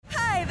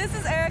this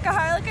is Erica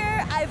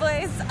Harlicker. I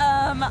voice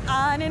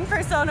An in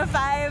Persona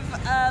 5,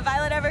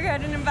 Violet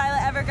Evergarden in Violet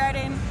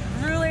Evergarden,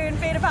 Ruler in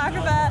Fate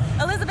Apocrypha,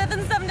 Elizabeth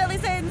in Seven Deadly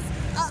Sins,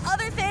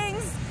 other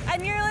things,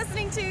 and you're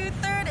listening to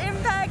Third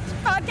Impact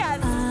Podcast.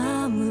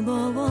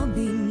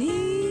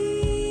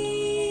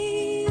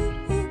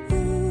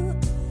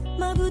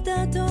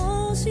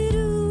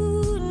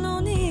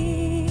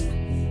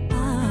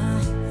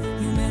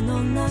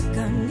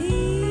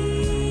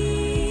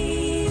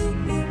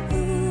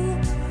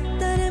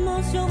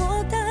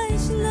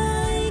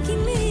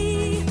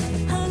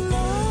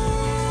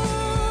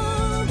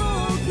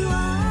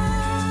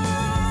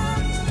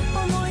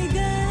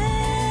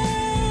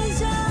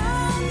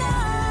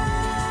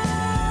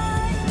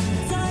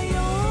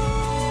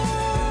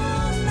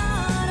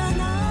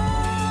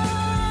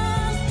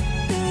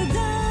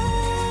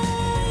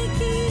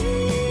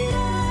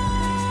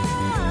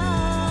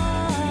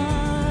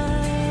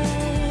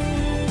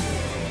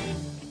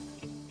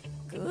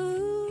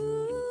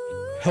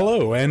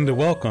 Hello and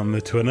welcome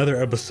to another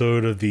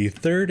episode of the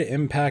Third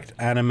Impact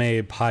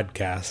Anime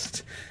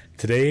Podcast.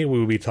 Today we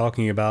will be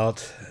talking about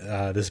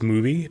this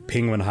movie,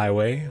 Penguin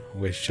Highway,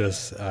 which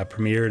just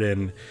premiered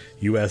in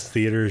U.S.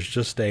 theaters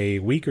just a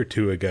week or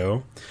two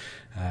ago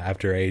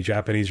after a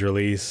Japanese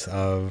release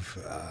of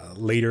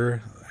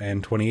later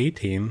in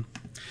 2018.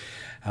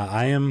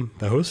 I am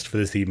the host for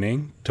this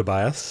evening,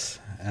 Tobias,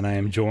 and I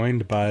am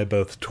joined by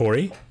both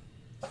Tori.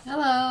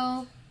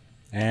 Hello.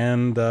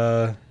 And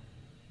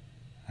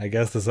I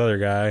guess this other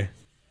guy.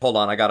 Hold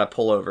on, I gotta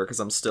pull over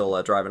because I'm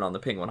still driving on the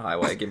Penguin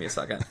Highway. Give me a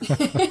second.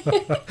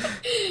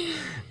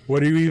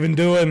 What are you even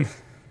doing?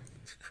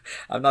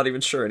 I'm not even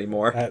sure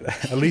anymore.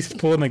 At least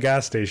pull in the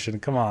gas station.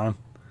 Come on.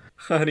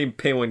 I need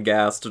Penguin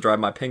gas to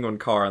drive my Penguin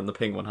car on the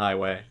Penguin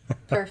Highway.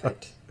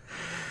 Perfect.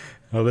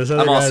 Oh, this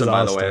other I'm guy's Austin,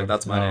 by the Austin. way.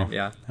 That's my name,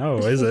 yeah. Oh,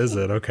 is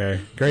it? Okay,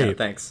 great. Yeah,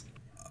 thanks.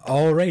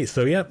 All right,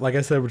 so yeah, like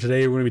I said,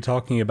 today we're going to be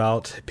talking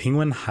about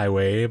Penguin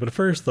Highway, but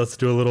first let's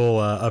do a little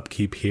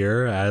upkeep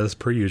here, as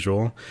per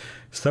usual.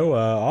 So,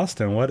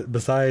 Austin, what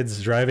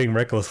besides driving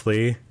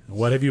recklessly,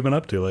 what have you been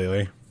up to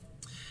lately?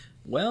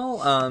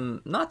 Well,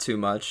 not too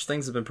much.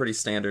 Things have been pretty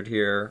standard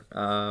here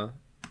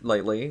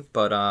lately,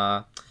 but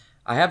I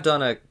have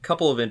done a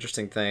couple of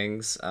interesting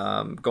things,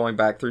 going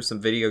back through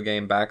some video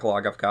game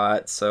backlog I've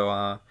got.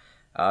 So,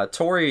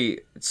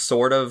 Tori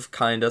sort of,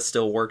 kind of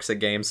still works at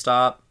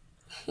GameStop.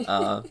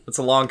 It's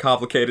a long,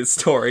 complicated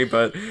story,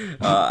 but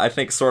I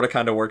think sort of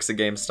kind of works at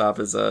GameStop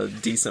is a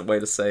decent way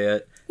to say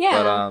it.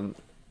 Yeah. But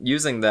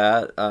using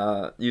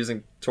that,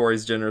 using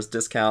Tori's generous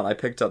discount, I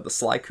picked up the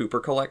Sly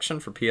Cooper collection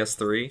for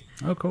PS3.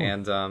 Oh, cool.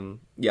 And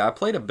yeah, I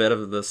played a bit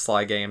of the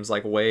Sly games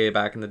like way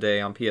back in the day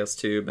on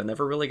PS2, but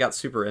never really got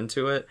super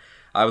into it.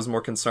 I was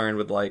more concerned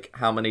with like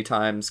how many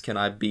times can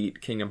I beat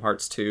Kingdom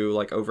Hearts 2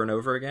 like over and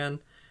over again.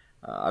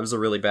 I was a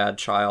really bad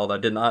child. I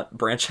did not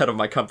branch out of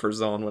my comfort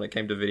zone when it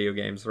came to video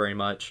games very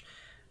much.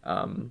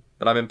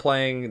 But I've been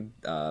playing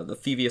the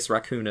Thievius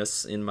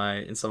Raccoonus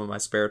in some of my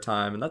spare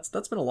time, and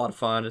that's been a lot of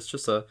fun. It's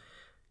just a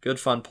good,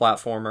 fun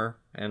platformer,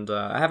 and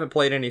I haven't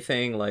played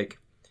anything like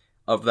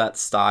of that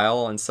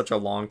style in such a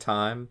long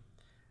time.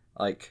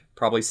 Like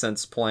probably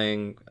since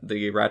playing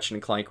the Ratchet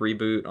and Clank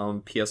reboot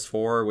on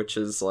PS4, which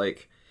is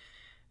like,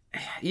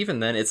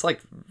 even then, it's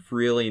like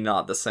really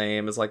not the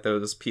same as like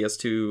those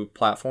PS2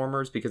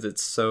 platformers because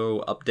it's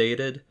so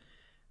updated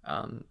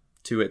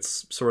to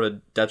its sort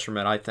of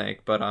detriment, I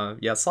think. But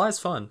yeah, Sly's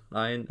fun.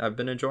 I've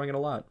been enjoying it a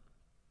lot.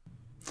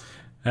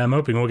 I'm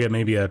hoping we'll get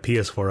maybe a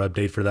PS4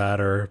 update for that,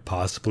 or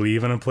possibly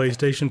even a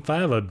PlayStation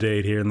 5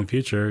 update here in the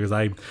future, because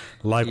I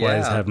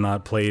likewise have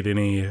not played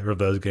any of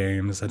those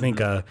games. I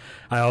think I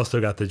also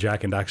got the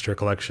Jak and Daxter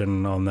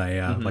collection on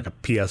a like a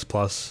PS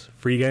Plus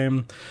free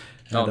game.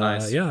 And,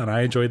 nice. Yeah, and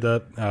I enjoyed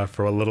that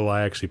for what little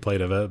I actually played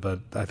of it.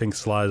 But I think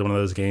Sly is one of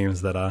those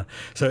games that.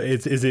 So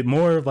is it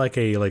more of like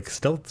a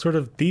stealth sort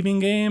of thieving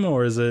game,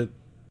 or is it?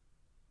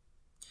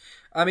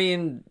 I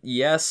mean,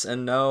 yes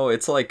and no.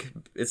 It's like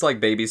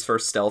baby's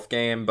first stealth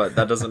game, but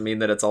that doesn't mean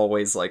that it's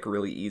always like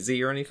really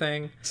easy or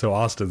anything. So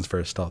Austin's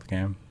first stealth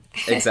game.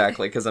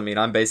 Exactly, because I mean,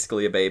 I'm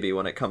basically a baby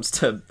when it comes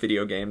to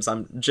video games.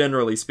 I'm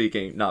generally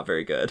speaking not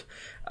very good,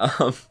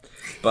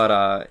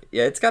 but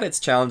yeah, it's got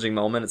its challenging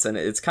moments, and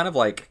it's kind of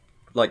like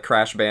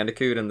Crash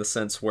Bandicoot in the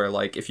sense where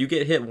like if you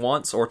get hit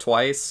once or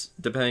twice,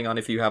 depending on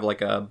if you have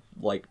like a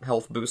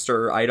health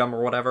booster item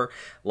or whatever,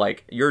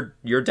 like you're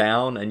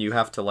down and you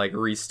have to like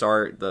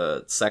restart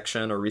the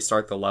section or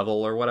restart the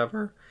level or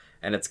whatever.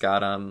 And it's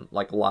got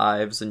like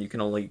lives, and you can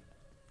only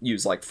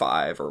use like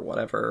 5 or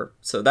whatever.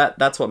 So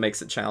that's what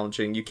makes it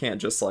challenging. You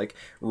can't just like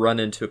run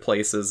into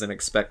places and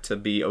expect to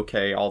be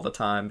okay all the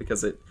time,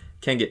 because it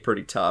can get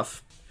pretty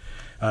tough.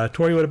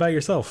 Tori, what about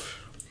yourself?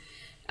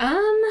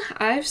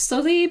 I've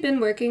slowly been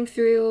working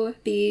through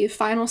the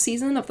final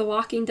season of the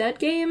Walking Dead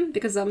game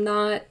because I'm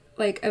not,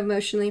 like,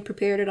 emotionally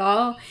prepared at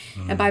all.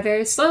 And by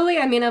very slowly,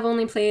 I mean I've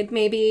only played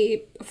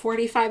maybe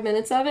 45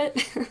 minutes of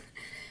it.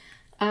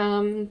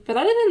 But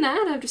other than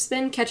that, I've just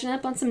been catching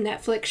up on some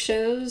Netflix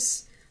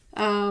shows.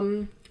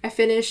 I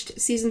finished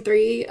season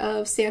 3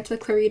 of Santa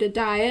Clarita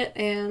Diet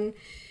and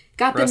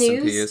got Rest the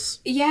in news. peace.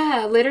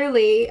 Yeah,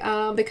 literally,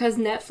 because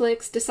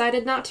Netflix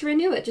decided not to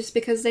renew it just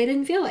because they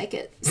didn't feel like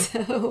it.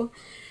 So,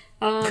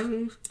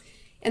 and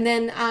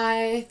then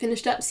I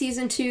finished up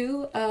season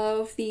 2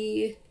 of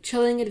The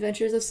Chilling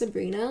Adventures of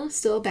Sabrina.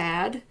 Still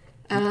bad.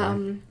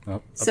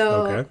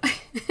 So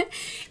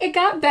it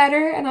got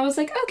better, and I was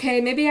like,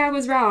 okay, maybe I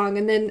was wrong.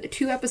 And then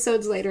 2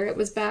 episodes later, it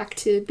was back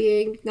to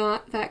being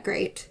not that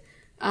great.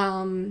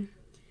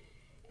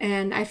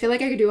 And I feel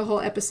like I could do a whole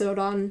episode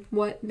on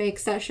what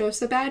makes that show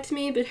so bad to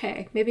me, but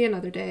hey, maybe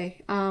another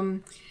day.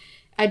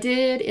 I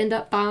did end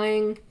up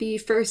buying the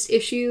first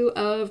issue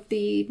of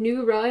the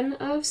new run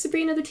of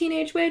Sabrina the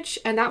Teenage Witch,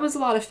 and that was a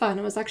lot of fun.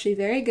 It was actually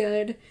very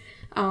good.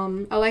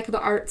 I like the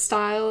art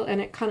style,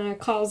 and it kind of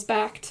calls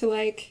back to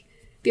like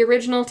the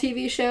original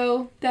TV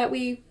show that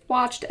we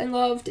watched and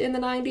loved in the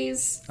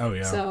 90s. Oh,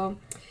 yeah. So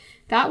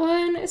that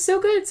one is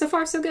so good. So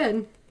far, so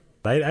good.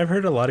 I've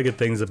heard a lot of good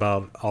things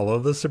about all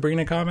of the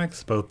Sabrina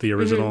comics, both the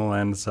original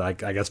and so I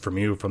guess from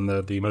you, from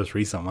the most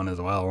recent one as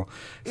well.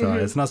 So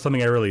it's not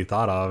something I really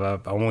thought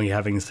of. Only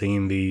having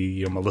seen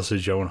the Melissa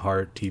Joan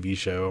Hart TV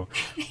show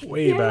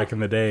way back in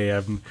the day.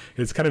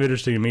 It's kind of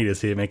interesting to me to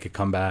see it make a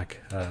comeback.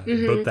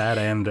 Both that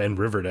and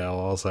Riverdale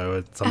also.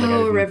 It's something I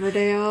didn't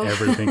Riverdale.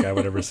 ever think I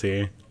would ever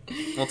see.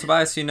 Well,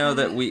 Tobias, you know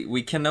that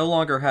we can no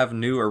longer have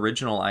new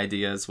original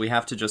ideas. We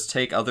have to just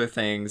take other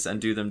things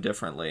and do them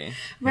differently.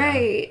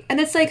 Right. Yeah. And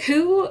it's like,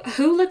 who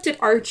looked at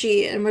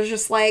Archie and was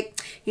just like,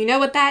 you know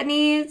what that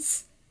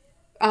needs?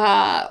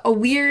 A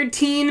weird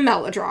teen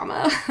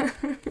melodrama.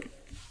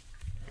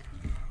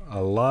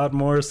 A lot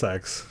more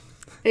sex.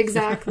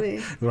 Exactly.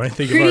 When I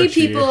think pretty of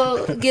Archie,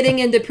 people getting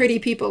into pretty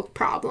people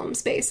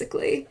problems,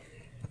 basically.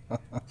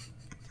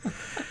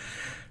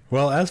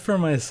 Well, as for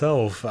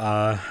myself,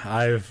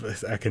 I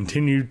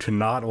continued to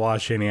not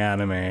watch any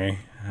anime,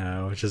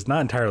 which is not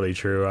entirely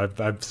true.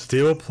 I'm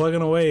still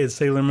plugging away at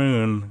Sailor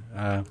Moon.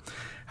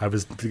 I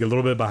was a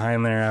little bit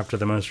behind there after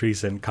the most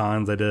recent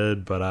cons I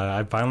did, but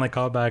I finally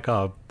caught back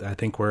up. I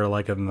think we're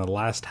like in the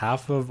last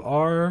half of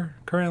R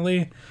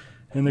currently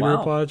in the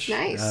group watch.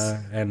 Nice.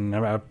 And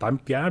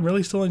I'm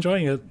really still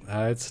enjoying it.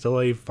 It's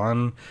still a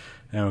fun,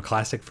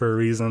 classic for a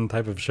reason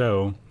type of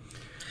show.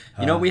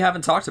 You know, we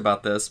haven't talked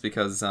about this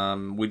because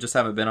we just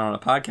haven't been on a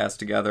podcast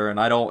together, and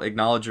I don't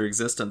acknowledge your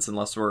existence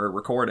unless we're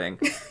recording.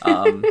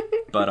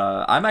 But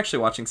I'm actually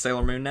watching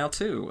Sailor Moon now,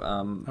 too.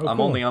 I'm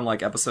only on,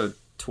 like, episode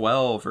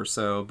 12 or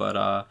so,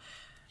 but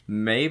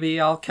maybe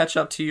I'll catch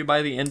up to you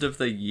by the end of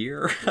the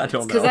year. I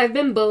don't know. Because I've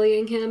been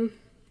bullying him.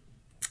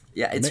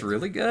 Yeah, it's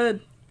really good.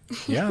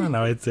 Yeah,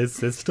 no, it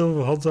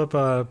still holds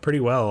up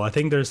pretty well. I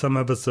think there's some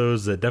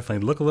episodes that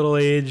definitely look a little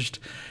aged,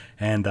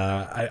 and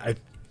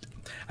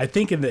I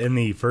think in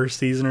the first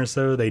season or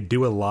so, they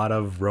do a lot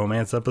of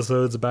romance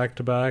episodes back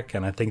to back,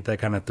 and I think that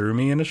kind of threw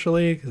me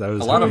initially. Cause I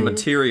was a lot of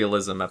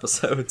materialism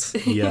episodes.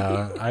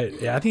 Yeah, I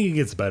think it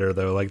gets better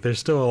though. Like there's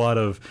still a lot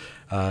of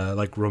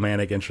like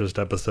romantic interest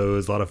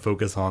episodes, a lot of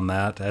focus on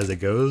that as it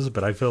goes.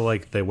 But I feel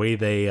like the way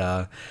they,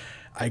 I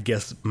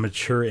guess,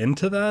 mature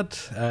into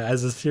that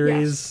as a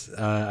series,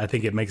 I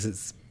think it makes it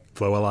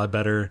flow a lot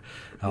better.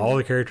 All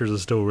the characters are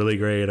still really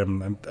great.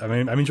 I'm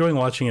enjoying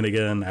watching it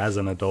again as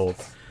an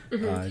adult.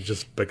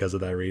 Just because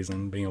of that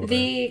reason, being able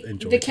to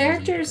enjoy the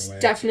characters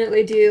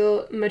definitely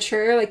do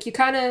mature. Like you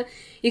kind of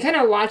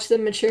watch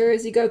them mature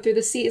as you go through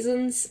the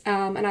seasons.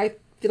 And I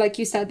feel like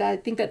you said that I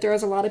think that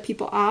throws a lot of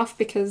people off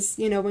because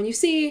when you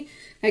see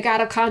like out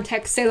of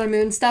context Sailor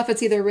Moon stuff,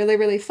 it's either really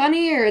really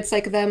funny or it's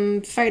like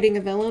them fighting a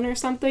villain or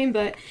something.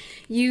 But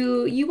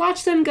you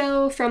watch them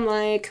go from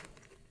like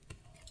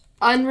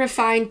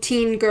unrefined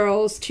teen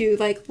girls to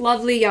like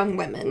lovely young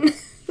women.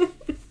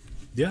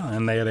 Yeah,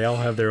 and they all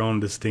have their own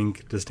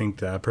distinct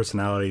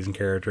personalities and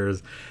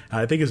characters.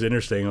 I think it's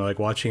interesting, like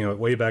watching it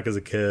way back as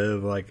a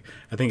kid. Like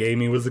I think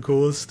Amy was the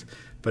coolest,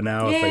 but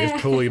now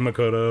it's totally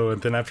Makoto.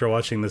 And then after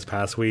watching this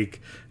past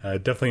week,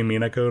 definitely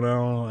Minako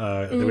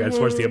now. I just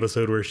watched the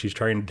episode where she's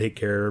trying to take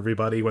care of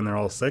everybody when they're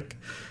all sick.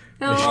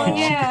 Oh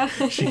yeah,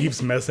 she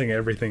keeps messing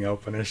everything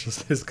up, and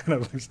it's kind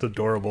of just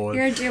adorable.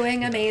 You're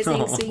doing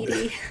amazing,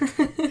 sweetie.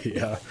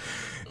 Yeah.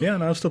 Yeah,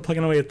 and I'm still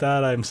plugging away at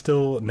that. I'm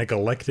still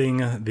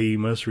neglecting the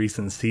most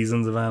recent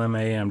seasons of anime.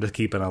 I'm just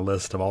keeping a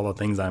list of all the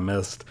things I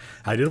missed.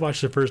 I did watch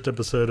the first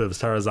episode of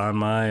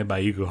Sarazanmai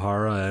by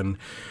Yukuhara, and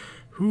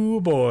oh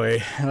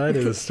boy, that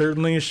is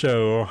certainly a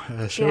show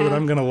that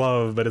I'm going to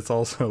love, but it's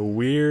also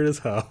weird as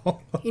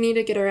hell. You need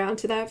to get around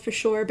to that for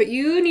sure, but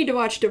you need to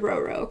watch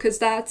Dororo, because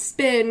that's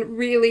been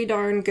really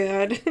darn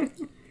good.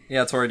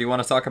 Yeah, Tori, do you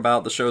want to talk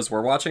about the shows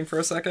we're watching for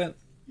a second?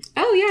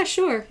 Oh, yeah,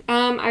 sure.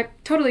 I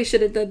totally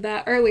should have done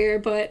that earlier,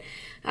 but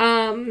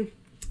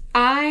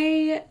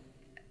I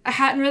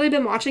hadn't really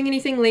been watching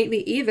anything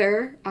lately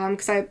either,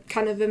 because I've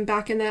kind of been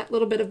back in that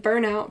little bit of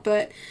burnout,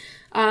 but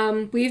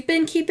we've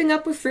been keeping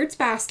up with Fruits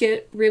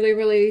Basket really,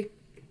 really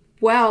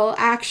well,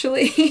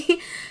 actually.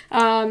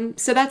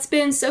 So that's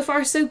been so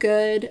far so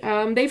good.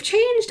 They've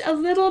changed a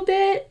little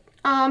bit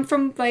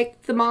from,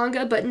 like, the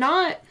manga, but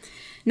not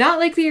not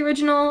like the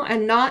original,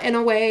 and not in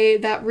a way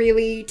that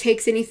really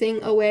takes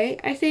anything away,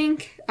 I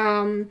think.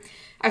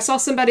 I saw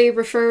somebody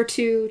refer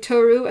to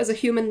Toru as a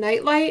human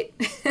nightlight.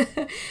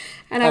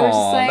 And I was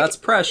just like, that's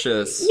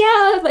precious.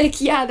 Yeah,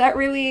 like, yeah, that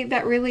really,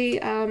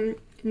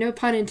 no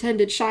pun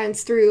intended,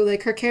 shines through.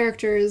 Like, her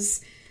character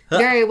is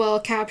very well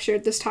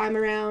captured this time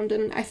around,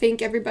 and I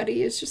think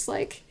everybody is just,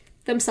 like,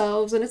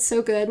 themselves, and it's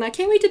so good. And I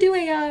can't wait to do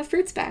a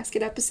Fruits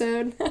Basket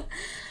episode.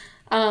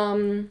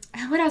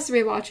 What else are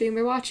we watching?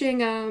 We're watching,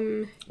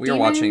 We are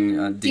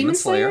watching Demon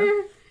Slayer.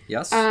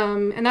 Yes.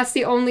 And that's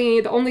the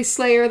only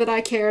Slayer that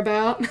I care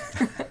about.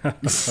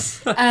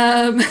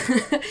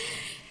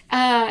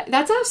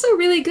 That's also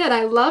really good.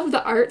 I love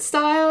the art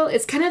style.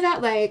 It's kind of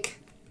that, like,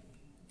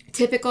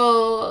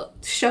 typical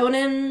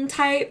shonen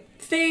type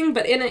thing,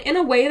 but in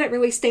a way that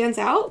really stands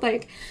out.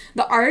 Like,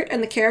 the art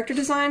and the character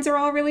designs are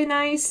all really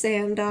nice,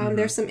 and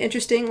there's some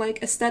interesting,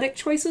 like, aesthetic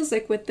choices,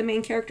 like with the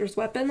main character's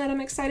weapon that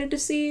I'm excited to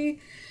see.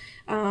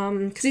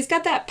 Because he's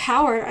got that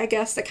power, I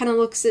guess, that kind of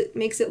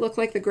makes it look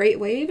like the Great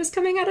Wave is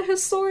coming out of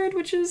his sword,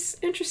 which is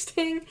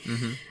interesting.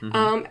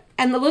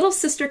 And the little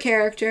sister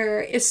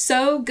character is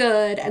so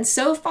good, and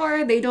so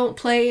far they don't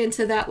play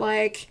into that,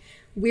 like,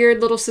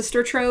 weird little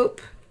sister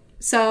trope.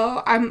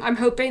 So I'm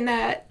hoping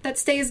that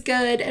stays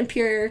good and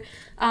pure,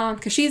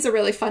 because she's a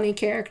really funny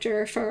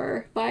character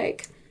for,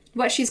 like,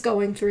 what she's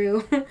going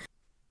through.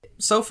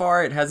 So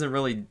far, it hasn't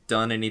really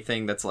done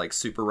anything that's, like,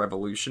 super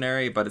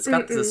revolutionary, but it's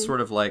got this sort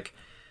of, like,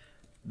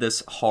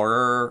 this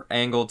horror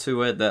angle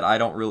to it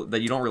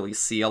that you don't really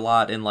see a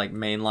lot in, like,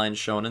 mainline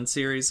shonen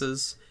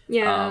series.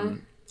 Yeah.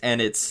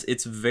 And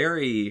it's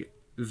very,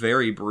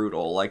 very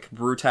brutal, like,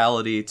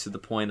 brutality to the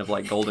point of,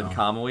 like, Golden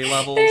Kamuy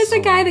levels. There's a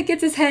guy that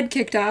gets his head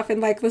kicked off in,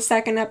 like, the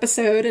second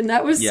episode, and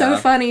that was so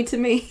funny to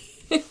me.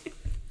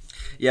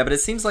 Yeah, but it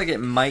seems like it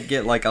might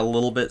get, like, a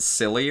little bit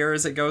sillier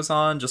as it goes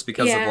on, just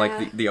because of,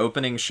 like, the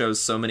opening shows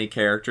so many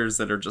characters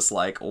that are just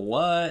like,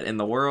 what in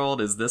the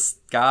world is this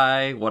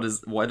guy? What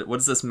is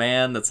this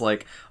man that's,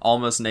 like,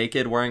 almost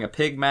naked wearing a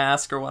pig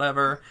mask or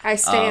whatever? I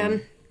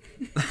stan.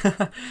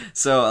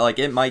 So, like,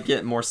 it might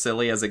get more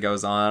silly as it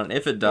goes on.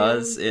 If it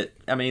does, it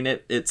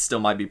still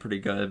might be pretty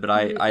good, but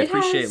I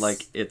appreciate,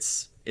 like,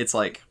 it's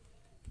like,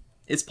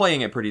 it's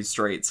playing it pretty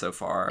straight so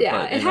far.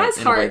 Yeah, but it has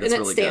heart and it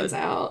really stands good.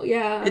 out.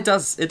 Yeah, it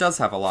does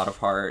have a lot of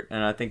heart,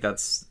 and I think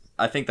that's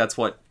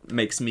what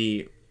makes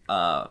me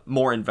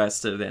more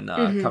invested in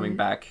coming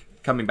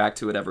back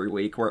to it every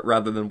week,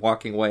 rather than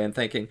walking away and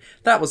thinking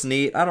that was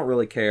neat. I don't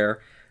really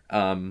care.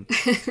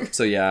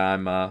 So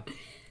yeah,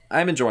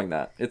 I'm enjoying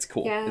that. It's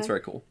cool. Yeah. It's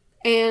very cool.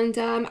 And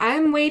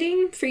I'm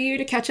waiting for you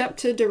to catch up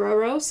to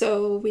Dororo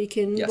so we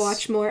can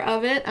watch more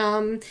of it.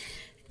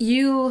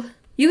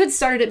 You had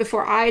started it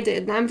before I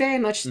did, and I'm very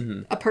much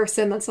a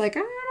person that's like, I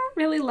don't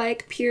really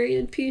like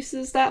period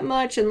pieces that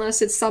much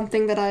unless it's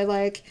something that I,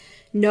 like,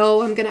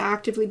 know I'm going to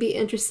actively be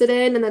interested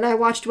in. And then I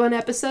watched one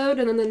episode,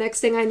 and then the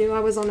next thing I knew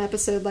I was on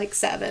episode, like,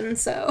 7.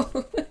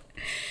 So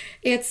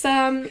it's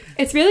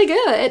really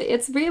good.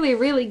 It's really,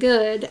 really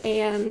good.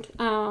 And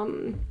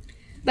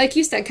like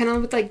you said, kind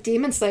of with, like,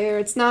 Demon Slayer,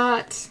 it's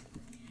not...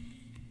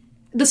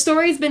 The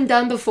story's been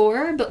done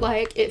before, but,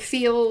 like, it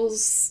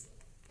feels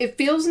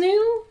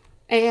new.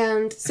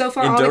 And so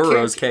far, in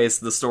Dororo's case,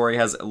 the story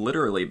has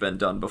literally been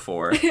done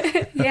before.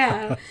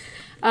 Yeah.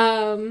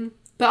 But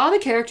all the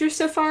characters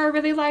so far are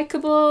really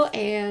likable,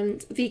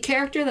 and the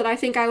character that I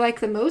think I like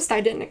the most, I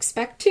didn't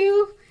expect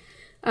to,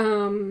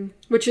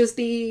 which is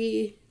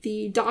the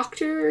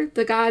doctor,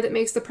 the guy that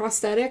makes the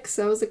prosthetics.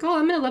 So I was like, oh,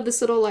 I'm gonna love this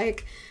little,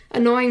 like,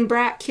 annoying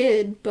brat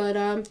kid. But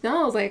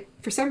no, like,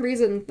 for some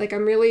reason, like,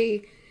 I'm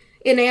really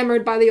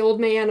enamored by the old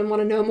man and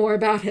want to know more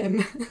about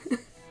him.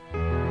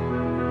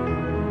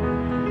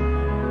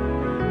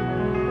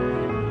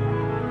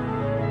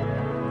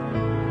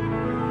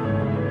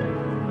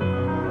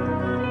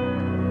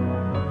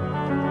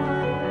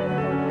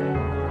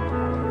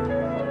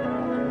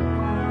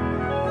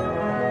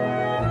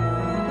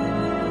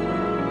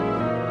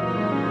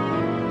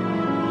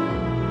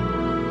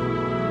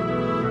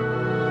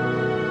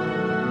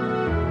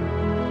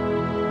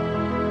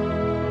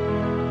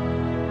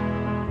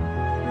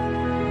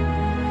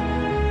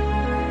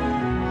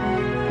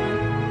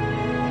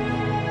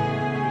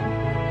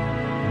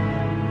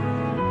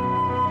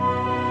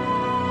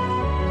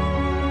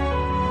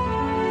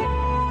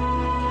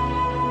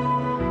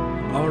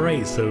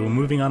 So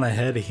moving on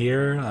ahead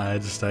here,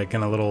 just kind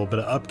of a little bit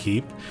of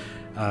upkeep.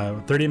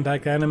 30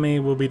 Impact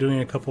Anime will be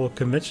doing a couple of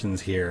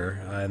conventions here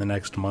in the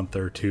next month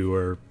or 2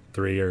 or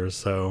 3 or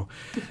so.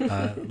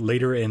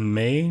 Later in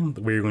May,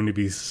 we're going to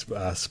be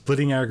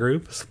splitting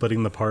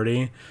the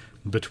party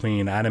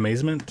between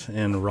Animazement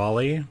in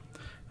Raleigh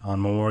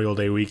on Memorial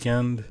Day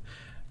weekend,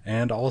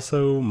 and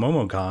also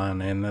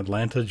MomoCon in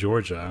Atlanta,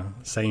 Georgia,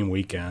 same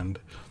weekend.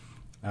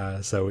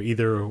 So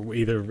either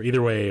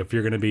way, if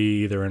you're going to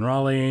be either in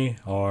Raleigh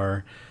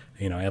or,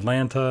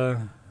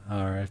 Atlanta,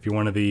 or if you're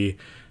one of the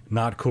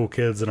not cool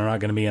kids that are not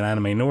going to be in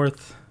Anime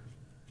North,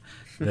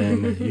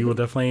 then you will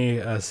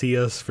definitely see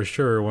us for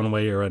sure one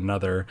way or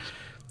another.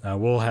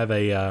 we'll have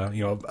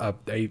I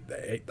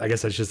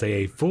guess I should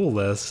say a full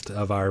list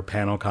of our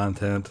panel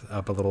content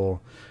up a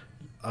little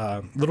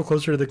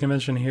closer to the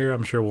convention here.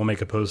 I'm sure we'll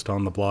make a post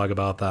on the blog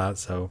about that.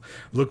 So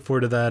look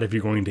forward to that if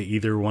you're going to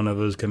either one of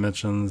those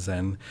conventions,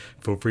 and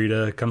feel free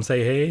to come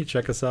say hey,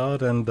 check us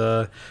out, and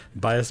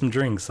buy us some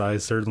drinks. I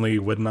certainly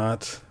would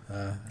not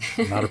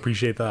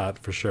appreciate that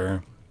for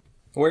sure.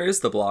 Where is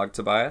the blog,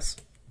 Tobias?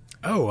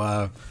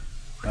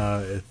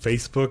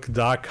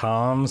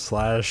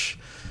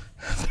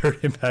 Facebook.com/Third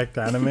Impact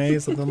Anime,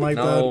 something like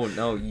that.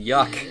 No,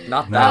 yuck.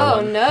 Not that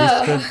one.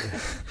 No.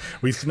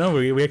 We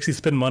actually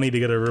spend money to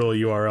get a real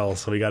URL,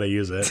 so we got to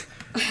use it.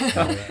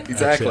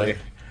 Exactly. Actually,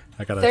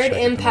 I gotta check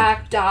it.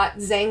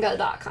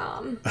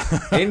 Thirdimpact.zanga.com.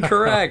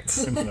 Incorrect.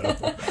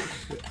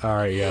 All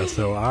right, yeah.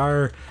 So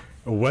our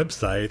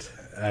website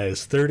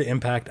is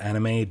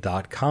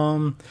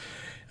thirdimpactanime.com.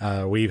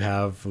 We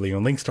have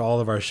links to all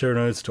of our show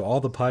notes to all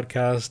the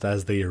podcasts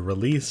as they are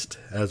released,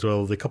 as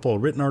well as a couple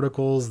of written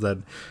articles that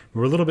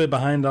we're a little bit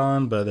behind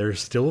on, but they're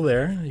still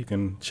there. You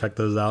can check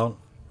those out.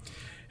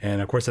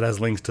 And of course, it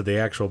has links to the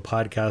actual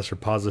podcast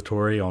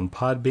repository on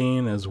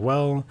Podbean as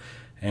well,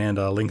 and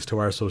links to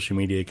our social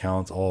media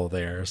accounts all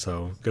there.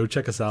 So go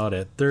check us out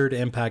at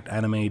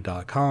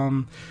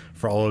thirdimpactanime.com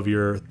for all of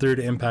your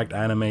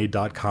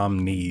thirdimpactanime.com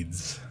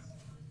needs.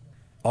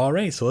 All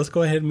right, so let's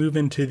go ahead and move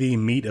into the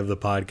meat of the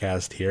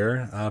podcast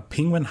here.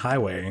 Penguin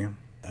Highway.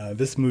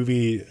 This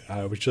movie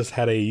was just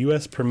had a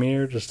U.S.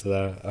 premiere just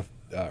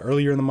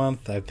earlier in the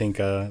month. I think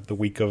the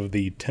week of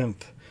the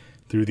 10th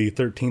through the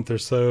 13th or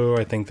so.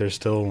 I think they're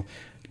still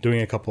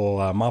doing a couple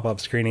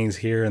mop-up screenings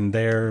here and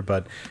there,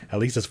 but at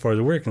least as far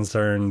as we're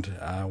concerned,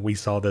 we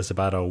saw this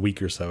about a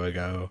week or so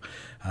ago.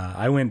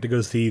 I went to go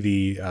see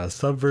the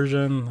sub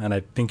version, and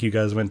I think you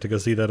guys went to go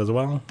see that as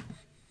well.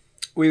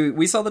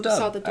 We saw the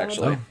dub,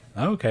 actually.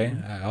 Oh, okay,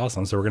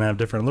 awesome. So we're gonna have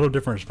little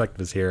different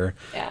perspectives here,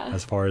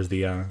 as far as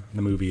the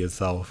movie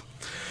itself.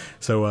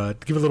 So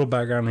to give a little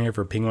background here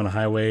for Penguin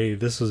Highway,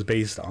 this was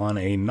based on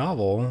a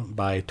novel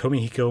by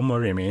Tomihiko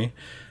Morimi,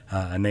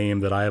 a name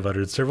that I have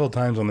uttered several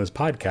times on this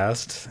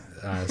podcast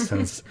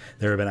since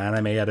there have been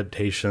anime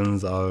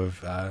adaptations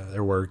of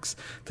their works: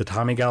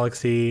 Tatami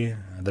Galaxy,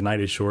 The Night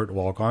is Short,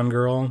 Walk On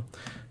Girl,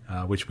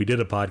 which we did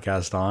a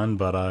podcast on,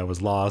 but I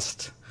was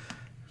lost.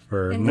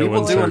 We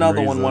will do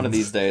another one of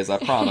these days, I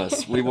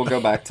promise. We will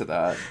go back to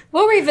that.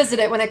 We'll revisit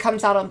it when it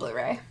comes out on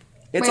Blu-ray.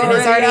 It's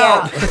already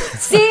out.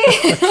 See?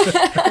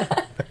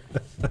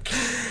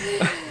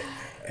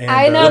 And,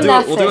 I know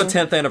nothing. We'll do a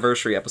 10th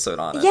anniversary episode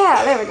on it.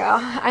 Yeah, there we go.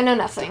 I know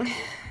nothing.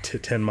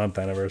 10-month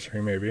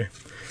anniversary, maybe.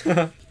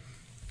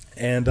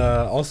 And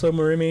also,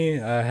 Morimi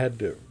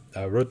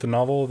wrote the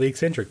novel The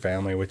Eccentric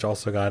Family, which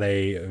also got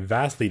a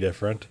vastly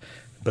different,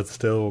 but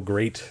still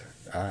great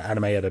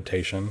anime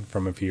adaptation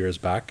from a few years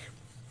back.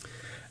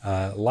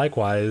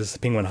 Likewise,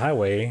 Penguin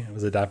Highway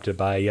was adapted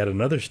by yet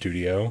another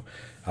studio,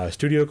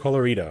 Studio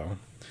Colorido,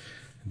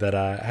 that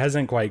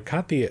hasn't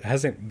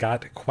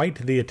got quite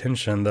the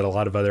attention that a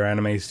lot of other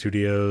anime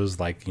studios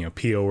like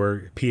PA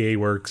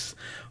Works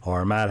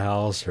or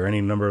Madhouse or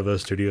any number of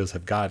those studios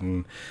have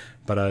gotten.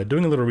 But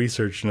doing a little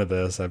research into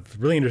this, I'm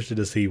really interested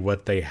to see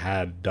what they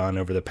had done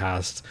over the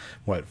past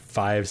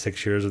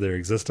 5-6 years of their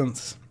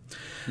existence.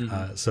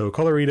 Mm-hmm. So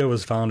Colorido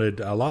was founded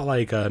a lot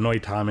like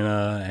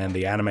Noitamina and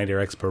the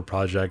Animator Expo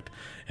project,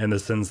 in the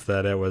sense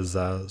that it was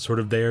sort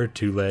of there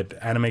to let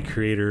anime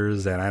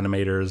creators and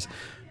animators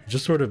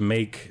just sort of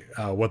make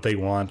what they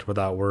want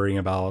without worrying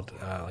about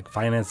like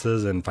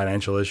finances and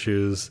financial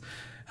issues.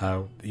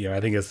 I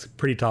think it's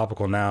pretty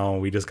topical now.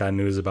 We just got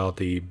news about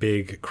the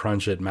big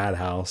crunch at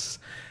Madhouse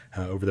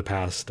over the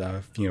past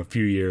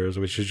few years,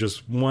 which is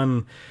just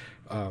one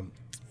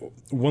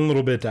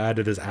little bit to add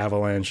to this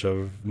avalanche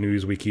of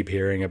news we keep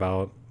hearing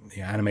about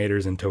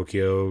animators in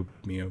Tokyo,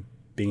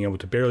 being able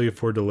to barely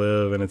afford to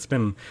live, and it's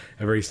been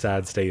a very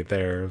sad state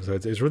there. So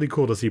it's really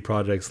cool to see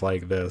projects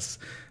like this,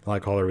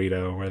 like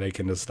Colorido, where they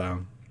can just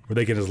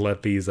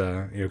let these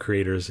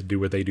creators do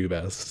what they do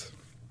best.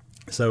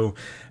 So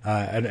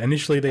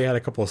initially they had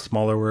a couple of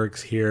smaller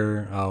works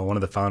here. One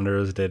of the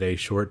founders did a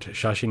short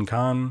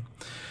Shashinkan.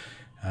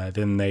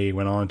 Then they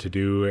went on to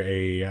do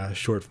a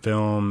short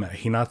film,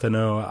 Hinata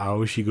no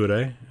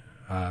Aoshigure,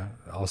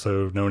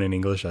 also known in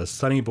English as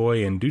Sunny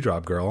Boy and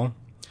Dewdrop Girl.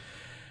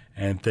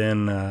 And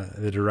then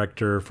the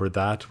director for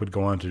that would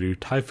go on to do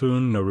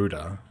Typhoon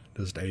Noruda,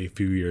 just a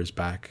few years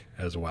back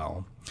as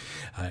well.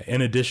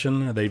 In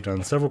addition, they've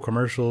done several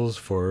commercials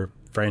for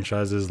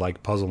franchises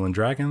like Puzzle and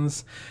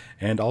Dragons,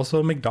 and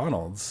also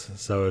McDonald's.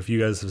 So if you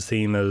guys have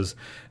seen those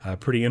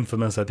pretty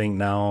infamous, I think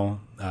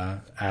now,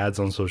 ads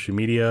on social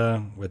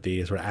media with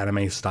the sort of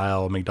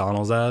anime-style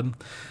McDonald's ad,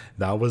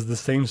 that was the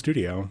same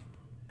studio.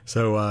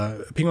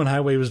 So Penguin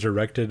Highway was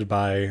directed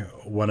by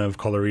one of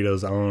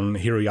Colorido's own,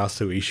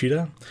 Hiroyasu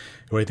Ishida,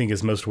 who I think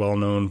is most well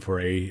known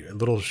for a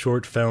little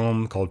short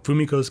film called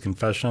Fumiko's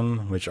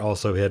Confession, which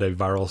also hit a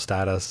viral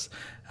status.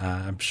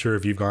 I'm sure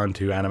if you've gone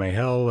to Anime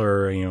Hell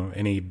or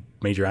any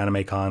major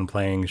anime con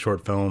playing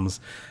short films.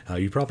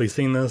 You've probably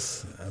seen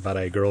this about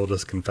a girl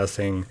just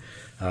confessing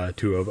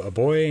to a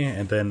boy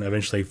and then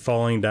eventually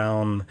falling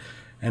down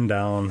and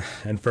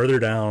further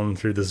down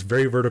through this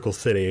very vertical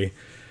city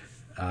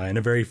in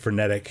a very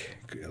frenetic,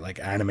 like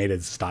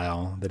animated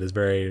style that is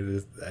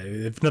very,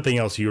 if nothing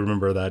else, you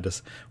remember that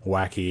just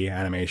wacky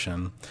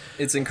animation.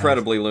 It's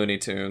incredibly Looney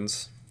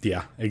Tunes.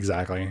 Yeah,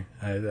 exactly.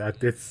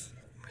 It's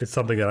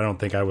something that I don't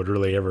think I would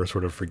really ever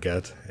sort of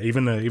forget,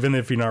 even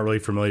if you're not really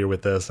familiar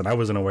with this. And I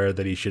wasn't aware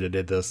that he should have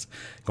did this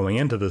going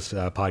into this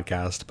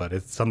podcast, but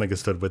it's something that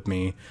stood with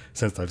me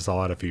since I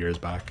saw it a few years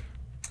back.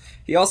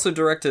 He also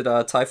directed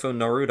Typhoon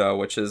Naruto,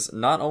 which is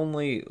not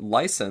only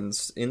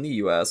licensed in the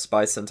U.S.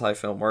 by Sentai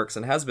Filmworks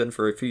and has been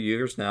for a few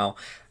years now.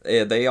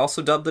 They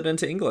also dubbed it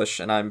into English,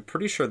 and I'm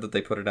pretty sure that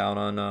they put it out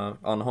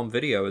on home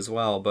video as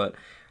well. But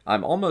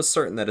I'm almost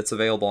certain that it's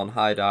available on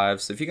High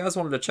Dive. So if you guys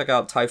wanted to check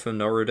out Typhoon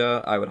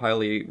Naruto, I would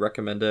highly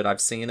recommend it. I've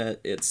seen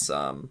it.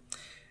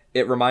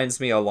 It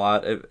reminds me a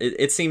lot.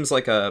 It seems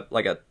like a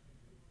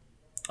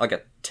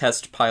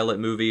test pilot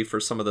movie for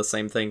some of the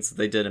same things that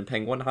they did in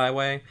Penguin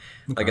Highway.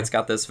 Okay. Like, it's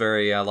got this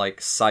very like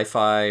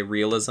sci-fi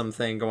realism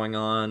thing going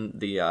on.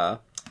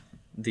 The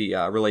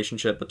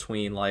relationship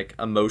between like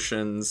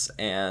emotions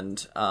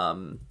and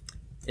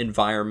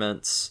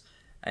environments,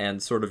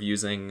 and sort of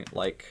using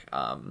like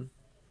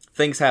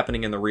things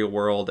happening in the real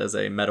world as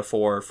a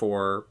metaphor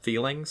for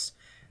feelings,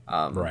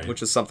 right.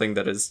 Which is something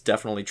that is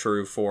definitely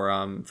true for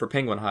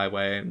Penguin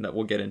Highway, and that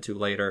we'll get into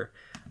later.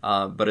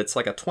 But it's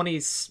like a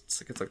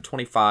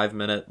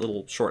 25-minute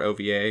little short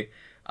OVA,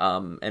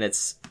 and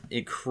it's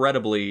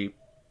incredibly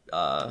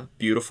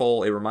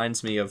beautiful. It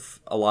reminds me of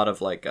a lot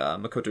of like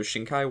Makoto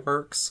Shinkai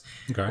works,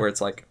 okay. Where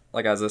it's like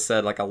as I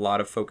said, like a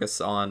lot of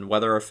focus on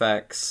weather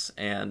effects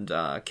and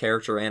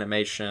character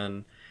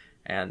animation,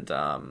 and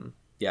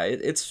yeah,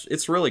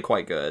 it's really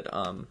quite good.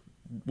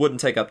 Wouldn't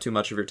take up too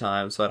much of your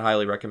time, so I'd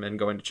highly recommend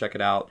going to check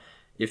it out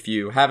if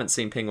you haven't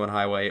seen Penguin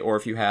Highway, or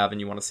if you have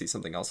and you want to see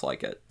something else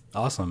like it.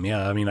 Awesome.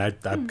 Yeah, I mean, I'm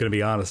going to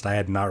be honest, I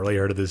had not really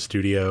heard of this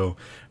studio,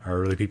 or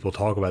really people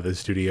talk about this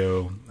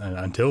studio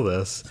until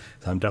this,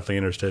 so I'm definitely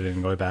interested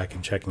in going back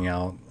and checking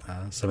out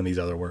some of these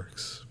other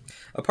works.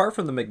 Apart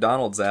from the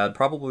McDonald's ad,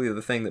 probably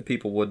the thing that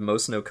people would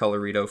most know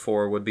Colorito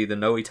for would be the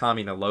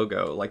Noitamina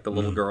logo, like the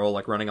little girl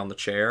like running on the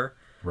chair.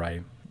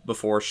 Right.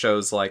 Before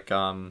shows like,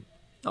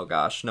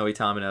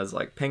 Noitamina has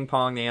like Ping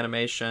Pong the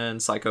animation,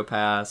 Psycho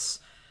Pass,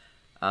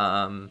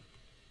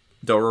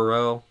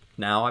 Dororo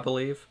now, I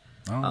believe.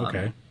 Oh,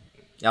 okay.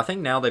 I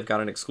think now they've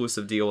got an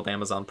exclusive deal with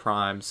Amazon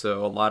Prime,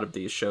 so a lot of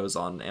these shows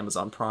on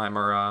Amazon Prime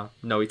are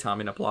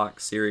Noitamina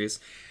block series,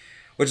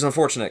 which is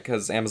unfortunate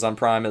because Amazon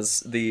Prime is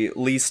the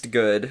least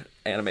good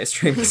anime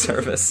streaming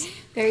service.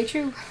 Very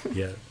true.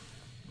 Yeah.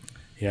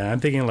 Yeah, I'm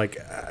thinking, like,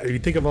 if you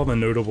think of all the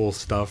notable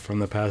stuff from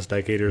the past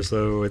decade or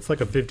so, it's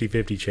like a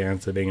 50-50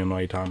 chance of being a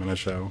Noitamina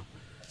show.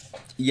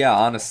 Yeah,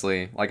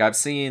 honestly. Like, I've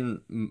seen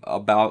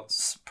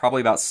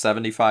probably about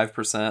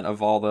 75%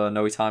 of all the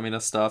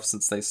Noitamina stuff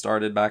since they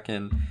started back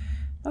in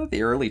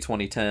the early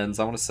 2010s.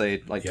 I want to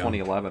say, like,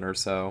 2011 or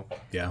so.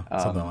 Yeah,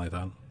 something like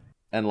that.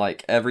 And,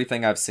 like,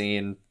 everything I've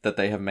seen that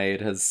they have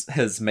made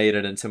has made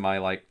it into my,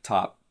 like,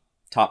 top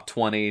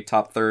 20,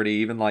 top 30,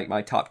 even, like,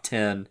 my top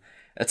 10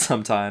 at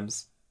some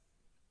times.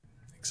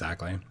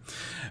 Exactly.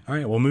 All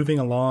right, well, moving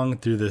along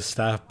through the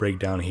staff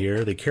breakdown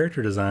here, the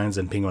character designs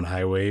in Penguin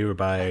Highway were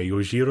by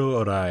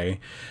Yojiro Arai,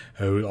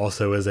 who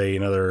also is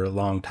another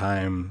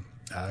long-time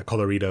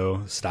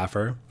Colorito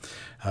staffer.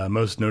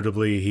 Most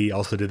notably, he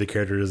also did the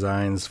character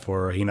designs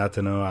for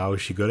Hinata no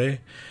Aoshigure,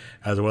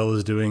 as well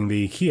as doing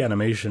the key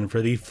animation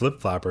for the Flip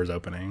Flappers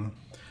opening.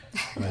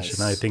 Nice.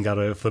 And I think out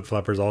of Flip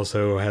Flappers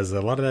also has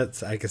a lot of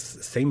that, I guess,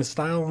 same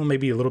style,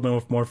 maybe a little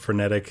bit more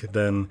frenetic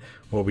than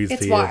what we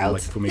see in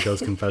like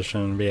Fumiko's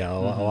Confession. But yeah, a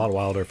lot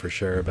wilder for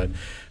sure. But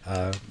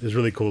it's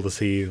really cool to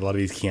see a lot of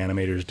these key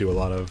animators do a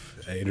lot of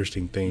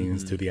interesting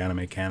things to the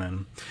anime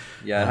canon.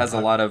 Yeah, it has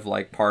a lot of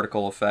like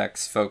particle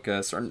effects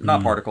focus, or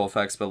not particle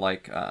effects, but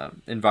like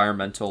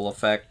environmental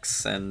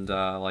effects and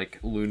like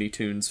Looney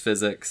Tunes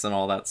physics and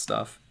all that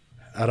stuff.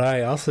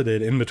 Arai also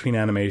did in-between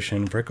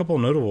animation for a couple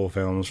notable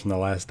films from the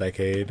last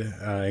decade,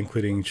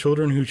 including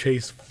Children Who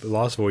Chase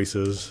Lost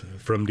Voices,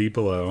 From Deep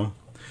Below,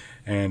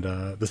 and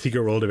The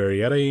Secret World of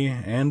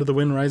Ariete, and The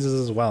Wind Rises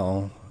as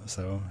well.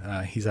 So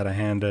he's had a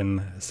hand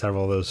in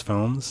several of those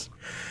films.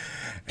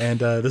 And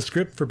the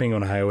script for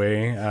Penguin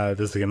Highway,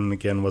 this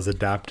again was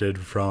adapted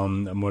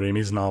from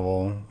Morimi's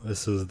novel.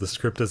 The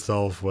script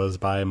itself was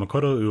by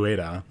Makoto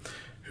Ueda,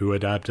 who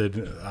adapted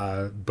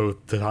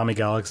both Tatami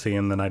Galaxy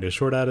and The Night is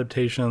Short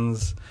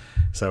adaptations.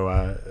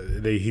 So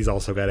he's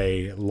also got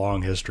a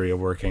long history of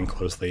working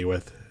closely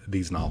with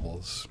these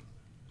novels.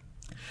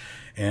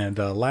 And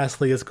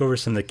lastly, let's go over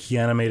some of the key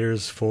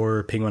animators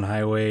for Penguin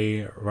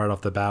Highway. Right off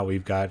the bat,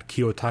 we've got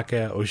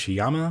Kiyotake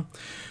Oshiyama,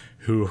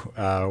 who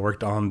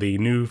worked on the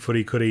new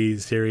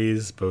Furikuri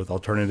series, both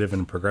alternative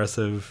and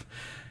progressive.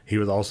 He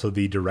was also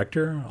the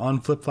director on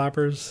Flip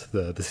Flappers,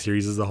 the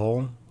series as a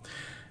whole.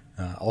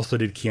 Also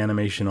did key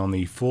animation on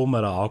the Full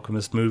Metal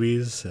Alchemist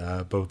movies,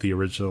 both the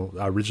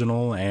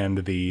original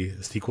and the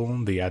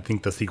sequel. I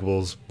think the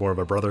sequel's more of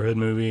a Brotherhood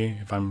movie,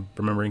 if I'm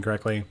remembering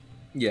correctly.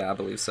 Yeah, I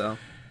believe so.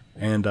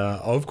 And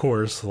of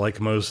course, like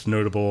most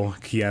notable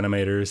key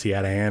animators, he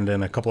had a hand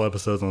in a couple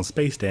episodes on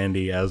Space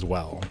Dandy as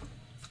well.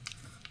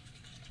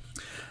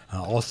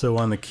 Also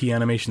on the key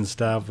animation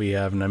staff, we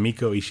have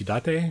Namiko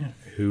Ishidate,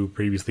 who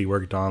previously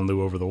worked on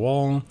Lu Over the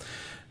Wall,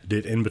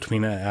 did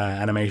in-between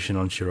animation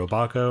on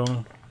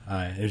Shirobako,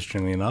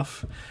 interestingly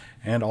enough,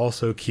 and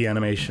also key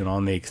animation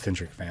on the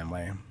Eccentric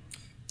Family.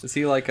 Is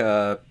he like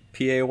a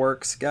PA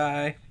Works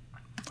guy?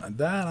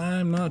 That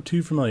I'm not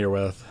too familiar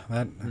with.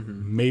 That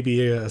may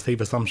be a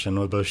safe assumption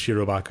with both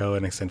Shirobako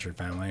and Eccentric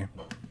Family.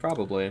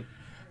 Probably.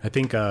 I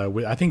think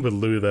with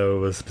Lu, though, it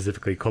was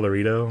specifically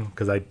Colorito,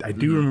 because I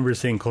do remember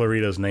seeing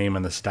Colorito's name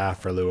in the staff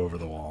for Lu Over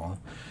the Wall.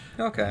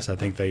 Okay. So I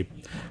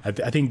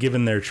think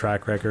given their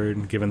track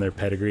record, given their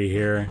pedigree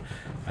here,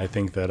 I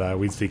think that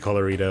we'd see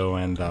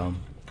Colorito and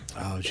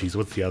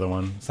what's the other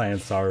one?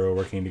 Science Saru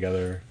working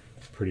together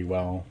pretty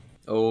well.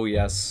 Oh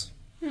yes.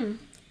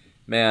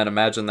 Man,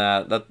 imagine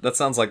that. That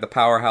sounds like the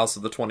powerhouse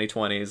of the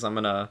 2020s. I'm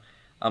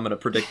gonna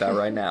predict that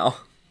right now.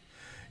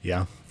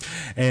 Yeah.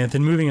 And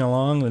then moving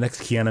along, the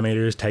next key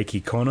animator is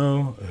Taiki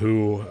Kono,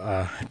 who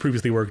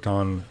previously worked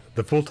on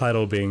the full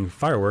title being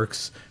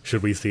Fireworks,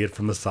 Should We See It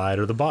From the Side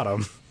or the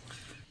Bottom?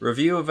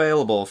 Review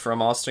available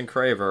from Austin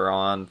Craver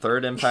on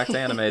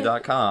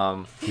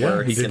thirdimpactanime.com, Yeah,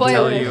 where he can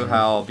Spoiler. tell you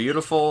how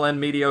beautiful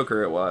and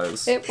mediocre it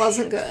was. It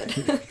wasn't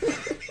good.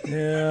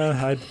 Yeah,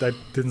 I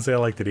didn't say I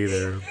liked it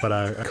either.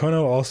 But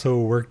Kono also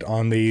worked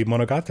on the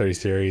Monogatari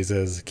series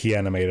as key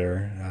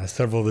animator.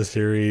 Several of the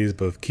series,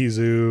 both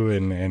Kizu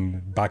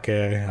and Bake,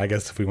 I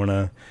guess if we want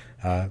to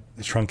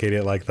truncate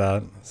it like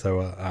that. So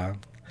a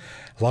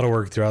lot of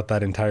work throughout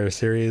that entire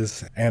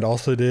series. And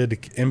also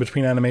did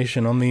in-between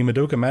animation on the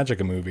Madoka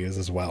Magica movies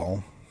as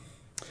well.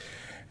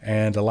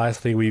 And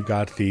lastly, we've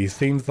got the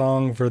theme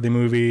song for the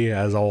movie,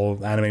 as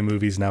all anime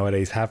movies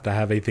nowadays have to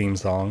have a theme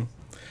song,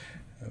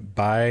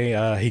 by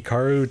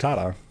Hikaru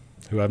Tada,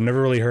 who I've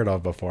never really heard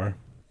of before.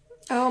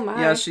 Oh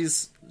my. Yeah,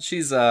 she's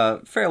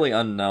fairly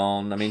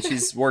unknown. I mean,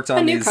 she's worked a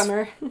on these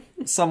newcomer.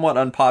 somewhat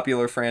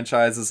unpopular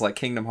franchises like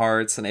Kingdom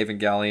Hearts and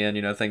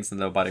Evangelion, things that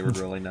nobody would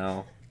really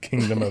know.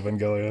 Kingdom of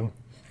Evangelion.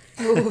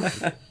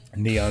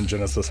 Neon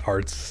Genesis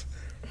Hearts.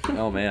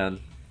 Oh man.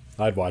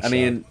 I'd watch I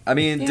mean,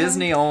 Yeah.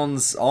 Disney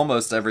owns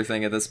almost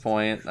everything at this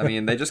point. I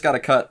mean, they just got to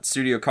cut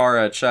Studio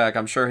Kara a check.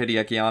 I'm sure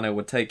Hideaki Anno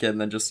would take it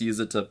and then just use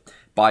it to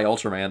buy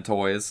Ultraman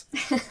toys.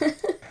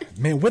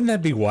 Man, wouldn't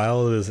that be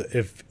wild as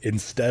if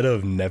instead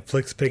of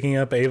Netflix picking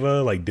up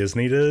Ava like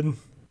Disney did?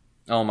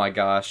 Oh my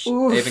gosh.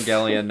 Oof.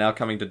 Evangelion now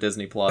coming to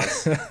Disney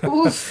Plus.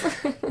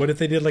 Oof. What if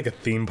they did like a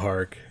theme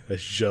park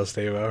that's just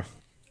Ava?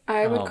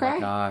 I would Oh cry. my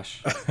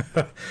gosh.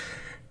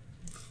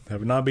 That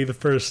would not be the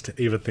first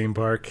Ava theme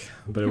park,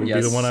 but it would be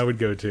Yes. the one I would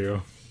go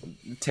to.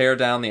 Tear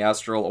down the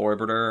Astral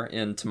Orbiter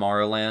in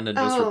Tomorrowland and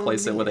just Oh,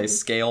 replace it with a man.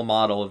 scale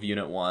model of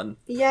Unit 1.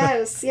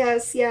 Yes,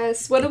 yes,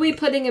 yes. What are we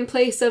putting in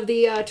place of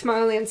the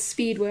Tomorrowland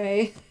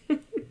Speedway?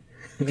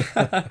 Just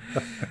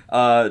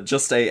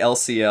a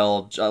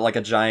LCL, like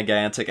a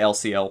gigantic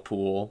LCL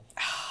pool.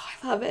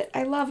 I love it.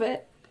 I love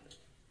it.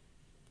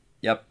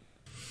 Yep.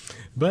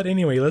 But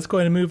anyway, let's go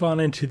ahead and move on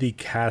into the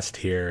cast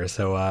here.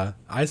 So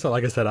I saw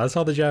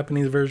the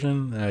Japanese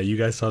version. You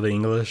guys saw the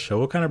English. So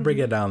we'll kind of break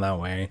it down that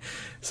way.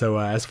 So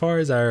as far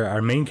as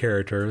our main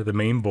character, the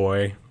main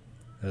boy,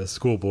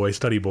 school boy,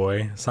 study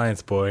boy,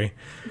 science boy,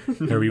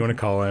 whatever you want to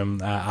call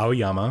him,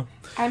 Aoyama.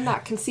 I'm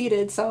not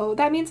conceited, so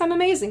that means I'm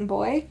amazing,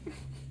 boy.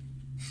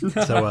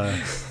 So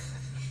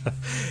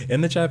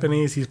in the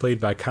Japanese, he's played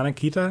by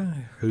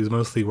Kanekita, who's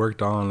mostly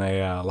worked on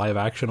a live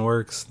action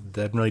works.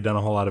 Hasn't really done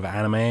a whole lot of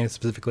anime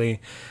specifically.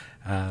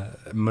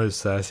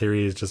 Most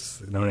series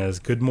just known as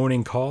Good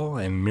Morning Call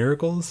and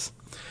Miracles,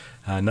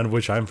 none of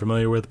which I'm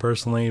familiar with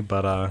personally,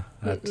 but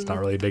that's not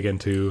really big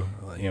into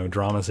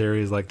drama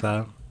series like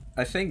that.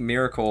 I think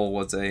Miracle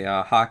was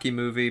a hockey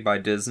movie by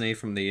Disney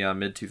from the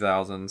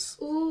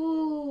mid-2000s.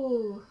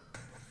 Ooh.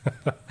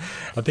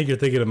 I think you're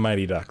thinking of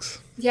Mighty Ducks.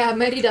 Yeah,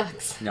 Mighty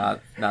Ducks. No,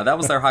 that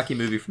was their hockey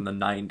movie from the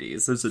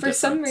 90s. There's a For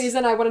some difference.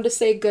 reason, I wanted to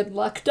say Good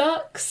Luck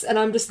Ducks, and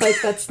I'm just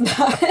like, that's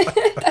not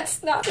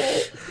that's not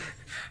it.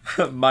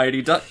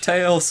 Mighty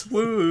DuckTales.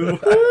 Woo!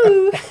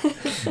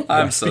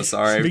 I'm so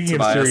sorry, Speaking of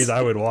Tobias. series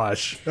I would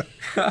watch.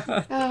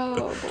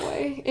 Oh,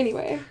 boy.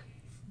 Anyway.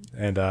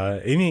 And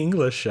in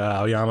English,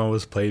 Aoyama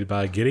was played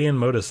by Gideon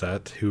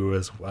Modaset, who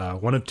was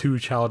one of two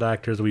child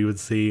actors we would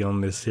see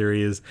on this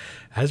series.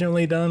 Hasn't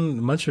really done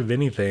much of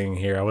anything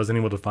here. I wasn't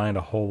able to find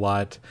a whole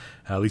lot,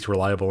 at least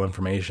reliable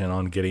information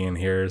on Gideon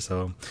here.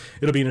 So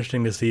it'll be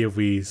interesting to see if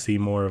we see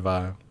more of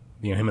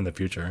him in the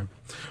future.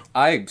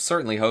 I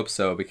certainly hope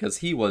so, because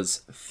he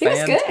was He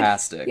was good.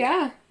 fantastic.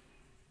 Yeah.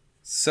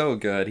 So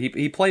good.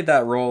 He played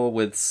that role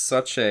with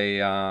such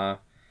a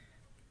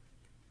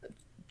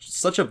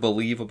such a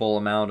believable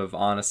amount of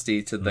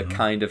honesty to the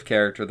kind of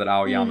character that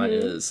Aoyama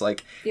is.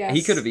 Like, Yes.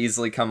 he could have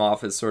easily come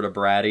off as sort of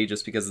bratty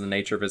just because of the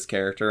nature of his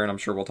character, and I'm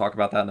sure we'll talk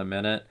about that in a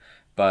minute.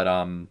 But,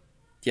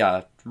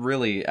 yeah,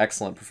 really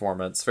excellent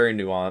performance. Very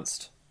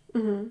nuanced.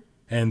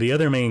 And the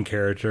other main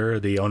character,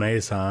 the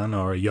One-san,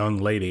 or young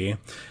lady,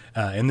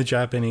 in the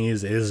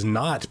Japanese is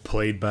not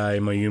played by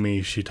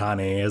Mayumi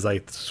Shitane, as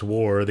I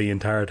swore the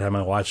entire time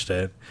I watched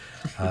it.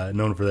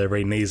 Known for their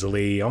very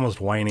nasally, almost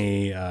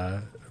whiny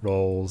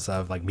roles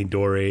of like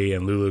Midori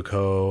and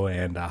Luluko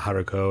and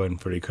Haruko and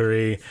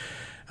Furikuri.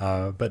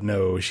 But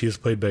no, she's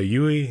played by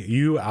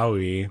Yu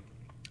Aoi,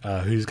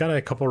 who's got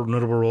a couple of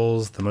notable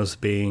roles, the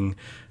most being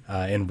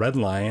in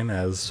Redline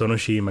as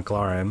Sonoshi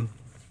McLaren,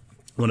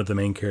 one of the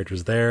main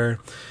characters there.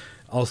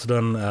 Also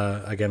done,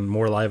 again,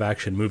 more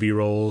live-action movie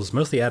roles,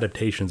 mostly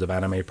adaptations of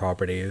anime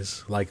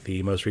properties, like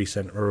the most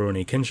recent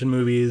Rurouni Kenshin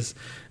movies,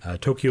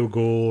 Tokyo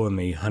Ghoul, and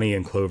the Honey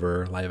and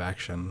Clover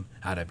live-action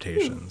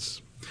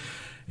adaptations.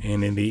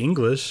 And in the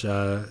English,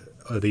 the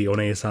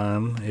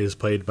One-san is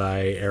played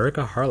by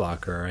Erika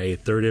Harlacher, a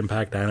Third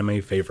Impact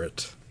anime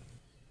favorite.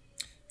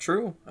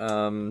 True.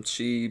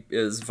 She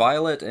is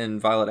Violet in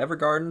Violet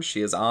Evergarden.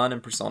 She is Ann in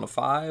Persona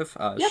 5.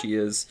 She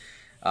is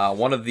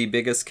one of the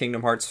biggest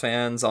Kingdom Hearts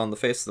fans on the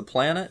face of the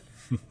planet.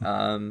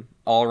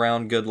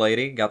 All-around good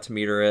lady. Got to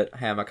meet her at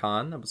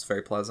Hamacon. That was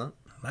very pleasant.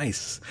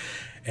 Nice.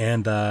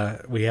 And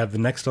we have the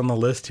next on the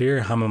list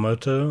here,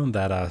 Hamamoto,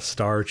 that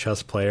star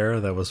chess player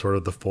that was sort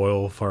of the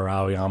foil for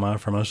Aoyama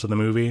for most of the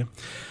movie.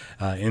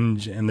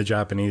 In the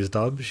Japanese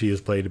dub, she is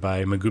played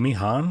by Megumi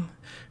Han,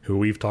 who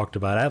we've talked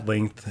about at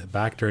length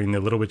back during the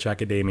Little Witch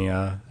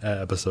Academia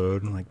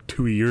episode, like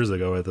 2 years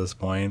ago at this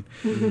point.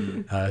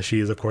 She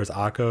is, of course,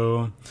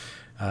 Akko.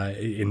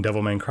 In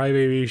Devilman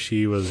Crybaby,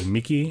 she was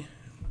Miki.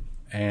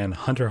 And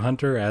Hunter x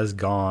Hunter as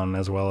Gon,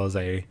 as well as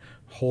a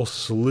whole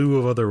slew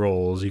of other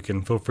roles. You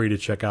can feel free to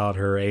check out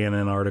her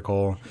ANN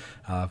article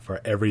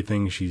for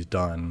everything she's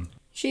done.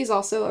 She's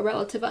also a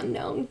relative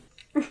unknown.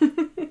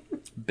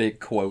 Big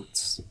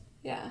quotes.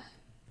 Yeah.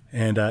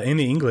 And in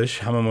the English,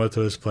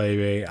 Hamamoto is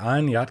played by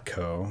An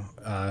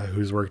Yatko,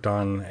 who's worked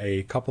on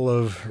a couple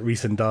of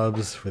recent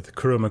dubs with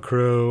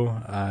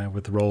Kuromakuro,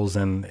 with roles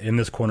in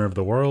This Corner of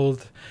the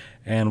World,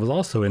 and was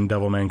also in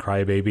Devilman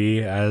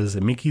Crybaby as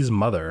Miki's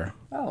mother.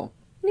 Oh,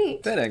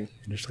 Neat. fitting.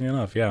 Interestingly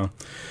enough, yeah.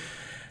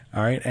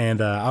 All right,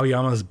 and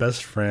Aoyama's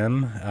best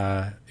friend,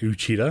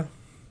 Uchida,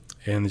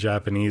 in the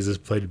Japanese is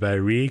played by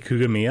Rie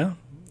Kugamiya,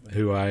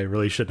 who I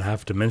really shouldn't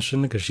have to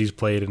mention because she's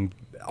played in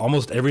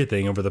almost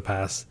everything over the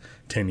past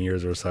 10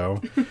 years or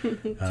so.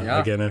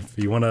 Again, if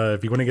you want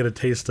to get a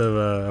taste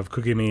of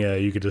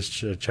Kugamiya, you could just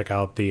check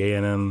out the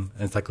ANN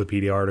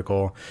Encyclopedia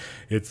article.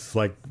 It's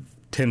like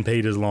 10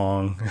 pages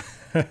long.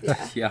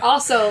 Yeah.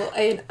 Also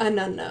an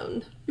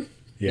unknown.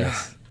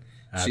 Yes.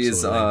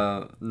 She's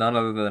Absolutely. none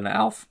other than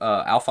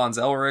Alphonse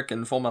Elric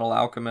in Full Metal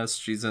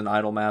Alchemist. She's in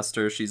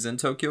Idolmaster. She's in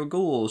Tokyo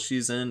Ghoul.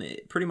 She's in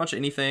pretty much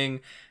anything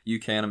you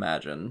can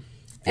imagine.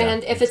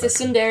 And if it's a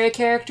tsundere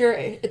character,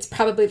 it's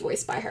probably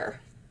voiced by her.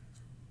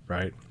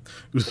 Right.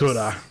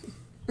 Usura.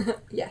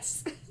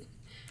 Yes.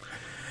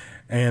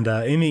 And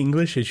in the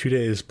English, Uchida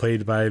is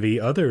played by the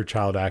other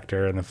child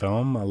actor in the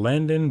film,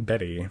 Landon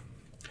Betty.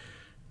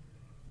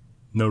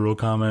 No real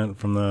comment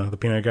from the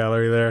peanut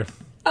gallery there.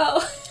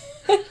 Oh.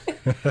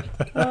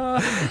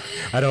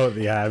 I don't.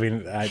 Yeah, I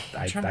mean, I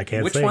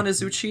can't Which say. one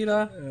is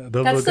Uchida?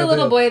 That's the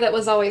little boy that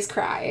was always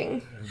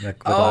crying. The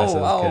glasses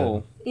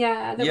Oh.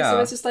 Yeah, that Yeah. was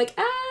always just like,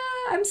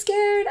 I'm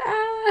scared,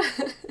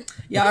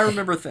 Yeah, I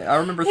remember. I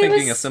remember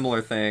thinking was- a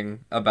similar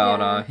thing about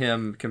Yeah.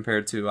 him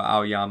compared to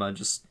Aoyama.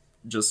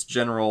 Just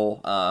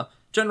general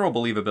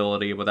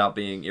believability without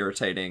being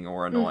irritating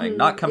or annoying.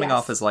 Not coming yes.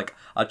 off as like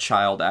a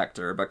child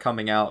actor, but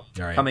coming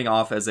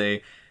off as an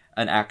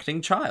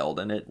acting child,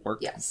 and it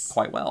worked Yes.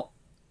 quite well.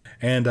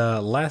 And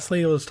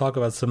lastly, let's talk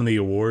about some of the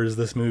awards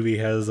this movie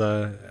has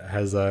I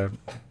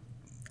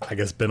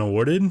guess, been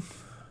awarded.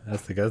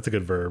 That's a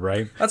good verb,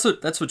 right?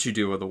 That's what you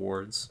do with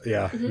awards.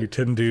 Yeah, you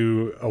tend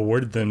to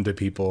award them to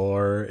people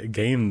or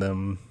gain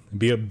them,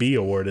 be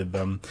awarded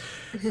them.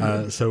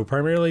 So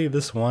primarily,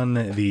 this won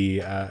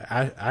the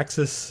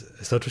Axis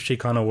Satoshi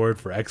Kon Award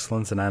for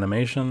Excellence in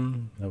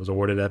Animation. That was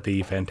awarded at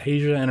the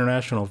Fantasia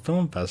International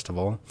Film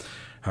Festival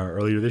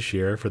earlier this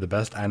year for the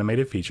Best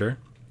Animated Feature.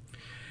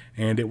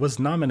 And it was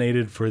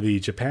nominated for the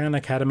Japan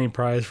Academy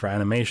Prize for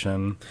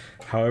Animation,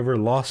 however,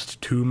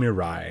 lost to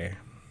Mirai.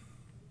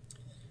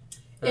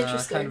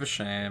 Interesting. Kind of a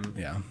shame.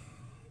 Yeah.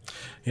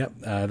 Yep.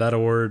 That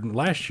award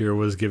last year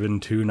was given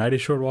to Night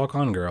is Short Walk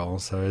On Girl,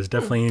 so it's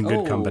definitely in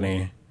good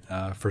company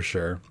for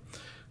sure.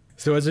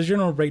 So as a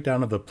general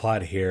breakdown of the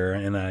plot here,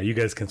 and you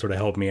guys can sort of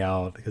help me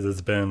out because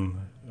it's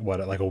been,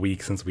 like a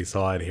week since we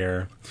saw it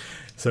here.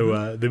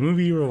 So the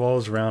movie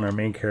revolves around our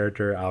main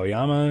character,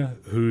 Aoyama,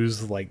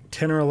 who's like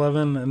 10 or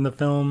 11 in the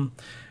film.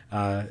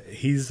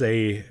 He's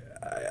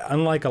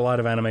unlike a lot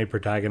of anime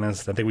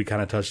protagonists, I think we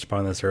kind of touched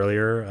upon this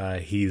earlier,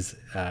 he's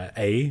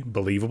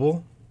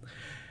believable,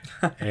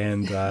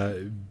 and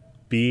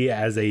be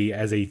as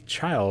a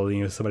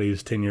child, somebody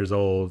who's 10 years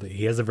old,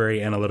 he has a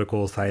very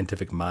analytical,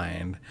 scientific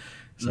mind.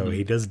 So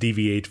he does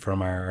deviate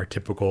from our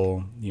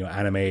typical,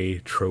 anime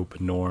trope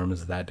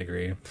norms to that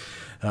degree.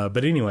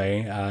 But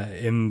anyway,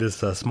 in this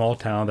small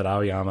town that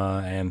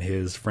Aoyama and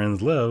his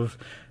friends live,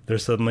 there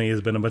suddenly has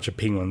been a bunch of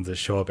penguins that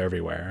show up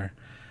everywhere.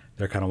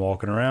 They're kind of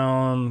walking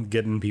around,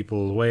 getting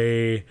people's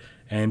way,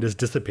 and just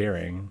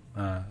disappearing.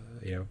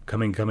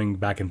 Coming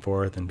back and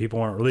forth, and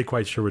people aren't really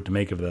quite sure what to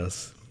make of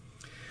this.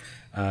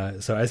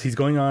 So as he's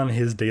going on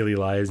his daily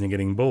lives and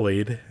getting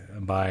bullied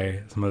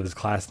by some of his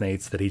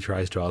classmates that he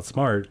tries to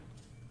outsmart,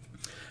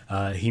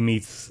 he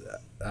meets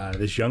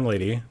this young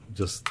lady,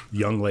 just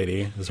young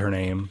lady is her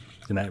name,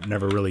 and I've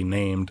never really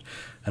named,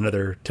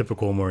 another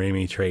typical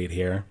Morimi trait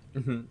here.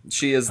 Mm-hmm.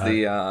 She is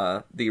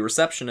the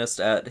receptionist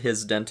at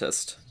his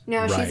dentist.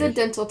 No, she's a Right.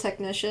 dental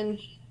technician.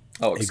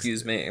 Oh,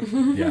 excuse me.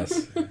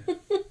 Yes.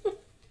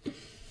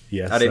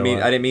 Yes. I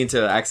didn't mean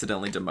to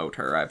accidentally demote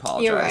her. I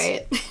apologize. You're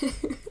right.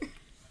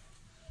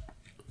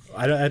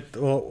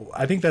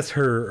 I think that's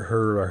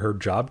her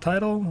job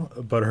title,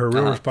 but her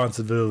real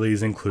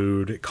responsibilities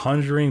include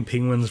conjuring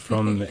penguins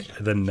from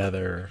the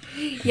nether.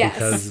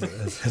 Yes.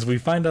 Because as we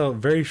find out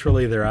very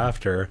shortly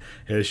thereafter,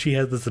 she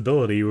has this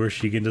ability where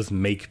she can just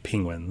make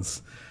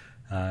penguins.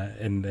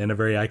 In a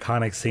very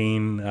iconic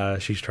scene,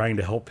 she's trying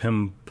to help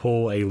him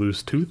pull a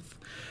loose tooth,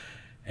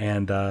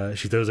 and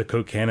she throws a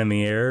Coke can in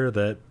the air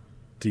that,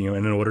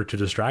 in order to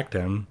distract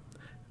him,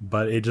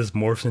 but it just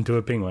morphs into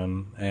a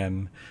penguin.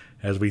 And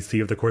as we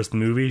see over the course of the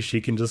movie,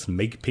 she can just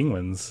make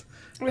penguins.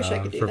 I wish I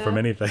could do that. From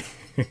anything.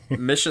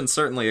 Mission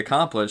certainly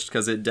accomplished,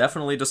 because it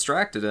definitely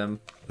distracted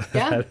him.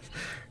 Yeah.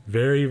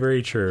 Very,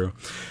 very true.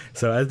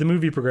 So as the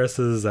movie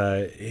progresses,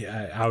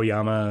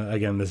 Aoyama,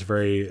 again, this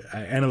very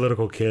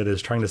analytical kid,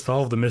 is trying to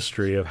solve the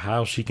mystery of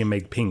how she can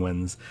make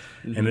penguins.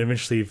 Mm-hmm. And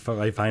eventually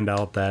I find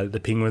out that the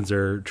penguins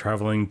are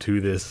traveling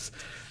to this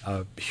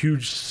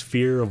huge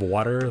sphere of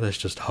water that's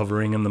just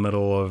hovering in the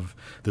middle of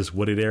this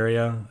wooded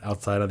area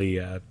outside of the,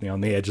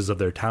 on the edges of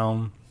their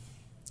town.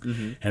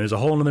 Mm-hmm. And there's a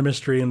whole other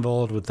mystery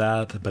involved with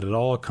that, but it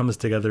all comes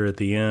together at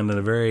the end in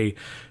a very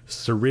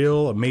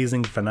surreal,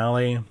 amazing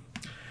finale.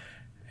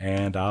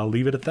 And I'll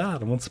leave it at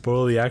that. I won't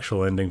spoil the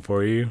actual ending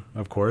for you,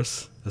 of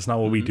course. That's not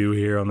what we do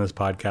here on this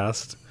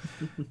podcast.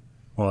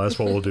 Well, that's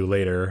what we'll do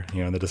later,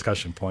 in the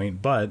discussion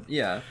point. But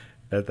Yeah.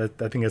 I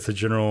think that's a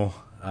general,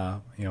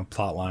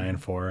 plot line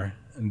for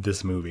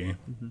this movie.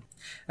 Mm-hmm.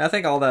 I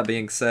think all that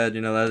being said,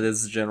 that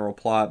is the general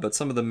plot, but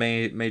some of the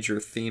major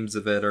themes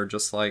of it are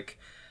just like,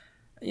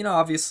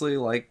 obviously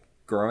like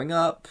growing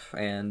up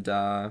and,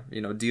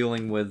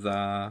 dealing with,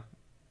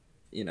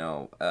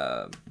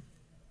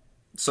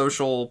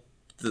 social...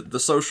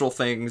 The social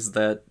things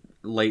that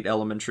late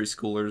elementary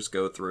schoolers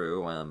go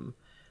through,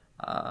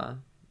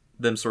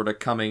 them sort of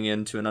coming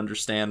into an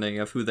understanding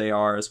of who they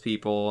are as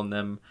people, and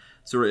them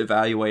sort of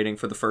evaluating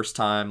for the first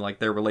time like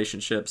their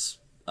relationships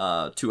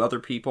to other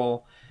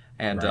people,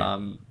 and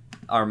Right.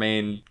 Our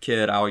main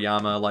kid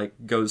Aoyama like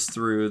goes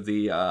through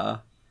the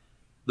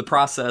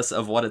process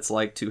of what it's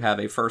like to have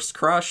a first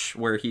crush,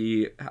 where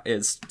he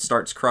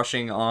starts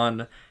crushing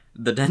on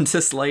the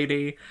dentist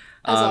lady.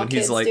 As all He's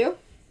kids like, do.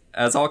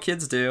 as all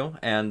kids do,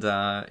 and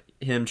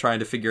him trying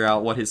to figure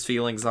out what his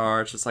feelings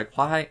are. It's just like,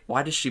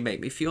 why does she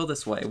make me feel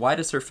this way? Why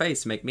does her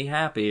face make me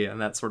happy?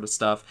 And that sort of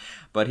stuff.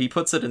 But he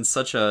puts it in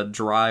such a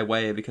dry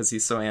way because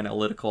he's so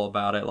analytical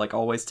about it, like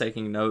always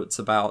taking notes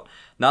about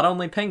not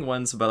only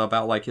penguins, but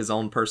about like his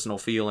own personal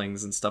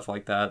feelings and stuff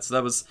like that.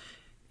 So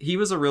he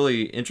was a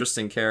really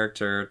interesting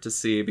character to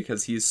see,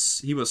 because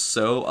he was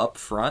so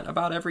upfront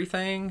about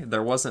everything.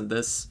 There wasn't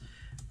this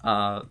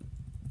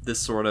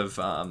sort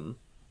of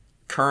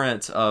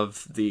current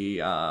of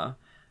the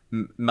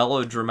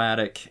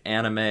melodramatic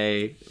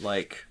anime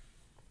like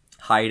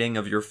hiding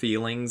of your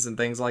feelings and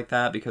things like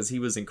that, because he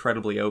was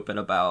incredibly open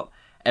about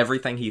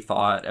everything he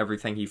thought,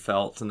 everything he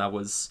felt, and that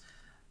was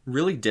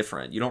really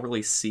different. You don't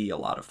really see a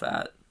lot of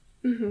that.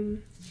 Mm-hmm.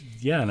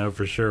 Yeah, no,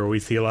 for sure. We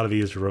see a lot of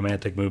these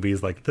romantic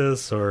movies like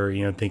this, or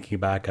thinking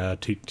back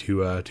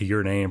to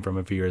Your Name from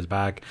a few years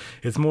back.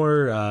 It's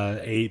more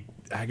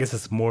I guess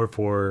it's more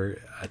for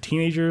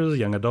teenagers,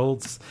 young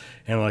adults,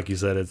 and like you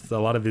said, it's a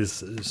lot of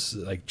this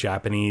like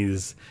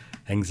Japanese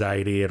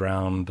anxiety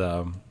around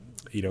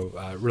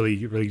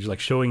really like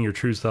showing your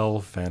true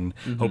self and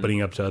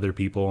opening up to other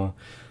people.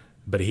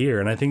 But here,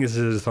 and I think this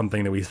is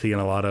something that we see in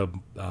a lot of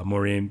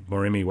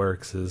Morimi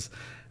works, is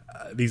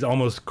these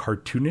almost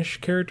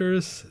cartoonish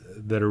characters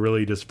that are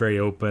really just very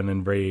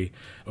open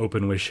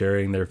with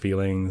sharing their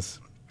feelings,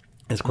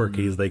 as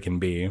quirky as they can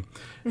be.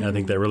 And I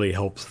think that really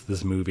helps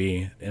this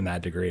movie in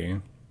that degree.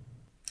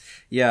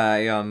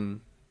 Yeah,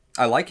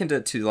 I likened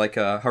it to like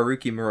a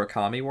Haruki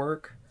Murakami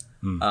work.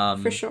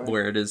 For sure.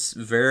 Where it is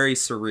very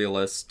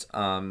surrealist,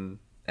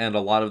 and a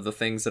lot of the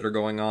things that are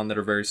going on that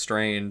are very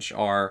strange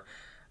are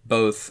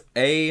both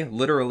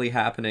literally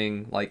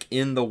happening like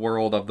in the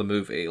world of the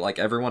movie. Like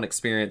everyone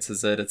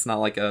experiences it. It's not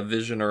like a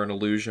vision or an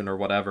illusion or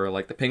whatever.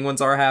 Like the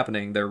penguins are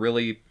happening. They're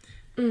really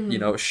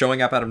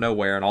showing up out of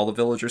nowhere, and all the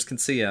villagers can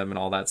see them and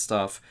all that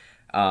stuff.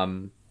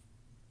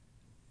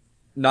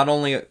 not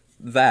only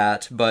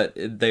that, but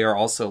they are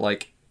also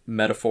like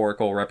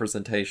metaphorical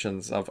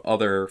representations of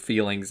other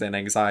feelings and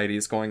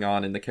anxieties going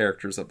on in the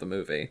characters of the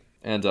movie.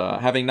 And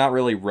having not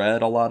really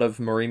read a lot of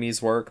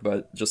Morimi's work,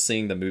 but just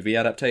seeing the movie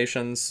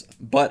adaptations,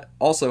 but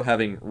also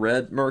having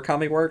read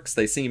Murakami works,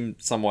 they seem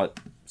somewhat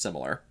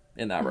similar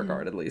in that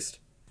regard, at least.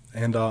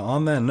 And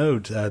on that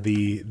note,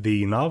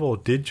 the novel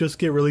did just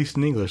get released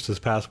in English this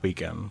past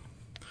weekend.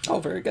 Oh,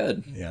 very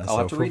good. Yeah, I'll so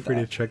have to feel read free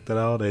that. to check that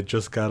out. It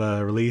just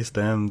got released,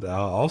 and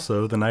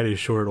also The Night is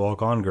Short,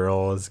 Walk On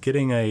Girl is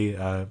getting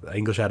a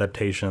English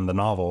adaptation, the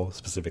novel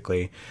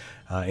specifically,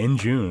 in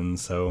June.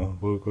 So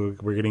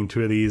we're getting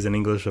 2 of these in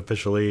English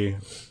officially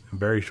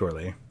very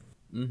shortly.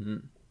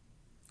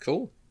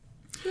 Cool.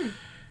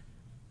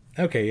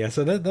 Okay, yeah,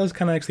 so that was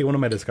kind of actually one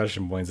of my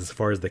discussion points as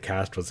far as the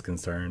cast was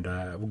concerned.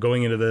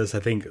 Going into this,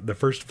 I think the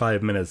first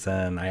 5 minutes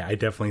in, I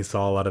definitely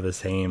saw a lot of the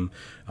same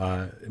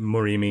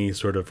Morimi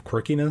sort of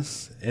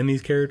quirkiness in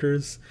these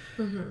characters.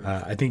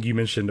 I think you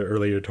mentioned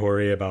earlier,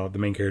 Tori, about the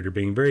main character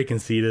being very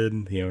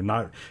conceited,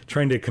 not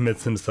trying to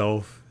convince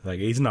himself. Like,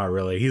 he's not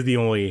really. He's the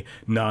only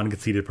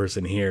non-conceited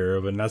person here,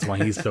 but that's why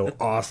he's so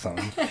awesome,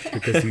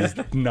 because he's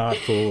not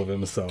full of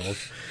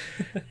himself.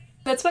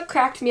 That's what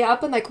cracked me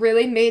up and like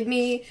really made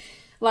me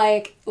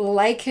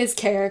like his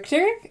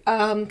character,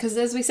 because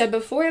as we said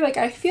before, like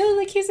I feel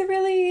like he's a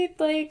really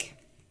like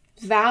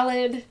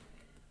valid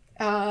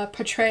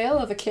portrayal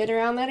of a kid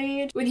around that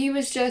age, when he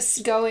was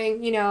just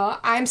going,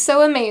 I'm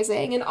so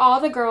amazing and all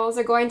the girls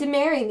are going to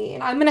marry me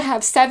and I'm gonna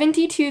have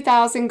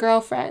 72,000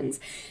 girlfriends.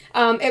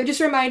 It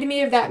just reminded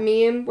me of that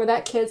meme where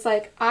that kid's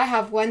like, I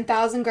have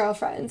 1,000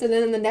 girlfriends, and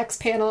then in the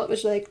next panel it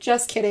was like,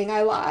 just kidding,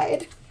 I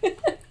lied.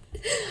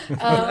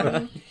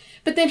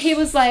 But then he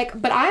was like,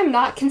 but I'm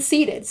not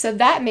conceited, so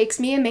that makes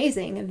me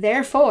amazing.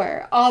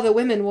 Therefore, all the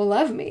women will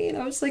love me. And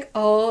I was like,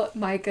 oh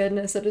my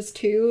goodness, that is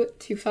too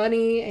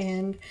funny.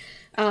 And,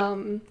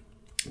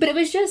 but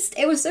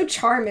it was so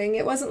charming.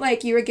 It wasn't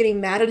like you were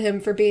getting mad at him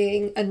for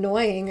being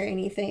annoying or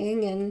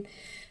anything.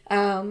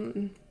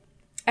 And,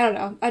 I don't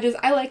know.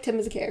 I liked him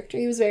as a character.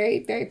 He was very,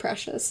 very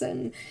precious.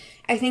 And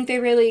I think they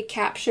really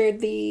captured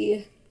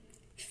the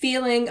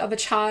feeling of a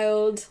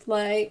child,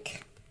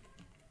 like,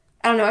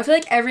 I don't know, I feel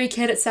like every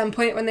kid at some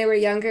point when they were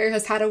younger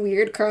has had a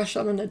weird crush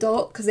on an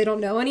adult because they don't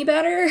know any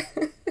better.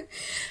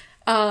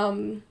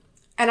 And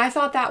I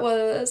thought that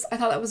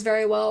was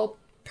very well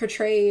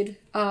portrayed.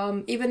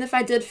 Even if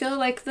I did feel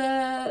like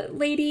the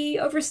lady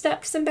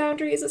overstepped some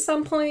boundaries at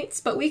some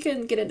points, but we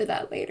can get into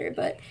that later.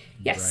 But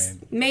yes,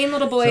 right. Main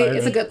little boy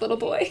is a good little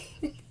boy.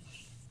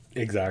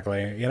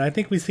 Exactly. And I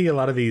think we see a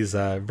lot of these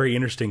very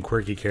interesting,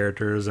 quirky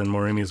characters in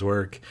Morimi's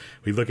work.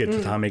 We look at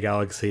Tatami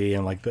Galaxy,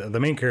 and like the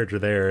main character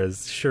there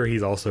is, sure,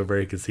 he's also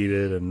very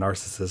conceited and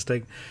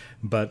narcissistic,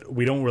 but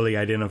we don't really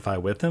identify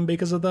with him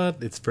because of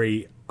that. It's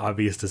very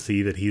obvious to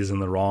see that he's in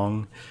the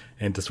wrong,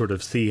 and to sort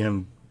of see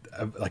him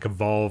like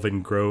evolve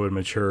and grow and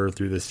mature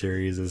through this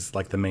series is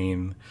like the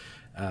main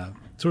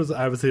sort of,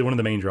 I would say, one of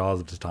the main draws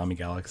of Tatami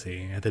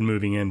Galaxy. And then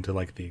moving into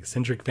like the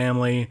eccentric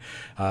family,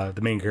 the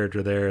main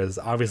character there is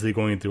obviously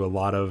going through a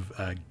lot of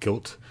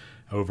guilt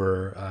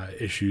over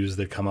issues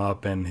that come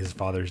up, and his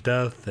father's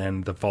death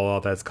and the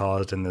fallout that's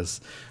caused in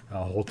this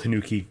whole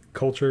Tanuki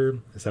culture.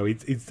 So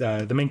he's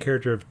the main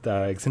character of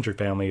the eccentric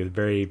family is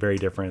very, very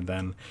different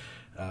than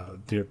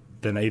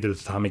either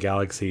Tatami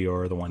Galaxy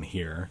or the one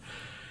here.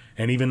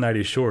 And even Night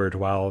is Short,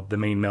 while the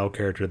main male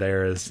character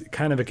there is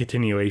kind of a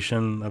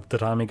continuation of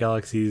Tatami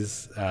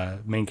Galaxy's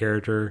main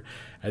character,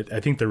 I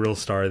think the real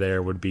star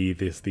there would be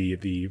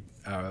the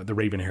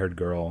raven-haired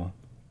girl.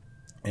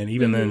 And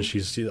even then,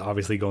 she's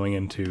obviously going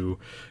into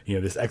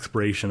this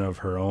exploration of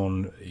her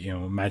own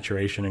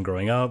maturation and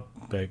growing up,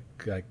 like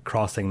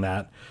crossing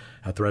that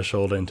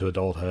threshold into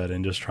adulthood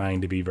and just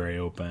trying to be very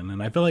open.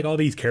 And I feel like all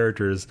these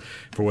characters,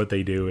 for what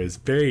they do, is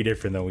very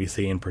different than we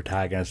see in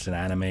protagonists in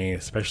anime,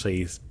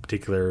 especially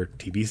particular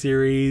TV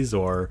series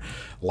or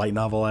light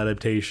novel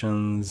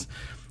adaptations.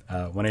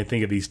 When I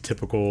think of these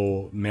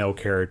typical male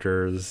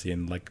characters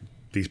in like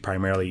these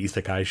primarily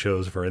isekai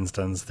shows, for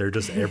instance, they're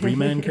just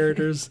everyman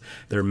characters.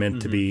 They're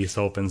meant to be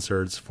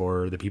self-inserts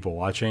for the people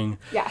watching.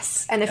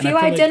 Yes, and if you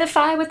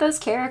identify with those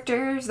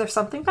characters, there's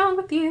something wrong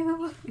with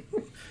you.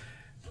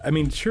 I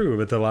mean, true,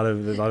 with a lot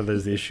of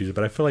those issues,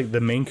 but I feel like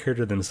the main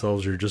character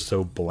themselves are just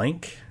so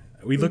blank.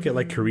 We look at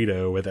like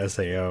Kirito with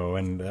SAO,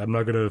 and I'm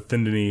not going to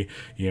offend any,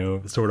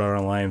 Sword Art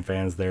Online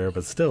fans there,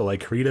 but still,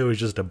 like Kirito is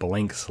just a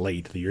blank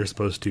slate that you're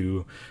supposed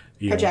to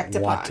project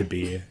want upon. To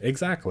be.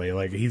 Exactly.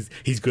 Like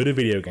he's good at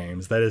video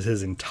games. That is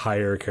his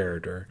entire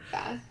character.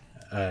 Yeah.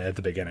 At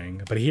the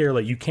beginning, but here,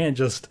 like, you can't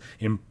just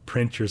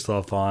imprint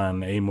yourself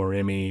on a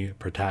Morimi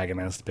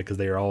protagonist because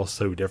they are all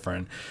so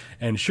different.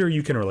 And sure,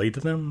 you can relate to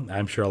them.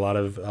 I'm sure a lot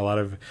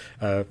of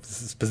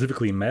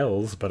specifically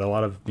males, but a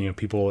lot of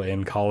people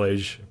in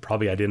college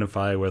probably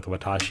identify with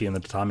Watashi and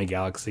the Tatami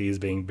Galaxy as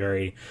being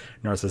very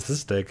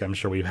narcissistic. I'm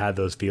sure we've had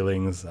those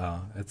feelings.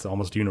 It's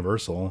almost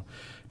universal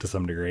to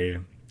some degree.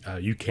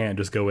 You can't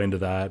just go into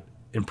that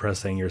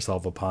impressing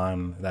yourself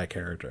upon that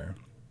character.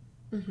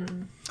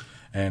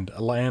 And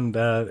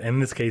in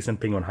this case, in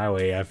Penguin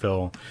Highway, I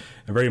feel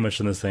very much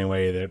in the same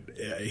way that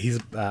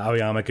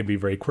Aoyama can be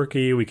very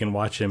quirky. We can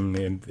watch him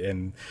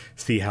and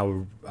see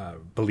how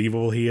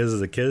believable he is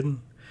as a kid,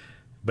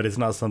 but it's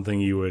not something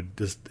you would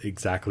just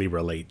exactly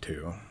relate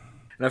to.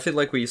 And I feel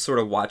like we sort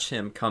of watch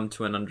him come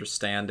to an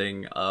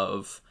understanding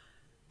of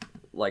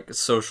like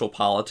social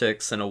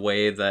politics in a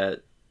way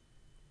that,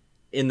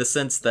 in the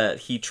sense that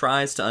he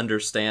tries to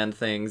understand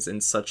things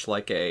in such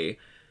like a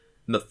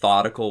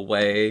methodical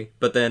way,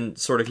 but then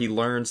sort of he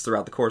learns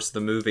throughout the course of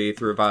the movie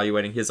through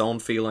evaluating his own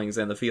feelings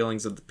and the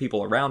feelings of the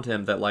people around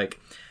him that like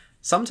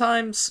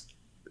sometimes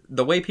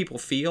the way people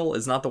feel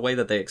is not the way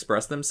that they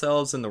express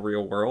themselves in the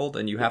real world,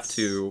 and you have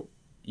to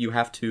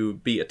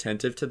be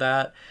attentive to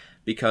that,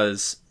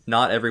 because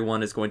not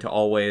everyone is going to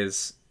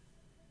always,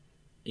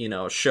 you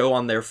know, show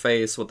on their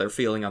face what they're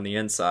feeling on the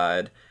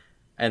inside,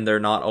 and they're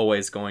not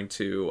always going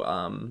to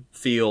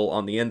feel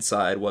on the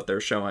inside what they're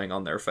showing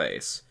on their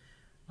face.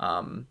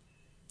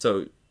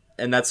 So,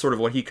 and that's sort of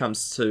what he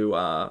comes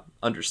to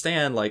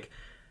understand, like,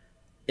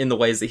 in the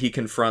ways that he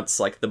confronts,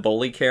 like, the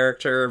bully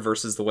character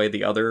versus the way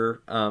the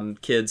other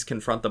kids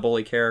confront the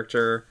bully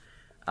character,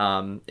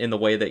 in the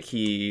way that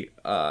he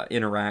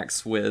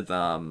interacts with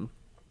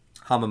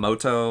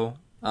Hamamoto,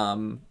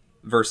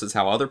 versus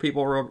how other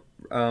people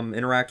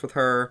interact with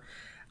her.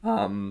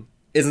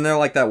 Isn't there,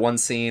 like, that one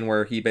scene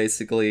where he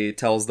basically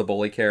tells the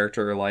bully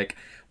character, like,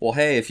 well,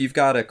 hey, if you've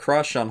got a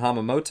crush on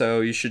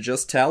Hamamoto, you should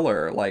just tell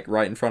her, like,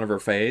 right in front of her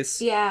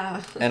face.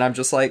 Yeah. And I'm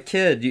just like,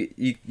 kid,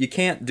 you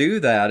can't do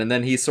that. And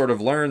then he sort of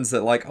learns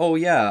that, like, oh,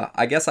 yeah,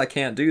 I guess I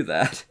can't do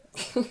that.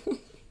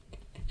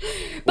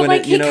 But,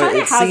 like, he kind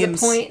of has a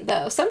point,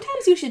 though.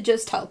 Sometimes you should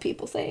just tell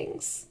people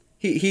things.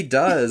 He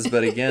does,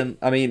 but again,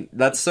 I mean,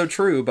 that's so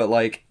true, but,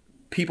 like,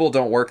 people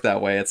don't work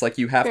that way. It's like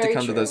you have to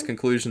come to those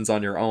conclusions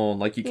on your own.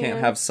 Like, you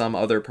can't have some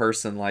other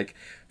person, like,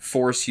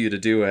 force you to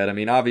do it. I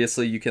mean,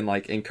 obviously you can,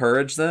 like,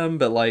 encourage them,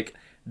 but, like,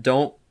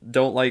 don't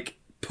like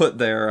put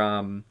their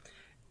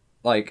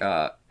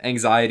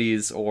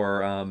anxieties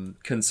or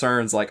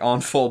concerns, like,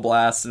 on full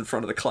blast in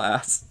front of the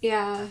class.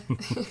 Yeah.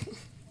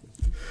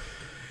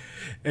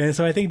 And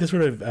so I think this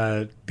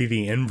would be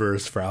the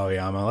inverse for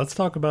Aoyama. Let's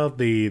talk about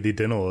the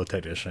dental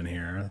technician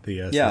here, the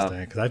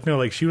assistant, because I feel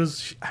like she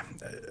was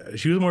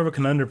more of a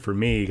conundrum for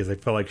me, because I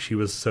felt like she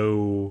was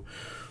so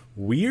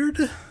weird.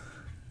 Yes.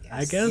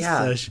 I guess.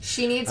 Yeah.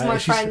 She needs more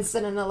friends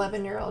than an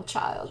 11-year-old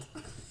child.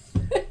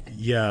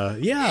 Yeah,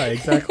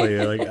 exactly.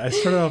 Like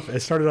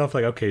it started off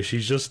like, okay,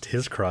 she's just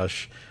his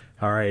crush.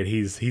 All right,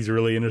 he's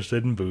really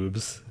interested in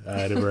boobs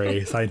in a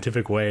very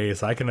scientific way,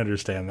 so I can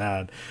understand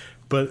that.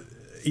 But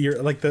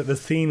you're like the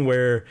scene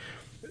where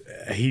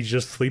he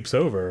just sleeps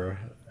over,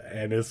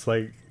 and it's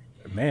like,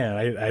 man,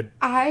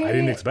 I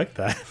didn't expect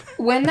that.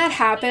 When that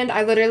happened,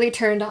 I literally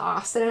turned to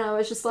Austin and I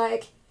was just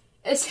like,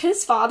 it's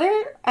his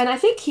father, and I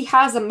think he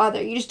has a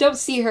mother. You just don't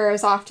see her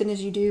as often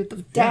as you do the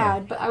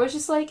dad. Yeah. But I was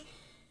just like,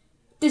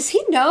 does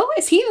he know?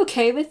 Is he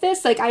okay with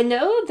this? Like, I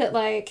know that,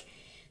 like,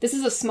 this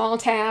is a small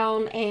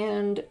town,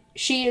 and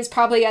she is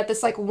probably at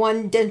this, like,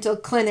 one dental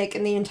clinic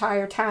in the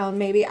entire town,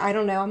 maybe. I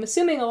don't know. I'm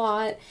assuming a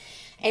lot.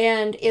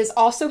 And is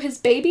also his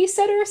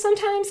babysitter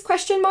sometimes, ?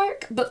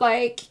 But,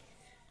 like,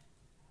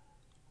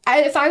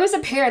 if I was a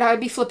parent, I would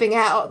be flipping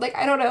out. Like,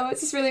 I don't know.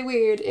 It's just really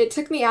weird. It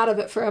took me out of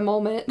it for a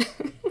moment.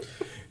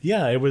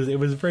 Yeah, it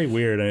was very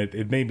weird, and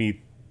it made me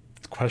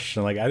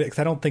question, like,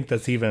 I don't think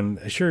that's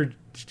even, sure,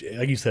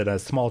 like you said, a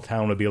small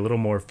town would be a little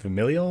more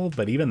familial,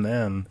 but even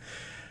then,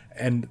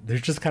 and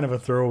there's just kind of a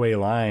throwaway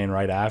line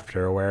right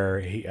after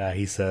where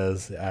he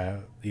says,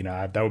 that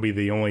would be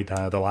the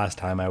last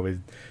time I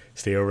would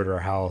stay over to her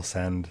house,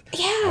 and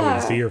I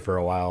wouldn't see her for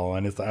a while.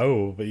 And it's like,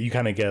 oh, but you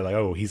kind of get like,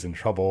 oh, he's in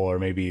trouble, or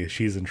maybe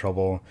she's in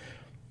trouble.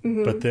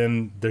 Mm-hmm. But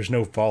then there's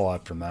no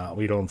fallout from that.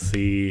 We don't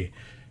see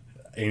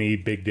any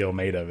big deal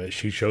made of it.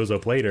 She shows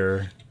up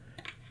later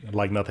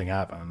like nothing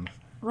happened.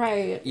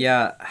 Right.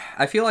 Yeah,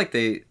 I feel like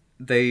they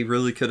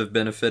really could have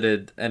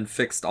benefited and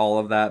fixed all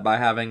of that by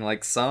having,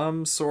 like,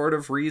 some sort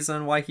of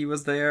reason why he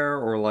was there,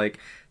 or, like,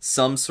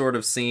 some sort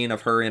of scene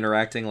of her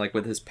interacting, like,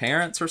 with his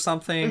parents or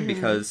something, mm-hmm.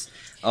 because,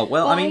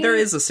 I mean, there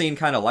is a scene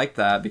kind of like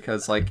that,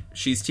 because, like,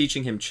 she's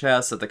teaching him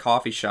chess at the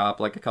coffee shop,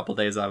 like, a couple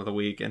days out of the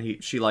week,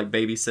 and she, like,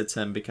 babysits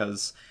him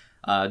because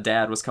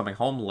dad was coming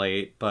home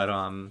late, but,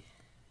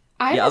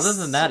 other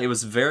than that, it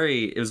was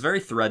very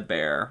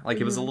threadbare. Like,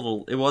 mm-hmm.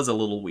 it was a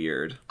little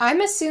weird. I'm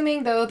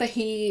assuming, though, that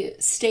he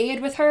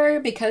stayed with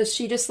her because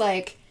she just,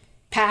 like,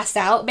 passed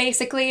out,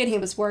 basically, and he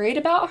was worried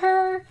about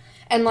her.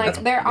 And,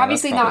 like, they're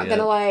obviously not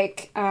gonna,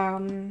 like,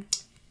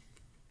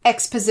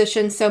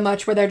 exposition so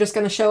much where they're just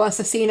gonna show us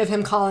a scene of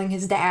him calling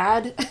his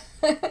dad.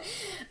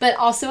 But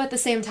also, at the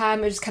same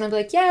time, they're just kind of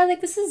like, yeah,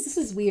 like, this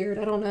is weird.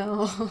 I don't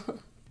know.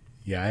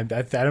 Yeah, I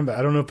don't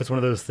know if it's one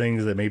of those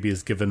things that maybe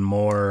is given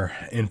more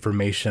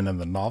information in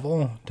the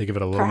novel to give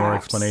it a little more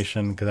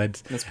explanation,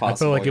 because I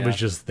feel like it was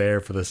just there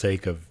for the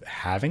sake of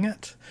having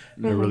it.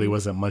 Mm-hmm. There really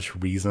wasn't much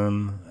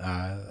reason.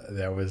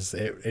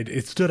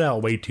 It stood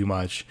out way too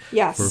much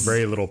for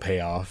very little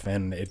payoff,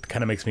 and it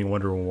kind of makes me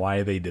wonder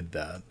why they did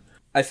that.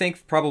 I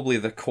think probably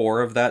the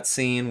core of that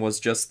scene was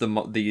just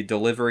the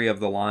delivery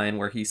of the line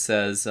where he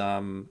says,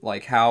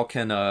 like, how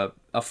can a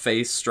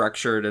face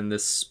structured in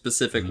this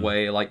specific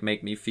way, like,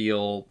 make me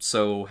feel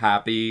so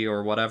happy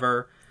or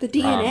whatever? The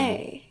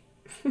DNA.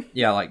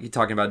 Yeah, like, he's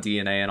talking about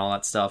DNA and all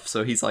that stuff.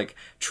 So he's, like,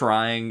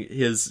 trying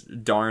his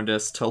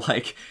darndest to,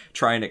 like,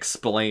 try and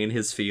explain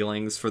his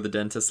feelings for the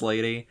dentist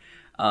lady.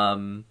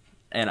 And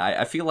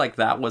I feel like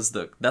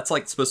that's,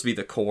 like, supposed to be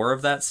the core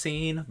of that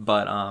scene,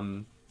 but,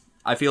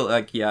 I feel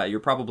like, yeah, you're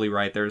probably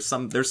right. There's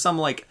some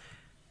like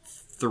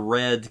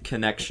thread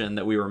connection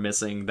that we were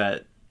missing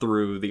that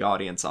threw the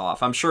audience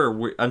off. I'm sure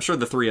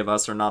the three of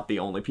us are not the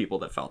only people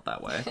that felt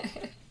that way.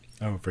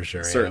 Oh, for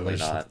sure. Certainly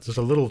yeah, not. Just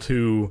a little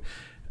too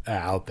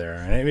out there.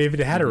 And I mean, if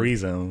it had a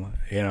reason,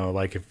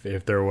 like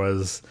if there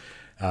was,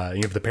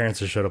 if the parents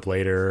just showed up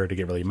later to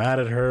get really mad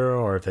at her,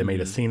 or if they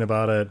made a scene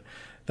about it,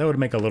 that would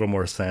make a little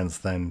more sense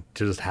than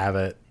to just have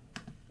it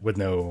with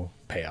no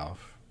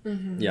payoff.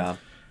 Yeah,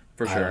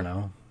 for sure. I don't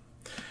know.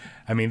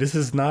 I mean, this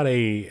is not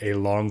a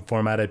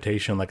long-form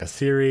adaptation like a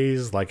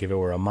series, like if it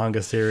were a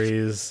manga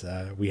series.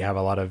 We have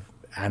a lot of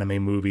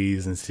anime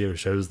movies and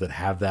shows that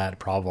have that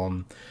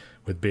problem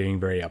with being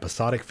very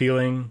episodic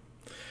feeling.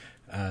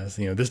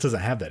 So, this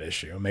doesn't have that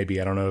issue.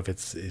 Maybe, I don't know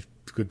if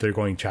they're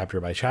going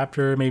chapter by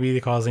chapter, maybe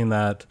causing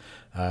that,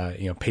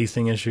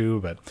 pacing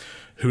issue, but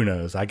who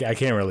knows? I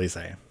can't really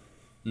say.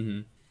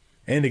 Mm-hmm.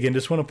 And again,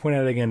 just want to point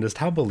out again just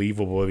how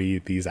believable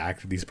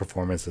these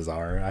performances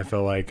are. I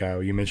feel like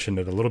you mentioned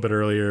it a little bit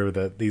earlier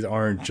that these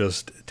aren't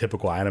just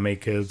typical anime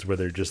kids where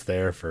they're just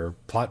there for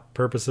plot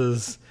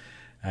purposes,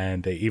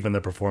 and even the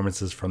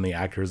performances from the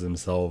actors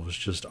themselves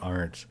just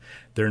aren't.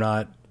 They're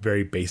not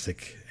very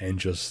basic and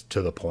just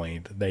to the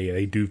point.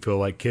 They do feel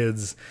like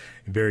kids,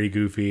 very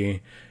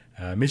goofy.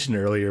 I mentioned it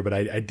earlier, but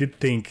I did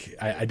think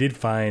I did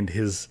find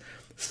his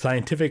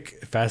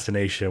scientific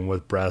fascination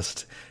with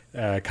breast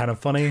kind of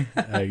funny.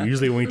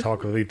 Usually when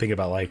we think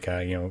about like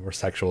or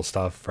sexual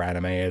stuff for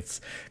anime,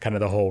 it's kind of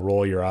the whole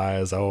roll your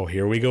eyes, oh,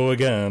 here we go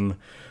again.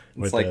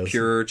 It's like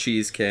pure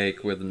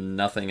cheesecake with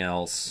nothing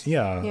else.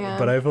 Yeah,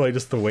 but I feel like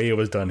just the way it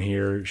was done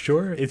here,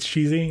 sure, it's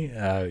cheesy.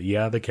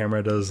 The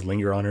camera does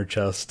linger on her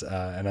chest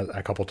and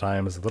a couple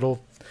times, a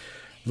little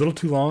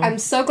too long. I'm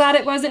so glad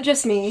it wasn't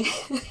just me.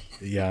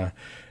 Yeah.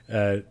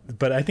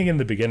 But I think in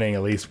the beginning,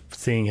 at least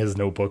seeing his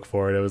notebook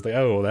for it, it was like,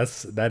 oh,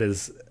 that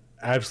is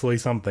absolutely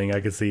something I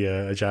could see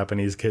a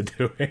Japanese kid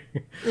doing.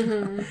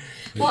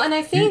 Mm-hmm. Well, and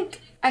I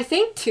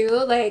think too,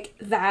 like,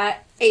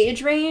 that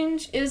age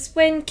range is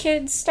when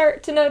kids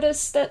start to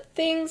notice that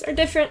things are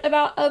different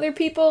about other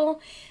people,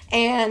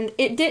 and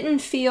it didn't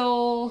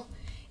feel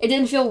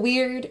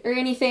weird or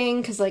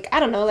anything, because, like,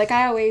 I don't know, like,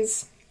 I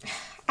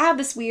have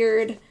this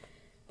weird,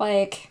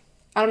 like,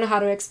 I don't know how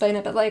to explain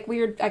it, but, like,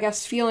 weird, I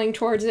guess, feeling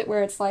towards it,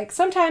 where it's like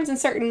sometimes in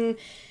certain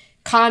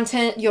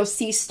content you'll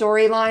see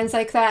storylines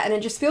like that and it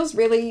just feels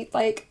really,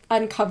 like,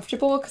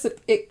 uncomfortable because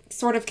it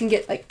sort of can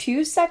get, like,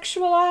 too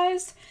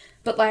sexualized.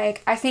 But,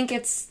 like, I think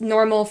it's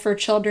normal for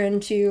children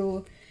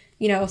to,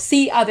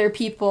 see other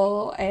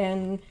people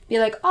and be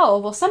like, oh,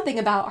 well, something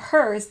about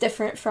her is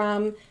different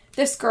from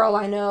this girl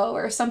I know,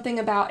 or something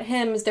about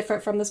him is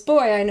different from this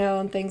boy I know,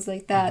 and things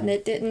like that. And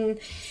it didn't,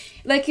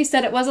 like you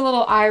said, it was a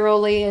little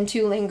eye-rolly and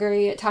too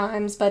lingery at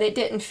times, but it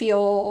didn't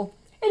feel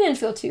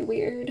too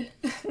weird.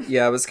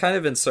 Yeah, it was kind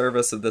of in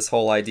service of this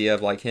whole idea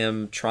of, like,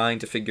 him trying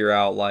to figure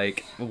out,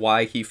 like,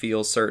 why he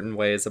feels certain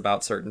ways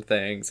about certain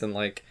things. And,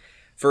 like,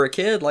 for a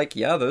kid, like,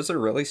 yeah, those are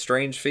really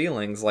strange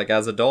feelings. Like,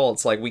 as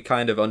adults, like, we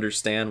kind of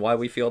understand why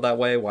we feel that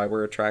way, why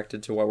we're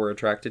attracted to what we're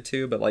attracted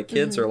to. But, like,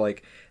 kids are,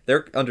 like,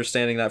 they're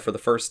understanding that for the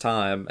first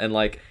time. And,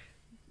 like,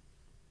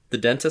 the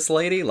dentist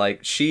lady, like,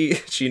 she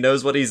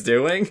knows what he's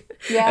doing,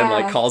 and,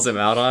 like, calls him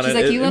out on it.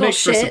 Like, it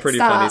makes for some pretty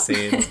funny stop.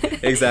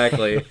 scenes.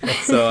 Exactly.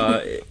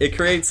 So it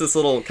creates this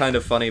little kind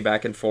of funny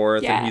back and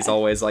forth, and he's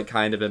always, like,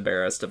 kind of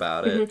embarrassed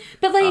about it.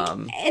 But, like,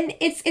 and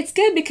it's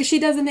good because she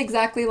doesn't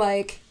exactly,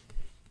 like,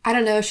 I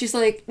don't know, she's,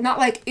 like, not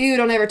like, ew,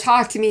 don't ever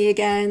talk to me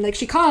again. Like,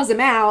 she calls him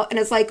out, and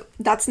it's like,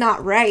 that's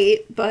not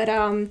right, but,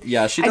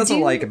 yeah, she doesn't,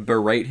 like,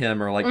 berate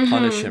him or, like,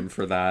 punish him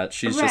for that.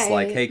 She's just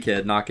like, hey,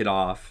 kid, knock it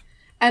off.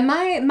 And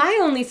my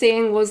only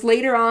thing was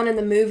later on in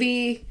the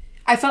movie,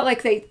 I felt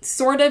like they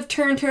sort of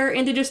turned her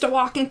into just a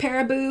walking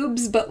pair of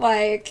boobs, but,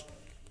 like,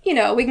 we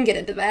can get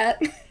into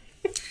that.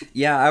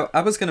 Yeah,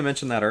 I was going to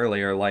mention that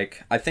earlier.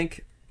 Like, I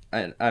think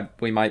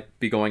we might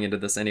be going into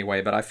this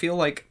anyway, but I feel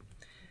like,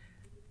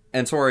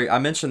 and Tori, I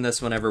mentioned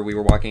this whenever we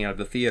were walking out of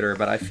the theater,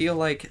 but I feel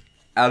like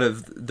out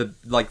of the,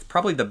 like,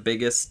 probably the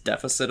biggest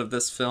deficit of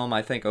this film,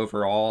 I think,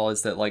 overall,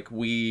 is that, like,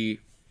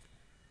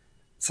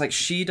 it's like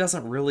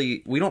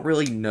we don't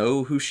really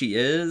know who she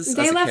is.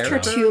 They left her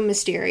too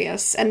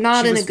mysterious, and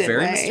not in a good way. She was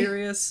very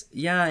mysterious.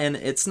 Yeah, and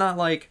it's not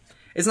like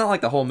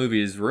the whole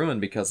movie is ruined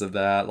because of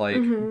that.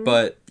 Like,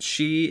 but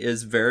she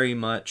is very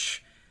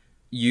much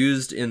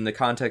used in the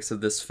context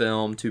of this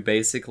film to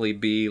basically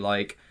be,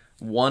 like,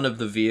 one of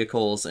the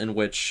vehicles in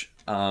which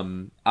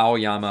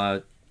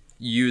Aoyama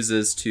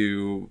uses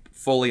to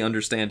fully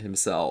understand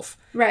himself.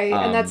 Right,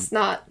 and that's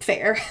not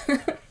fair.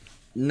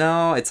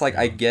 No, it's like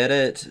I get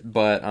it,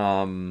 but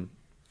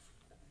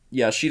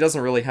yeah, she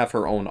doesn't really have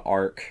her own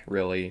arc,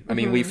 really. I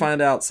mean, we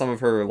find out some of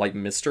her like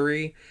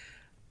mystery,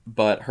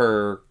 but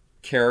her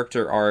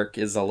character arc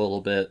is a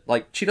little bit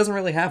like she doesn't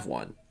really have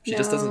one. She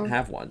just doesn't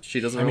have one. She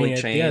doesn't really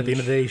change. Yeah, at the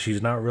end of the day,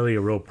 she's not really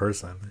a real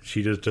person.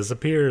 She just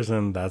disappears,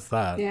 and that's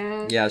that.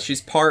 Yeah. Yeah,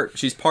 she's part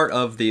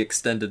of the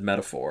extended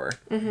metaphor.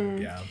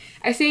 Yeah.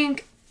 I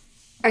think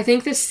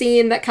the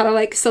scene that kind of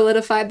like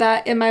solidified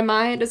that in my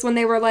mind is when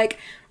they were like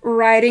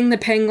riding the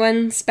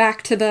penguins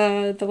back to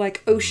the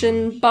like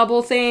ocean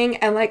bubble thing,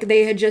 and like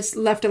they had just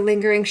left a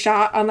lingering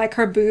shot on like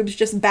her boobs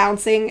just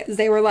bouncing as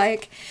they were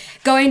like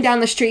going down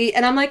the street.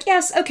 And I'm like,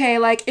 yes, okay,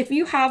 like if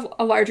you have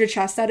a larger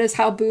chest, that is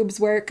how boobs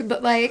work,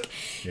 but like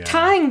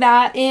tying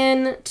that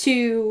in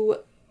to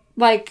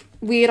like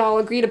we had all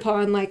agreed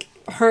upon like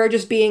her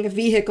just being a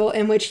vehicle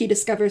in which he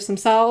discovers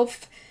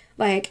himself,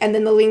 like, and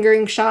then the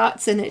lingering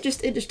shots, and it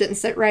just didn't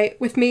sit right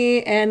with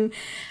me. And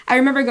I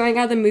remember going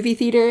out of the movie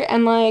theater,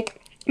 and like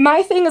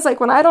my thing is like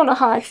when I don't know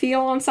how I feel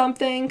on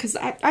something, because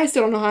I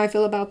still don't know how I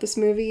feel about this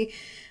movie,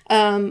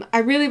 I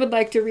really would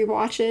like to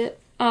rewatch it.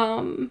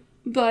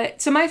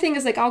 But so my thing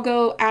is like I'll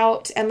go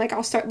out and like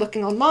I'll start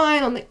looking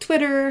online on like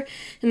Twitter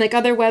and like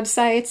other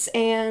websites,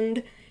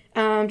 and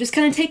just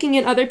kind of taking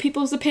in other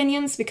people's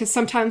opinions, because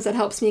sometimes that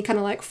helps me kind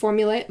of like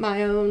formulate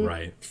my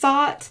own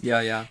thought.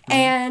 Yeah.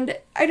 And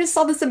I just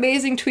saw this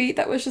amazing tweet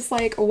that was just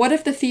like, what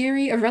if the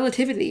theory of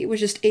relativity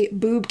was just a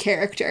boob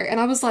character? And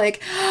I was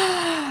like,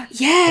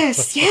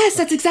 yes,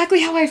 that's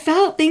exactly how I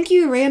felt. Thank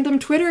you, random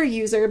Twitter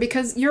user,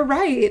 because you're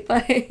right.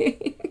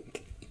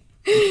 Like,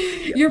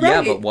 you're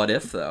right. Yeah, but what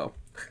if though?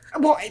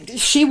 Well,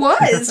 she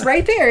was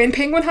right there in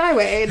Penguin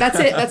Highway. That's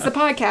it. That's the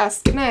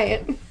podcast. Good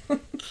night.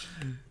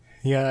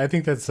 Yeah, I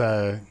think that's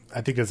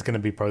gonna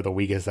be probably the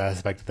weakest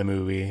aspect of the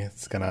movie.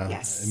 It's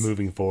gonna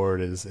moving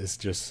forward is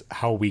just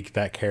how weak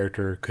that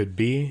character could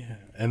be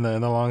in the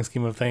long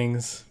scheme of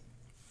things.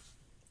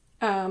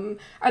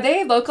 Are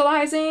they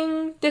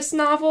localizing this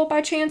novel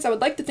by chance? I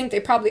would like to think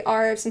they probably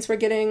are, since we're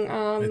getting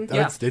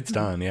It's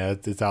done. Yeah,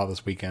 it's out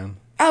this weekend.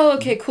 Oh,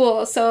 okay,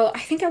 cool. So I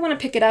think I want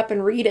to pick it up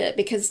and read it,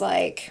 because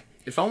like,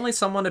 if only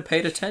someone had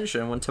paid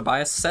attention when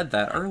Tobias said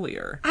that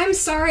earlier. I'm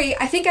sorry.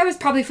 I think I was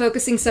probably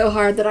focusing so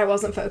hard that I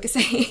wasn't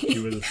focusing.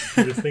 You were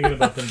just thinking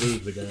about them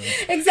boobs again.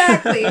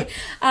 Exactly.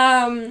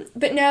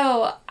 But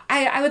no,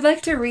 I would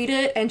like to read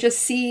it and just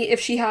see if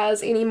she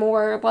has any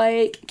more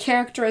like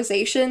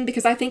characterization,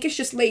 because I think it's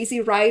just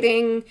lazy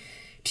writing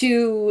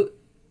to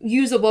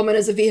use a woman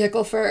as a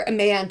vehicle for a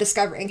man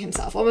discovering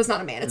himself. Well, it's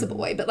not a man, it's a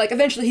boy, but like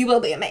eventually he will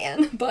be a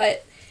man.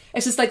 But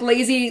it's just like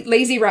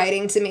lazy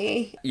writing to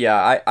me.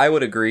 Yeah, I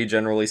would agree,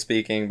 generally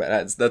speaking,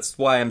 but that's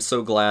why I'm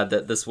so glad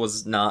that this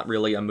was not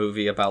really a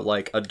movie about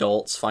like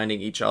adults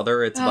finding each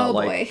other. It's about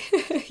like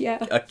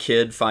a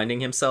kid finding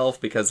himself,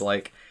 because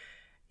like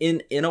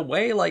in a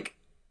way, like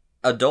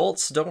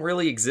adults don't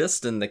really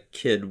exist in the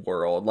kid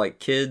world. Like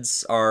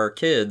kids are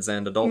kids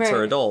and adults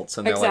are adults,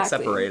 and they're like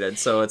separated.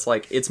 So it's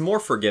like it's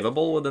more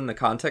forgivable within the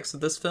context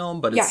of this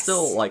film, but it's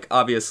still like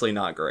obviously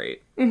not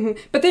great. Mm-hmm.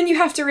 But then you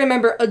have to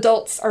remember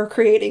adults are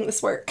creating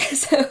this work.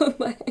 So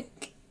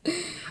like,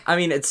 I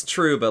mean, it's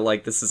true, but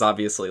like this is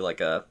obviously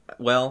like I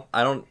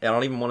don't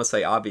even want to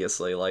say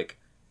obviously. Like,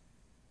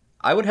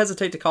 I would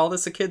hesitate to call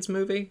this a kids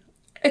movie.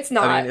 It's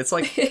not. I mean, it's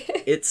like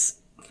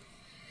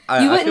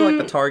I feel like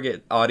the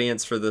target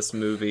audience for this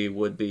movie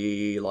would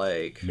be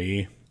like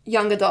me,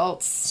 young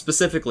adults,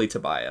 specifically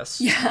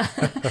Tobias. Yeah.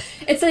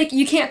 It's like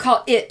you can't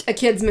call it a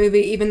kids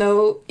movie, even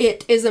though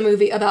it is a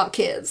movie about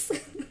kids.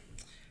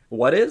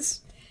 What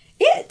is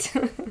it?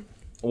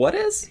 What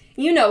is?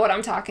 You know what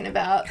I'm talking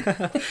about.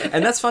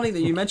 And that's funny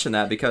that you mentioned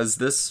that, because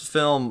this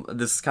film,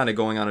 this is kind of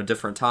going on a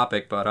different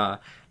topic, but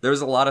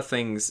there's a lot of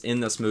things in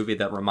this movie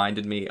that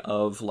reminded me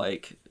of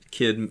like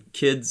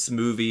kids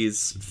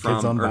movies from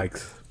Kids on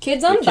Bikes.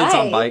 Kids on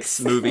Bikes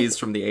movies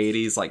from the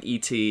 80s, like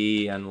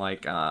E.T. and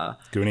like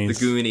Goonies.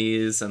 The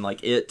Goonies, and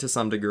like It to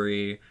some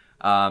degree,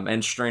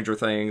 and Stranger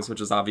Things,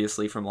 which is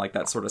obviously from like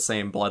that sort of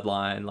same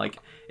bloodline. Like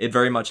it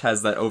very much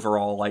has that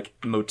overall like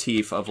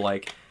motif of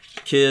like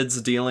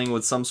kids dealing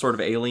with some sort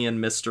of alien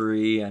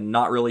mystery and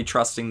not really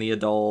trusting the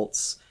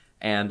adults,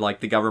 and like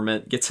the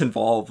government gets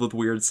involved with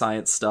weird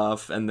science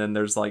stuff, and then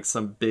there's like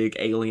some big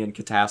alien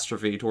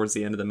catastrophe towards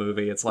the end of the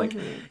movie. It's like,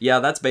 yeah,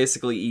 that's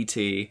basically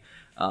E.T.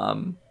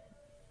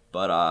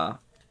 But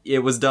it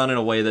was done in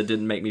a way that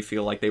didn't make me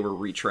feel like they were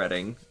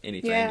retreading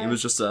anything. Yeah. It was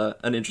just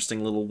an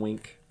interesting little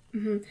wink.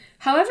 Mm-hmm.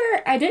 However,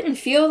 I didn't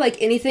feel like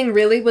anything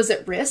really was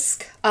at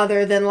risk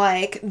other than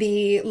like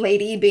the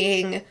lady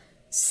being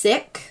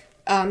sick,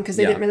 because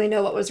they didn't really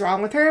know what was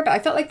wrong with her. But I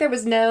felt like there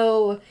was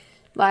no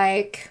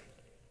like.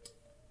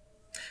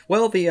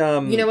 Well, the you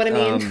know what I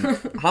mean?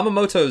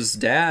 Hamamoto's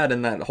dad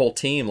and that whole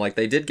team, like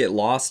they did get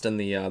lost in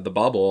the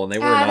bubble, and they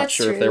were not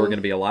sure if they were going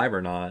to be alive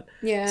or not.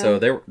 Yeah. So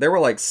there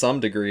were like some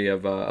degree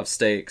of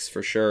stakes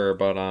for sure,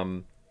 but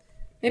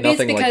maybe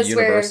nothing it's because like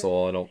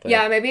universal. I don't think.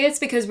 Yeah, maybe it's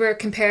because we're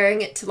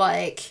comparing it to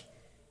like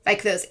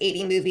those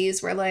 80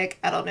 movies where like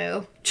I don't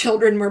know,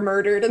 children were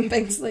murdered and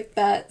things like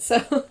that.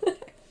 So.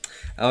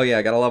 Oh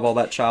yeah, gotta love all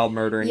that child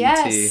murder in ET.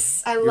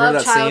 Yes, I You remember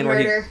love that child scene where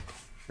he- murder.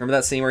 Remember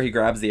that scene where he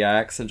grabs the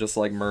axe and just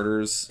like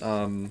murders?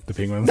 The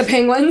penguins. The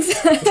penguins.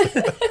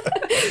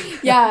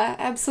 Yeah,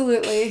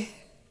 absolutely.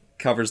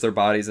 Covers their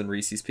bodies in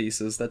Reese's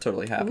Pieces. That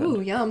totally happened.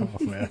 Ooh, yum.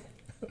 Oh, man.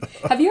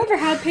 Have you ever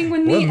had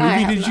penguin What meat? I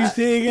movie have did you not.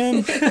 see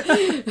again?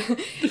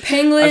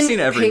 Penguin. I've seen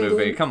every penguin,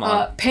 movie, come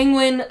on.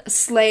 Penguin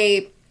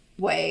Slay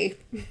Way.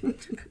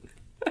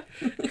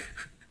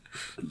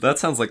 That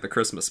sounds like the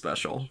Christmas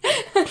special.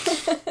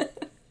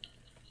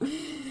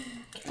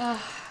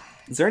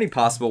 Is there any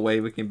possible way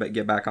we can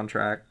get back on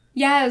track?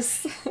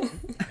 Yes.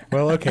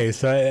 Well, okay,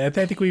 so I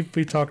think we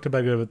talked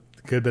about a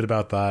good bit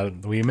about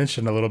that. We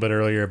mentioned a little bit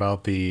earlier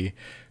about the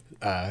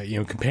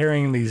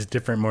comparing these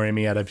different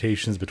Morimi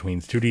adaptations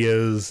between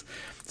studios.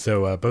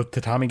 So both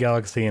Tatami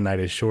Galaxy and Night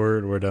is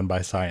Short were done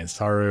by Science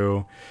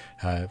Saru,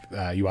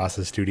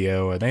 Yuasa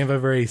Studio, and they have a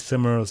very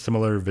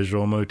similar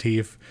visual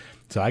motif.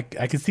 So I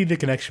could see the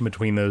connection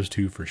between those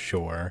two for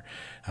sure.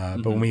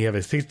 But when we have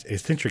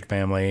Eccentric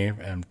Family,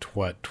 and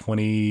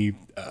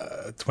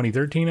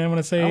 2013, I want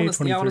to say, I want to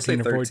say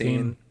 2013 or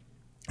 13.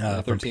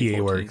 14, from 13, PA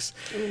 14. Works.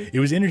 It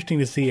was interesting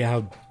to see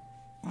how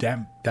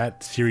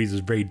that series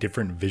was very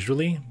different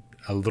visually,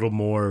 a little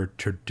more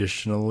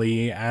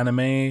traditionally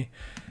anime,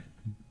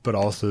 but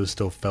also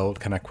still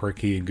felt kind of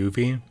quirky and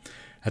goofy.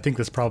 I think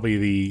that's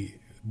probably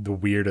the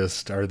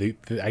weirdest, or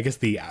I guess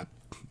the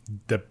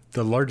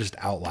largest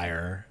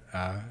outlier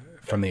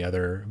from the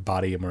other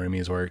body of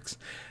Morimi's works.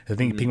 I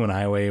think Penguin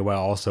Highway,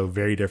 while also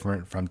very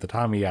different from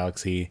Tatami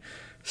Galaxy,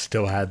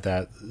 still had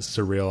that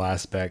surreal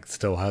aspect,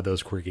 still had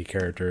those quirky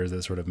characters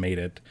that sort of made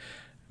it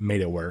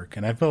work.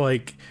 And I feel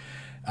like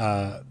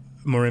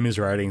Morimi's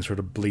writing sort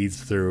of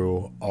bleeds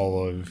through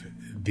all of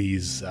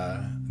these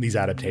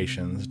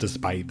adaptations,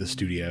 despite the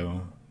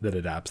studio that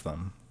adapts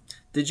them.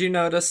 Did you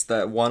notice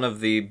that one of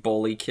the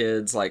bully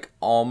kids like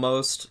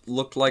almost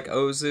looked like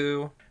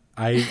Ozu?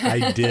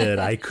 I did.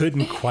 I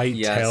couldn't quite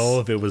Yes. tell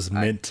if it was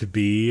meant to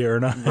be or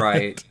not.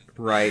 Right.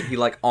 He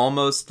like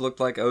almost looked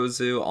like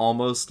Ozu,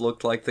 almost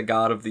looked like the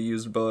god of the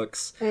used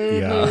books.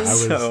 Yeah,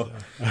 So-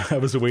 I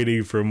was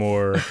waiting for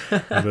more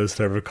of those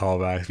type of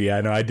callbacks. Yeah,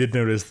 no, I did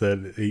notice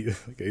that he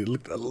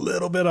looked a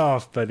little bit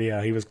off, but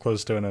yeah, he was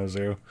close to an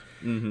Ozu.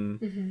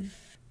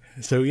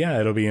 So yeah,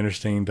 it'll be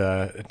interesting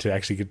to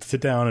actually get to sit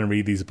down and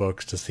read these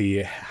books to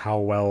see how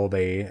well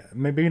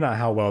maybe not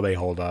how well they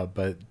hold up,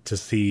 but to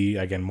see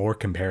again more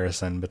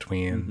comparison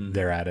between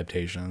their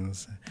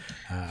adaptations.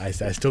 I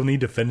still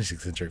need to finish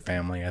Eccentric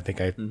Family. I think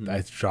I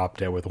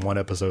dropped it with one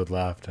episode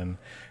left and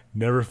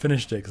never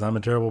finished it because I'm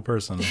a terrible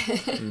person.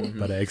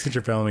 But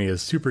Eccentric Family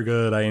is super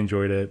good. I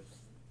enjoyed it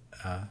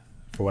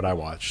for what I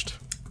watched.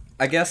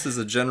 I guess as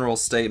a general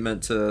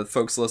statement to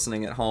folks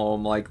listening at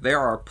home, like there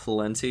are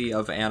plenty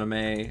of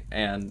anime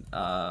and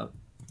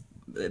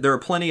there are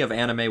plenty of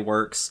anime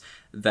works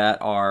that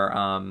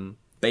are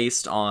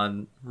based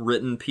on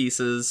written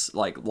pieces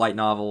like light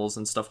novels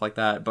and stuff like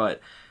that.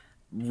 But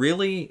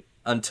really,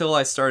 until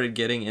I started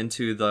getting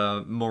into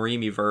the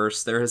Morimi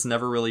verse, there has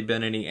never really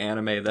been any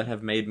anime that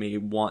have made me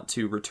want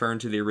to return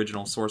to the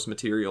original source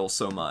material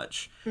so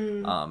much.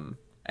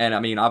 And I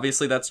mean,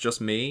 obviously that's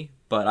just me,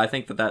 but I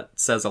think that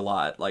says a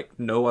lot. Like,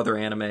 no other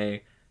anime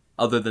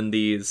other than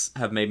these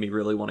have made me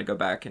really want to go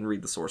back and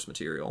read the source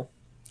material.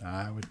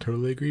 I would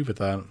totally agree with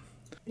that.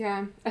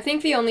 Yeah. I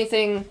think the only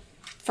thing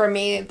for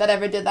me that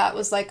ever did that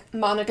was like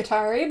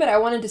Monogatari, but I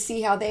wanted to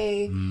see how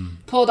they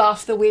pulled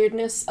off the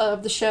weirdness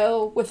of the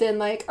show within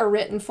like a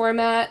written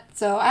format.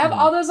 So I have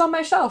all those on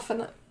my shelf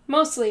and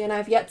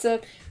I've yet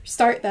to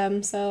start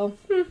them. So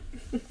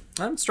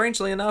And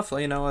strangely enough,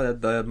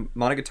 the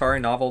Monogatari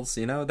novels,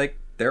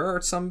 there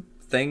are some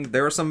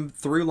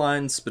through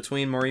lines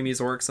between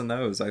Morimi's works and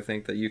those. I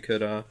think that you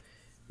could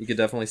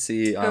definitely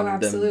see them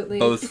absolutely.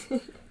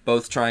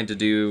 both trying to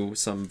do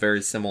some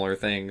very similar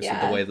things with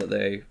Yeah. the way that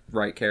they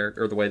write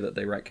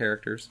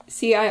characters.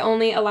 see, I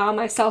only allow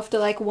myself to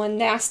like one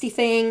nasty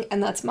thing,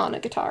 and that's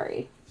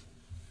Monogatari.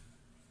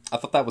 I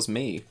thought that was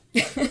me.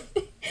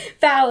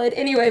 Valid.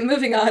 Anyway,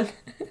 moving on.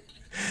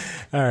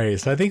 All right,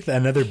 so I think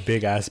another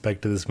big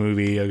aspect of this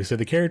movie, like I said,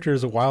 the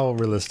characters, while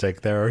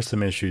realistic, there are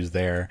some issues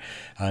there.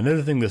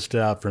 Another thing that stood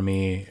out for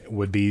me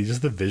would be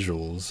just the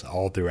visuals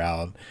all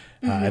throughout.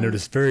 I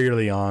noticed very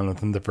early on,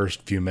 within the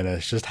first few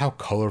minutes, just how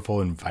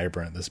colorful and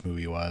vibrant this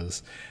movie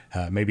was.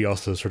 Maybe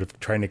also sort of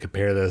trying to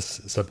compare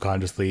this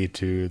subconsciously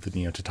to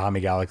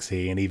Tatami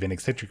Galaxy and even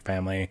Eccentric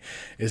Family.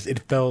 It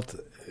felt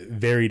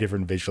very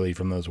different visually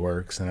from those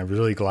works, and I'm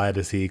really glad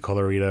to see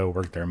Colorido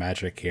work their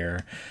magic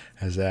here,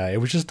 as it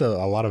was just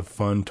a lot of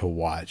fun to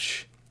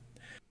watch.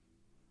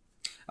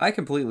 I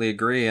completely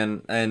agree,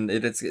 and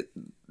it's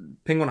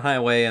Penguin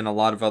Highway and a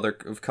lot of other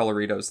of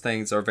Colorido's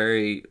things are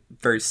very,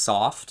 very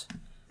soft,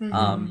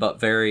 but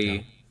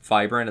very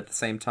vibrant at the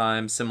same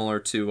time, similar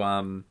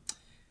to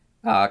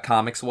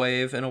Comics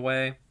Wave in a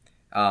way,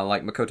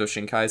 like Makoto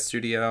Shinkai's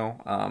studio.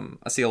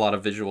 I see a lot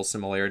of visual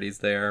similarities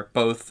there,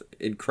 both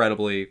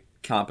incredibly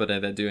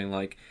competent at doing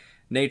like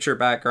nature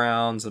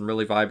backgrounds and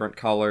really vibrant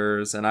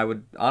colors. And I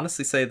would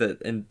honestly say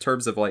that in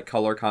terms of like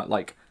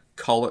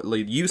color,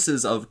 like,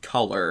 uses of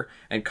color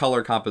and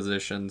color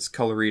compositions.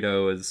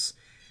 Colorido is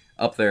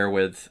up there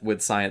with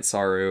Science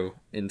Saru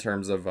in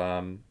terms of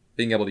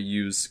being able to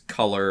use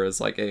color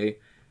as like a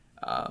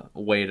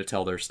way to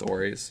tell their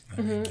stories.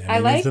 I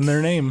like it's in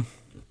their name.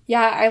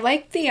 Yeah, I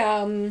like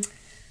the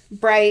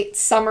bright,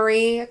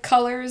 summery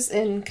colors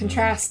in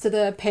contrast to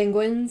the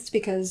penguins,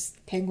 because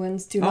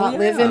penguins do not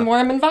live in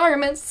warm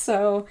environments.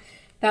 So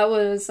that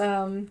was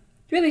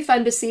really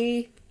fun to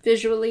see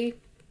visually.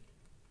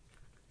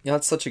 Yeah,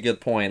 that's such a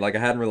good point. Like, I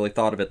hadn't really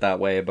thought of it that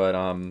way,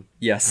 but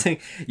yes,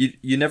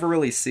 you never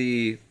really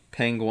see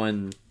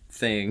penguin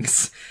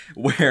things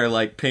where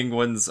like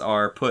penguins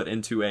are put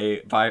into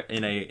a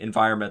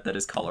environment that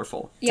is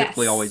colorful. Yes.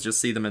 Typically, always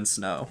just see them in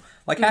snow,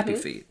 like Happy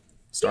Feet,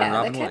 starring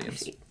Robin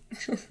Williams.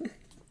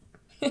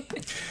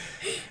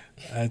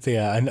 I'd say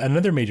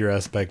another major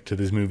aspect to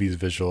this movie's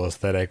visual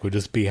aesthetic would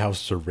just be how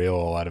surreal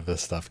a lot of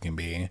this stuff can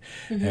be.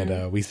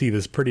 And we see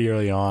this pretty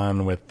early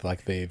on with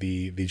like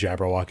the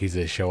Jabberwockies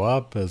that show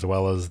up, as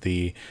well as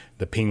the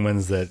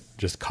penguins that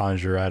just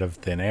conjure out of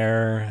thin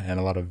air, and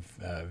a lot of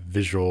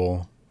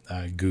visual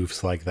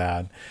goofs like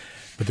that.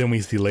 But then we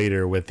see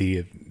later with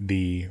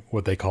the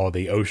what they call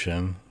the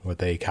ocean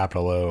with a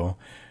capital O,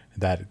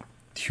 that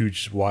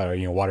huge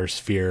water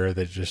sphere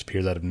that just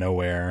appears out of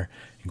nowhere,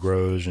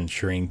 grows and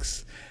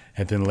shrinks.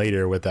 And then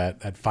later with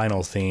that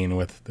final scene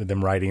with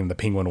them riding the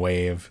penguin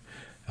wave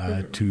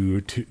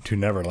to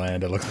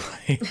Neverland, it looks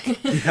like.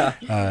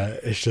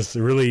 It's just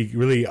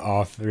really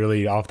off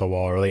the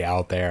wall, really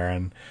out there,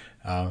 and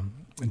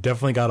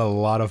definitely got a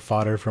lot of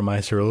fodder for my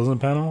surrealism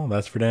panel.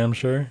 That's for damn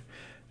sure.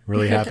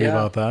 Really happy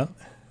about that.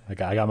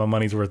 Like, I got my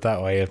money's worth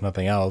that way, if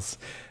nothing else.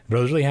 But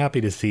I was really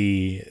happy to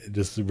see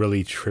just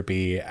really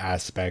trippy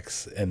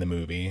aspects in the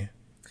movie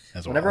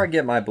as well. Whenever I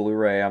get my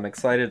Blu-ray, I'm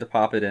excited to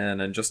pop it in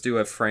and just do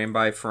a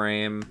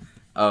frame-by-frame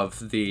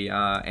of the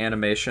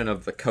animation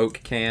of the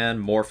Coke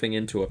can morphing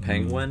into a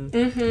penguin.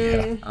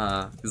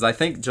 Because I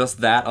think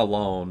just that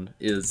alone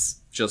is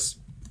just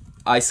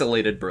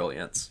isolated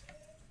brilliance.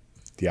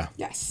 Yeah.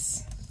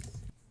 Yes.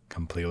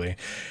 Completely.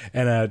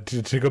 And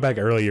to go back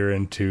earlier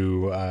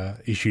into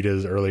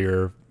Ishida's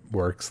earlier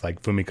works,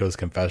 like Fumiko's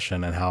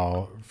Confession, and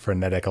how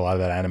frenetic a lot of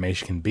that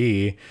animation can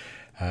be,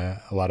 a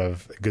lot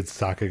of good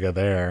Sakuga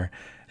there.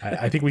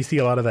 I think we see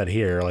a lot of that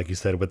here, like you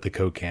said, with the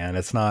Coke can.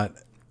 It's not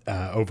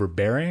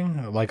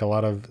overbearing like a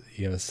lot of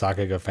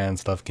Sakuga fan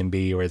stuff can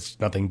be, where it's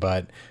nothing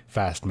but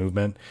fast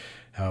movement.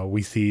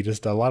 We see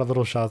just a lot of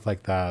little shots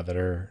like that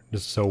are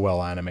just so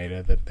well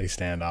animated that they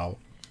stand out.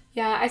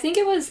 Yeah, I think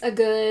it was a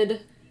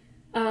good...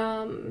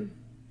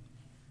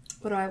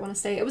 what do I want to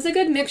say? It was a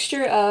good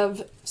mixture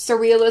of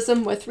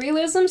surrealism with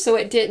realism, so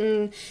it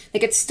didn't,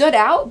 like, it stood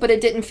out, but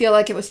it didn't feel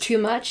like it was too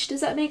much.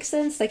 Does that make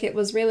sense? Like, it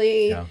was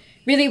really,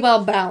 really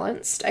well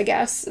balanced, I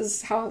guess,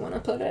 is how I want to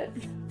put it.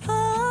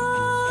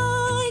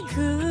 Bye,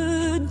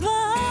 goodbye.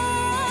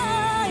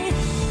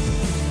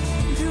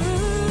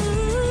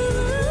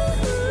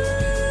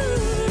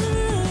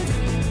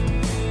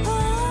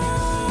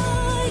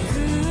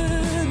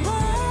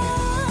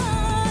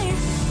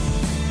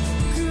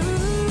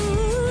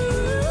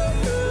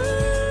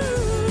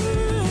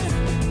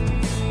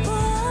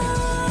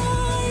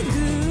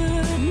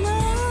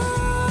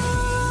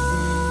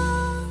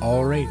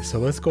 All right, so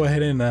let's go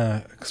ahead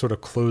and sort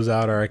of close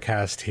out our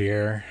cast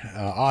here.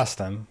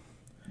 Austin.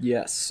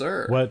 Yes,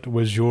 sir. What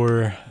was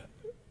your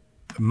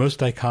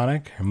most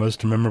iconic or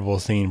most memorable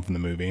scene from the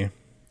movie?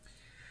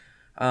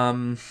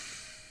 Let's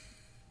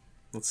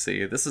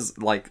see. This is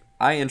like,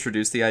 I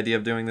introduced the idea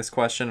of doing this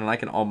question, and I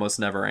can almost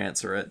never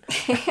answer it.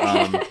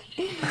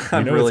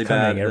 I'm really it's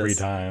bad coming at every this.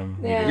 time.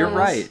 Yeah. You're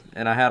right,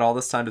 and I had all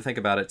this time to think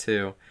about it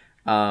too.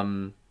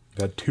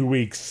 Got 2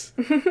 weeks.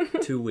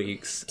 2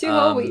 weeks. 2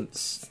 whole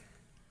weeks.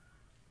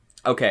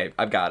 Okay,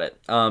 I've got it.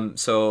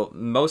 So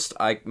most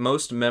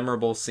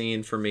memorable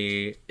scene for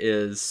me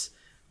is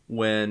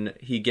when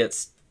he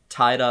gets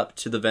tied up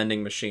to the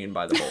vending machine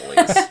by the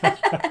bullies.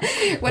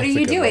 What are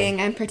you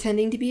doing? I'm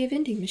pretending to be a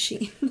vending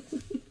machine.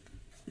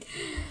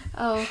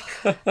 Oh.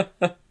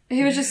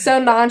 He was just so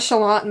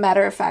nonchalant and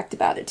matter-of-fact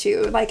about it,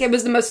 too. Like, it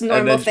was the most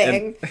normal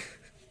thing.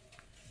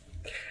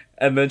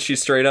 And then she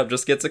straight up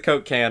just gets a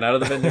Coke can out of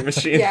the vending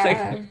machine.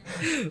 Yeah.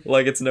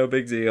 Like it's no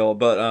big deal.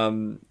 But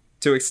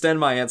to extend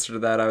my answer to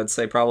that, I would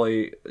say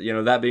probably,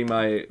 that being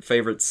my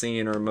favorite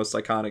scene or most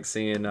iconic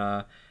scene,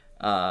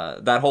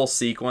 that whole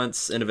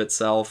sequence in of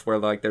itself where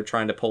like they're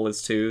trying to pull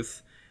his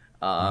tooth.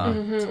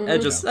 That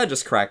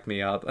just cracked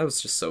me up. That was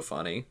just so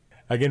funny.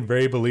 Again,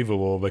 very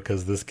believable,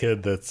 because this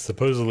kid that's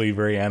supposedly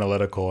very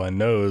analytical and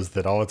knows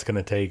that all it's going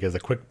to take is a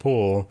quick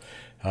pull,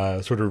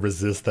 sort of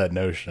resists that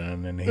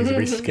notion, and he's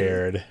very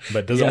scared,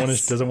 but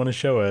doesn't want to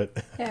show it.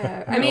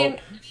 Yeah, I mean,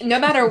 no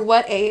matter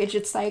what age,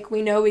 it's like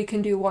we know we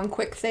can do one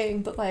quick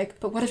thing, but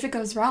what if it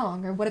goes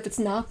wrong, or what if it's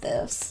not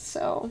this?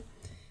 So,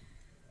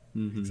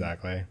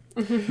 Exactly.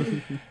 All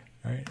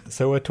right.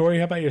 So, Tori,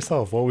 how about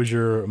yourself? What was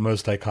your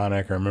most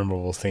iconic or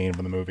memorable scene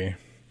from the movie?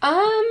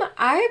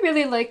 I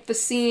really liked the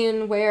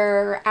scene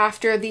where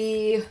after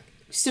the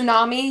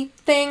tsunami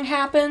thing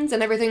happens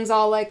and everything's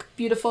all like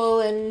beautiful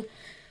and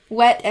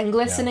wet and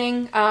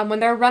glistening. When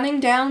they're running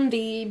down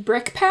the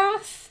brick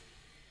path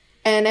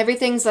and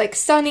everything's like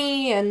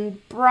sunny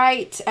and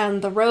bright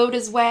and the road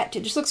is wet,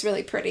 it just looks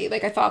really pretty.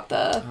 Like I thought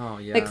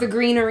like the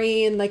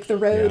greenery and like the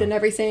road and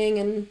everything,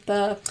 and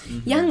the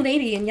young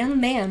lady and young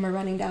man were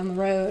running down the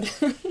road.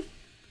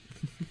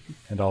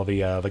 And all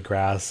the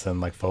grass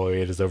and like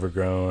foliage is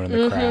overgrown and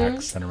the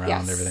cracks and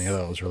around everything. I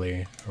thought it was really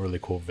a really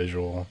cool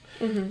visual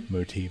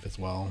motif as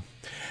well.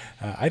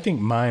 I think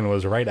mine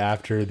was right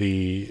after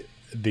the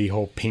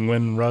whole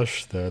penguin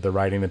rush, the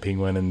riding the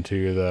penguin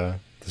into the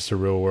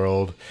surreal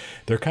world.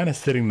 They're kind of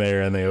sitting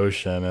there in the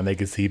ocean and they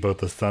can see both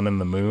the sun and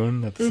the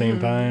moon at the same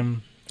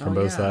time from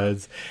both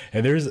sides.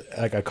 And there's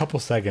like a couple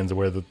seconds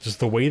where just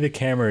the way the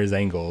camera is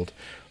angled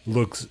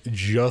looks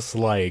just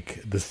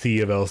like the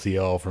Sea of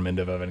LCL from End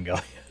of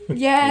Evangelion.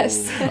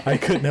 Yes. I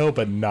couldn't help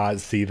but not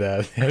see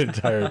that the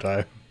entire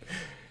time.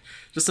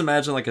 Just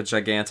imagine like a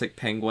gigantic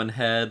penguin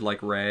head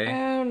like Ray.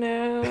 Oh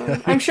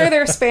no. I'm sure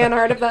there's fan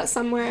art of that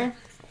somewhere.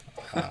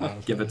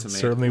 Give it to me.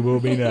 Certainly will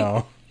be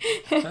now.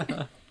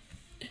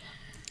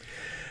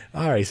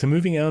 All right, so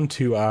moving on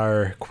to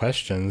our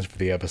questions for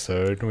the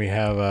episode, we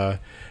have a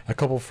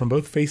couple from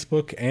both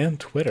Facebook and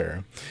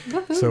Twitter.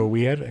 Woohoo. So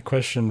we had a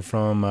question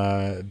from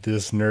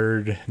this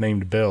nerd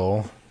named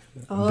Bill,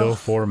 Bill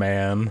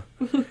Foreman,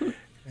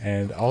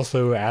 and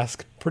also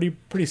asked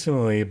pretty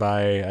similarly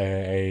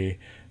by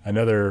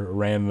another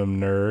random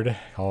nerd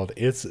called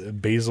It's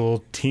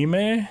Basil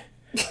Time.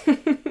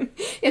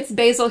 It's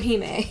Basil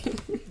Hime.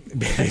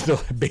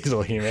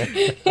 Basil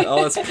Hime.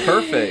 Oh, that's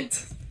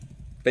perfect.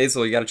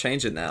 Basil, you got to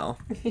change it now.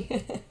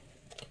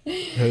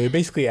 They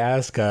basically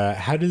ask,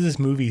 how does this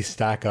movie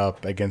stack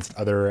up against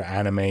other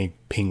anime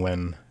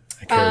penguin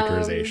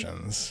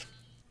characterizations?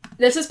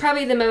 This is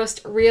probably the most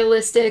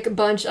realistic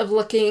bunch of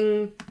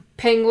looking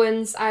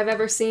penguins I've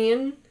ever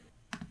seen.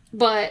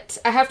 But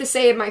I have to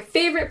say my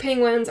favorite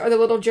penguins are the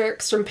little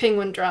jerks from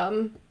Penguin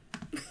Drum.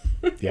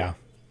 Yeah,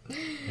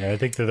 I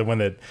think they're the one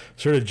that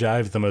sort of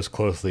jives the most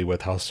closely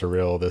with how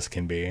surreal this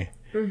can be.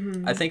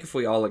 Mm-hmm. I think if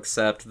we all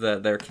accept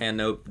that there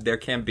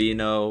can be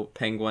no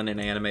penguin in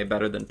anime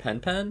better than Pen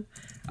Pen,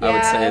 I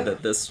would say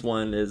that this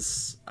one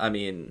is, I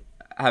mean,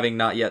 having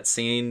not yet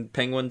seen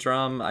Penguin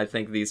Drum, I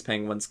think these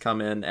penguins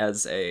come in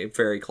as a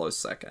very close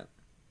second.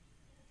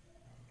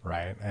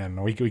 Right,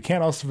 and we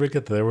can't also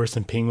forget that there were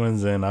some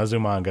penguins in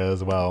Azumanga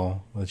as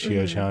well, with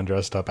Chio-chan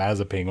dressed up as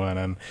a penguin,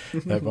 and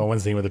that one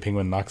scene where the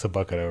penguin knocks a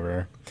bucket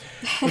over.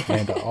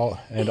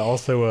 and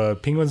also,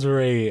 penguins were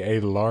a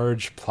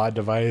large plot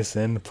device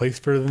in Place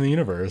Further in the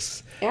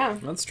Universe. Yeah,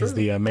 that's true. As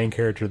the main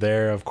character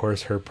there, of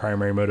course, her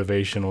primary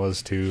motivation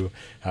was to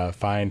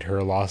find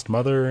her lost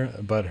mother,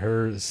 but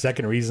her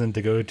second reason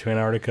to go to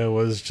Antarctica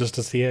was just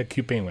to see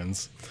cute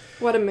penguins.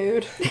 What a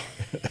mood.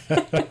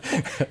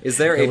 Is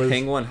there a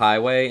penguin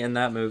highway in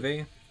that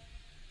movie?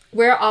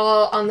 We're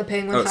all on the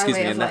penguin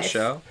highway of in life. That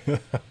show?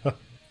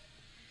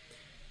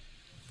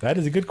 That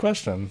is a good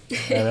question.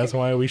 And that's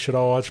why we should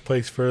all watch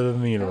Place Further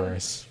in the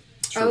Universe.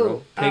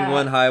 True.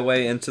 Penguin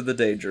highway into the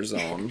danger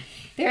zone.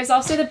 There's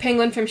also the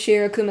penguin from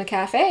Shirokuma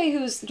Cafe,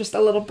 who's just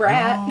a little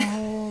brat.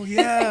 Oh,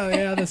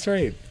 yeah, that's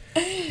right.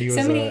 He was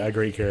a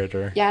great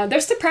character. Yeah,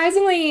 there's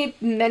surprisingly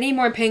many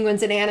more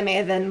penguins in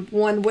anime than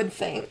one would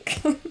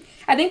think.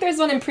 I think there's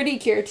one in Pretty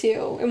Cure,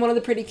 too, in one of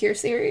the Pretty Cure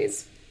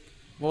series.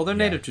 Well, they're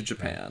native to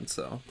Japan,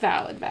 so...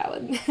 Valid.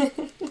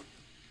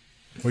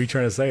 What are you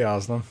trying to say,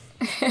 Aslam?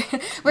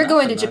 We're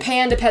going to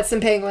Japan to pet some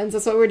penguins.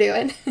 That's what we're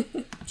doing.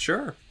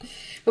 Sure.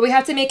 But we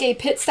have to make a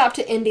pit stop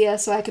to India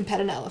so I can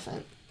pet an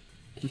elephant.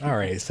 All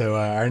right, so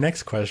our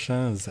next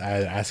question is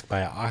asked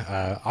by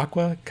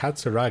Aqua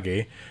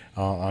Katsuragi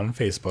on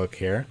Facebook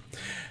here.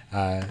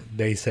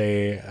 They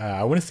say,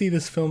 I want to see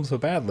this film so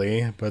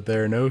badly, but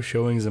there are no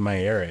showings in my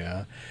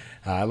area.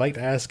 I'd like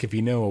to ask if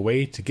you know a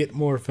way to get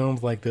more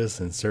films like this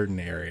in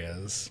certain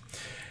areas.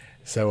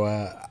 So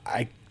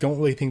I don't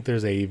really think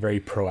there's a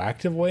very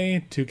proactive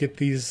way to get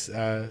these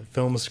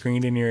films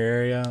screened in your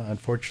area,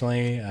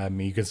 unfortunately.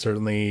 You can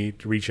certainly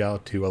reach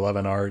out to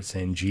 11 Arts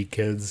and G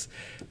Kids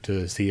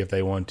to see if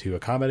they want to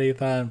accommodate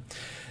that.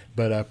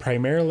 But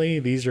primarily,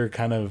 these are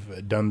kind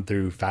of done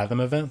through Fathom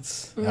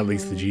events. At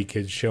least the G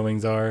Kids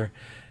showings are.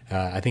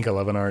 I think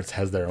 11 Arts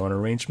has their own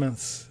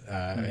arrangements,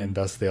 and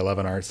thus the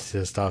 11 Arts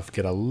stuff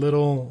get a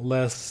little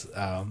less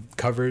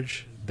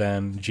coverage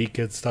than G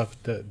Kids stuff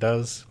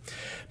does.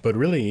 But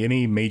really,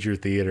 any major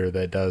theater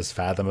that does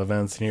Fathom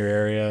events in your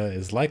area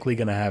is likely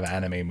going to have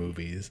anime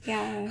movies.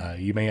 Yeah.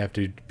 You may have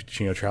to,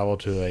 travel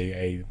to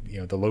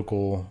the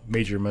local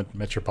major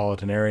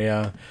metropolitan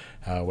area,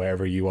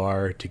 wherever you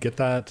are, to get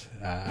that.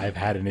 I've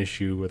had an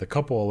issue with a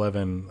couple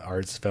 11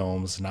 Arts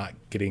films not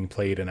getting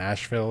played in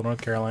Asheville,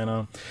 North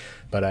Carolina.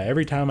 But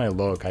every time I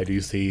look, I do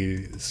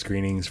see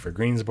screenings for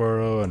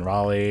Greensboro and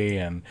Raleigh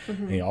and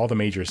all the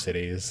major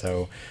cities.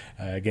 So,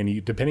 again,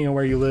 depending on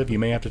where you live, you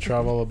may have to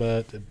travel a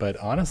bit. But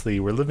honestly,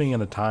 we're living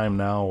in a time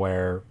now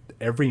where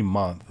every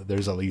month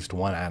there's at least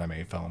one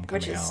anime film coming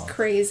Which is out.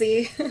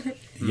 crazy.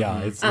 Yeah,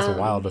 it's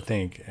wild to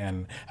think.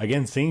 And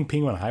again, seeing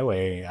Penguin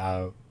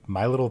Highway,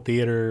 my little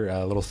theater,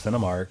 little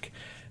Cinemark,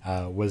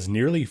 was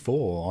nearly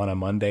full on a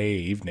Monday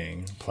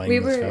evening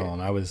playing this film.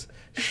 I was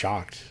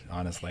shocked,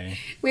 honestly.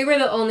 We were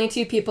the only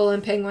two people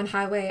in Penguin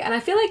Highway, and I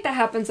feel like that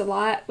happens a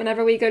lot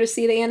whenever we go to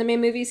see the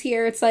anime movies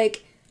here. It's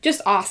like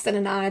just Austin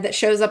and I that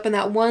shows up in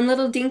that one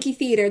little dinky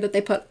theater that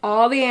they put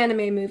all the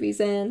anime movies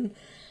in.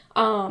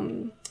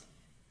 But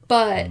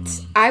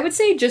I would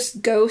say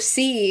just go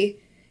see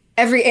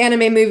every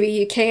anime movie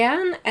you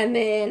can, and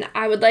then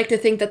I would like to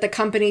think that the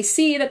companies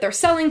see that they're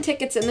selling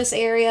tickets in this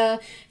area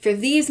for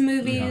these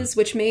movies,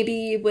 which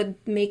maybe would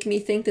make me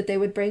think that they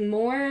would bring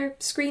more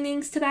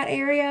screenings to that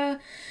area.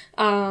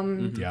 I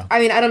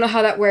mean, I don't know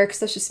how that works.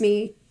 That's just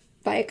me,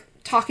 like,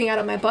 talking out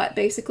of my butt,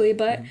 basically,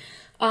 but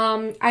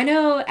I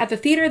know at the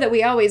theater that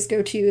we always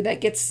go to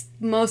that gets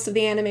most of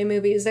the anime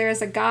movies, there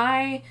is a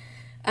guy...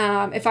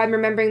 if I'm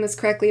remembering this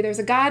correctly, there's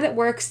a guy that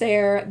works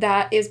there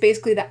that is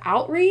basically the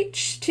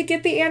outreach to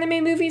get the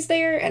anime movies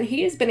there, and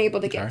he has been able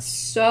to get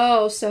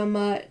so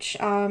much.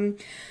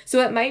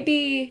 So it might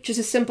be just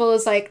as simple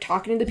as, like,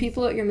 talking to the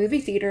people at your movie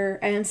theater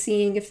and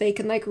seeing if they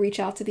can, like, reach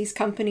out to these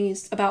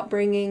companies about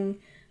bringing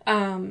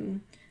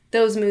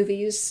those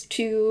movies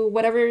to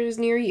whatever is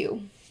near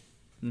you.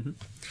 Mm-hmm.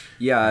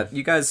 Yeah,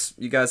 you guys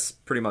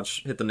pretty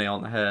much hit the nail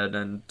on the head,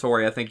 and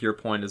Tori, I think your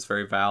point is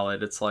very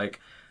valid. It's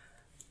like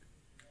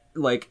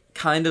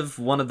kind of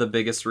one of the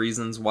biggest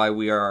reasons why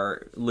we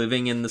are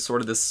living in the sort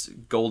of this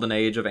golden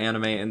age of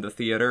anime in the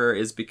theater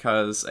is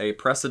because a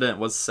precedent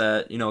was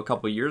set, a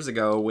couple years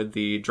ago with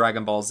the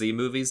Dragon Ball Z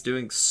movies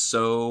doing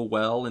so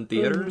well in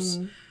theaters.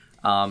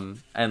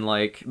 And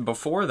like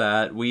before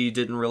that, we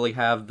didn't really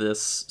have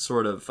this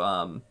sort of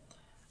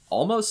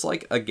almost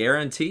like a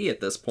guarantee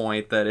at this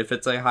point that if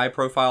it's a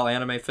high-profile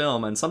anime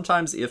film, and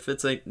sometimes if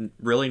it's a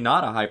really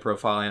not a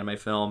high-profile anime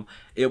film,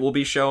 it will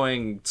be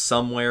showing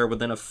somewhere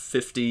within a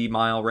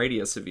 50-mile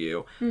radius of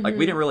you. Like,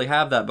 we didn't really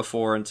have that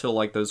before until,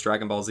 like, those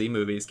Dragon Ball Z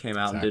movies came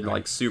out and did,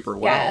 like, super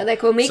well. Yeah,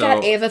 like, when we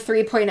got Eva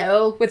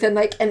 3.0 within,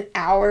 like, an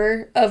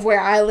hour of where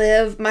I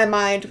live, my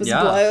mind was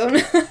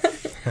blown.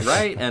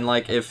 Right, and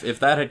like if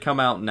that had come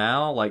out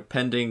now, like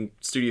pending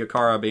Studio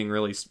Khara being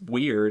really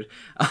weird,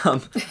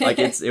 like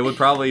it would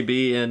probably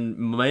be in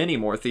many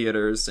more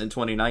theaters in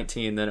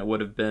 2019 than it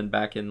would have been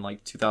back in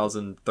like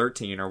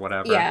 2013 or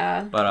whatever.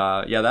 Yeah.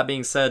 But that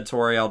being said,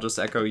 Tori, I'll just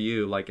echo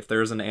you. Like if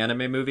there's an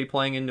anime movie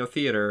playing in your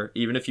theater,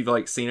 even if you've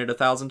like seen it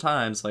 1,000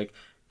 times, like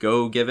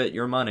go give it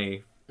your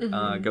money,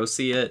 go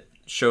see it,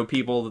 show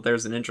people that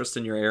there's an interest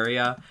in your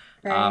area,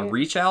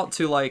 reach out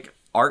to like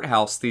art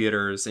house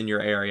theaters in your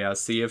area,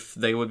 see if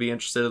they would be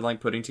interested in like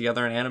putting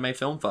together an anime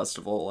film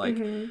festival, like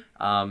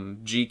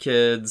G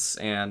Kids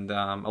and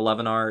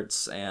 11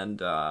 Arts and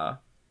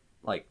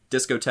like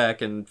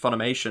Discotheque and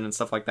Funimation and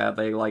stuff like that.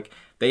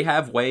 They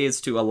have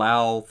ways to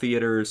allow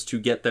theaters to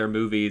get their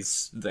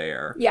movies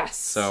there. Yes.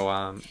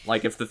 So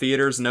like if the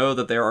theaters know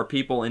that there are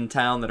people in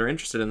town that are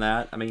interested in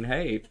that, I mean,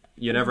 hey,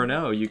 you never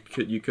know. You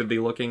could be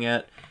looking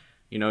at,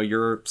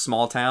 your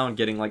small town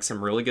getting like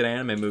some really good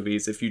anime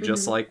movies if you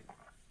just like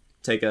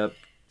take a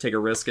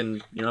risk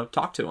and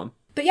talk to them.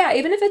 But yeah,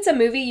 even if it's a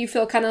movie you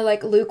feel kind of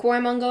like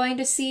lukewarm on going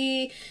to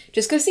see,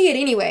 just go see it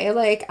anyway.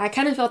 Like I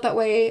kind of felt that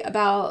way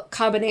about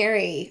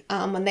Kabaneri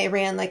when they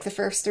ran like the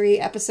first 3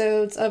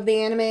 episodes of the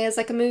anime as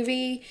like a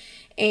movie,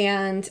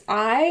 and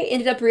I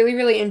ended up really,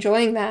 really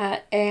enjoying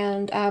that.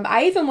 And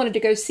I even wanted to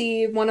go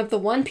see one of the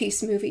One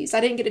Piece movies. I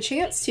didn't get a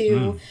chance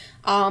to,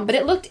 but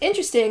it looked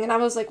interesting, and I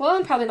was like, well,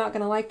 I'm probably not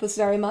going to like this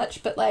very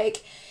much, but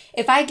like,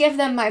 if I give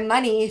them my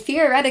money,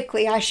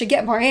 theoretically, I should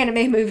get more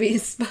anime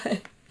movies. But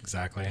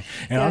exactly.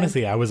 And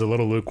honestly, I was a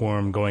little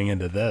lukewarm going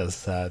into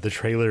this. The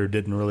trailer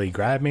didn't really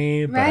grab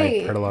me, but I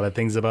heard a lot of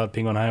things about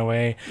Penguin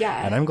Highway.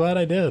 Yeah. And I'm glad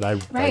I did.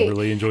 I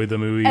really enjoyed the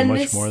movie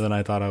much more than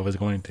I thought I was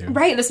going to.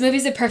 Right. This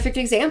movie's a perfect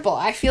example.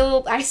 I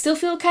still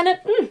feel kind of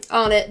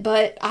on it,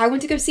 but I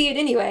went to go see it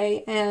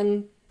anyway,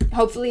 and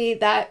hopefully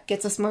that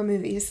gets us more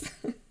movies.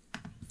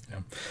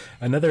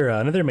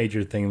 Another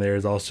major thing there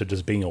is also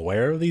just being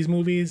aware of these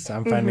movies.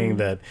 I'm finding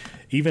that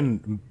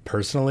even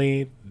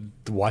personally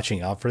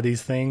watching out for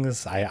these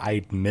things,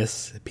 I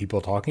miss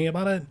people talking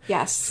about it.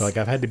 Yes. So like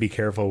I've had to be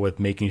careful with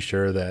making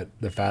sure that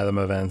the Fathom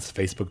Events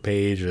Facebook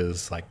page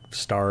is like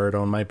starred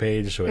on my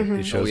page so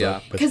it shows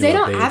up. Because they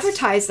don't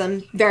advertise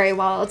them very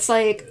well. It's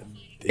like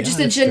just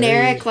a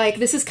generic like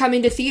this is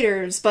coming to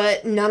theaters,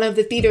 but none of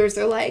the theaters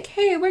are like,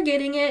 hey, we're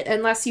getting it,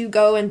 unless you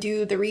go and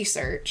do the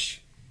research.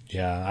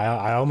 Yeah,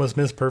 I almost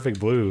missed Perfect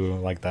Blue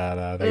like that.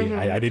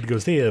 I did go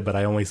see it, but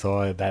I only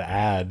saw that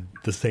ad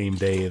the same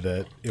day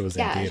that it was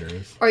in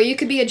theaters. Or you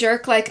could be a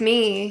jerk like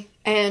me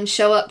and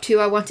show up to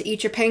I Want to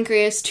Eat Your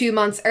Pancreas 2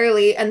 months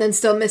early and then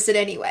still miss it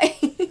anyway.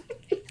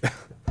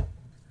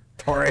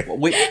 Tori.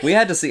 We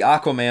had to see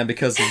Aquaman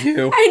because of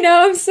you. I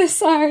know, I'm so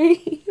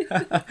sorry.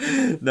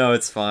 No,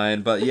 it's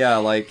fine. But yeah,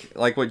 like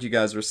what you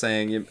guys were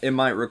saying, it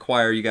might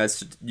require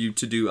you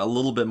to do a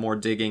little bit more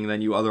digging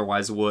than you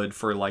otherwise would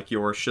for like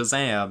your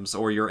Shazams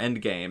or your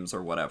Endgames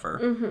or whatever.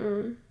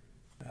 Mm-hmm.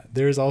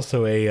 There's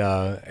also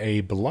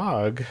a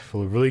blog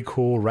full of really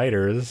cool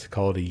writers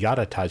called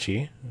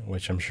Yadatachi,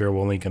 which I'm sure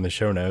we'll link in the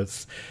show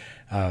notes,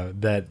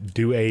 that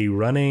do a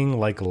running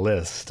like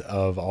list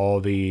of all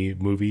the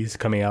movies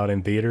coming out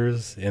in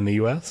theaters in the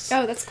U.S.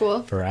 Oh, that's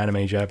cool. For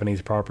anime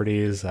Japanese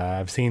properties.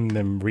 I've seen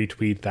them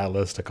retweet that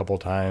list a couple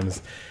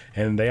times,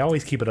 and they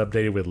always keep it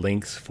updated with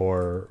links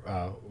for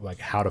like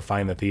how to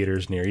find the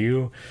theaters near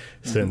you,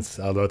 since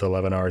both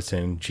 11 Arts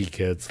and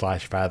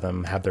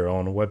GKIDS/Fathom have their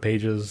own web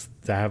pages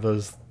that have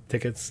those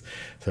tickets.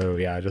 So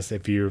yeah, just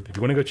if you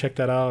want to go check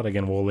that out,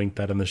 again, we'll link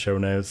that in the show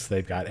notes.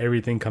 They've got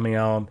everything coming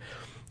out.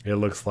 It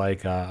looks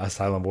like A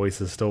Silent Voice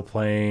is still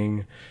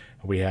playing.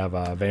 We have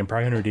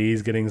Vampire Hunter D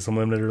is getting some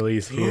limited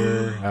release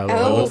here.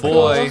 Oh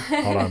boy.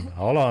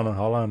 Hold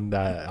on.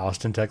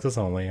 Austin, Texas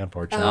only,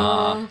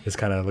 unfortunately. Just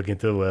kind of looking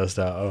through the list.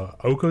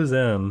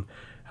 Okozen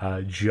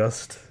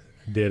just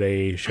did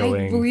a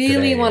showing. I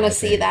really want I to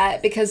see think.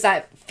 that, because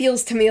that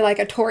feels to me like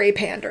a Tory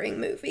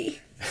pandering movie.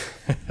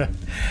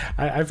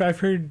 I've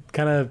heard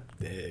kind of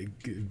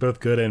both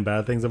good and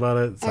bad things about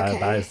it. So,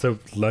 Okay. so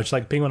much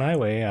like Penguin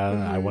Highway,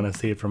 I want to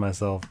see it for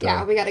myself.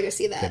 Yeah, we gotta go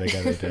see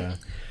that.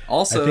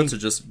 Also, I think- to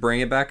just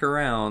bring it back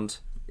around,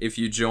 if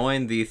you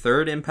join the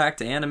Third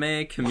Impact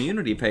Anime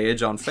community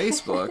page on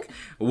Facebook,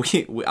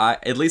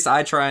 at least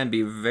I try and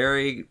be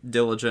very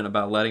diligent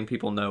about letting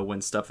people know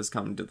when stuff is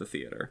coming to the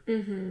theater.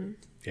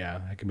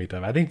 Yeah, that can be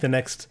tough. I think the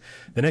next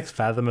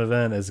Fathom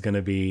event is going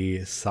to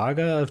be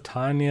Saga of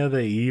Tanya the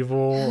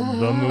Evil,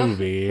 the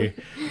movie.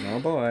 Oh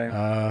boy.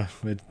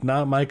 It's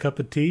not my cup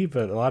of tea,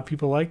 but a lot of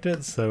people liked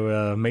it.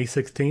 So May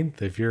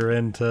 16th, if you're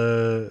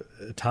into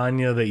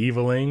Tanya the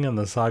Eviling and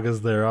the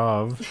sagas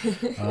thereof,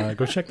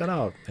 go check that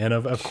out. And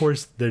of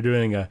course, they're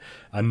doing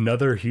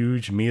another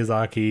huge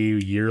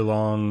Miyazaki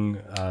year-long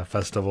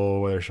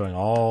festival where they're showing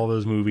all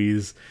those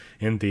movies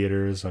in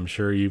theaters. I'm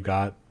sure you've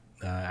got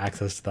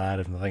access to that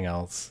if nothing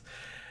else.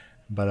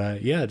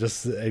 But yeah,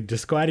 just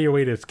go out of your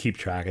way to keep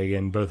track.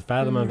 Again, both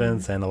Fathom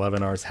events and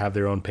 11 Arts have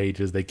their own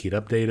pages. They keep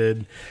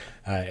updated.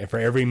 For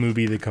every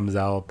movie that comes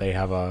out, they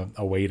have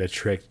a way to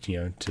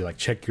to like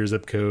check your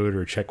zip code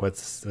or check what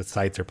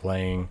sites are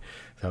playing.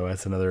 So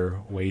that's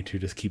another way to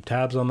just keep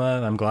tabs on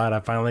that. I'm glad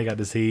I finally got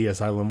to see A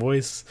Silent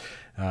Voice.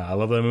 I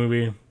love that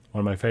movie. One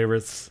of my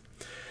favorites.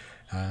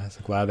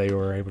 So glad they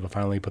were able to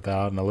finally put that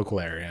out in a local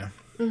area.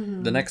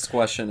 The next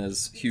question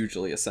is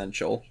hugely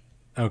essential.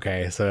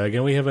 Okay, so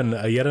again, we have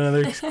yet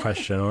another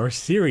question or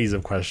series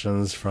of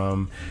questions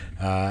from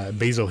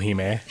Basil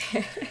Hime.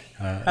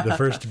 The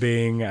first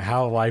being,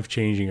 how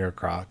life-changing are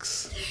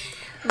Crocs?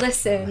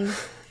 Listen,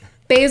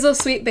 Basil,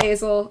 sweet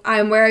Basil,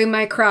 I'm wearing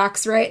my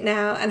Crocs right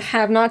now and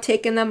have not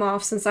taken them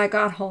off since I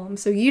got home.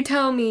 So you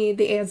tell me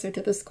the answer to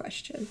this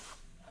question.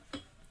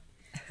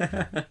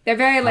 They're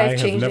very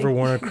life-changing. I have never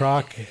worn a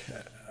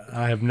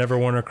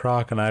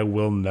Croc. And I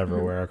will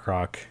never wear a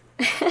Croc.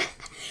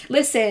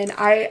 Listen,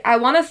 I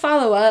want to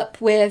follow up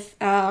with,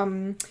 I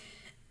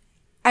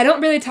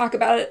don't really talk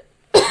about it,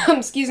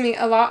 excuse me,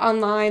 a lot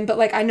online, but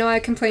like I know I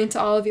complain to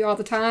all of you all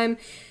the time.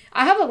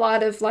 I have a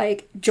lot of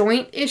like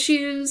joint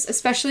issues,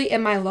 especially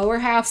in my lower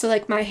half, so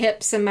like my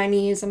hips and my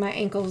knees and my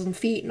ankles and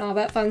feet and all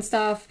that fun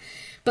stuff.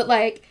 But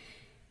like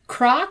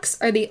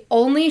Crocs are the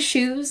only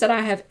shoes that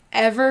I have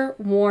ever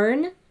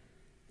worn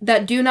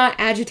that do not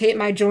agitate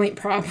my joint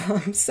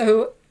problems.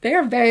 So they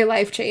are very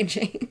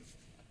life-changing.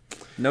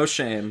 No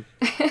shame.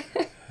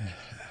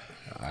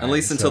 At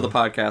least until the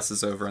podcast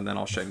is over, and then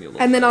I'll shame you a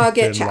little. And then I'll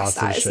get Then lots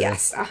of chastised. shame.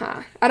 Yes,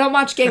 I don't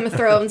watch Game of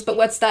Thrones, but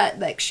what's that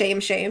like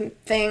shame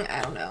thing?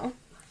 I don't know.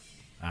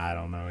 I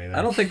don't know either.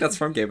 I don't think that's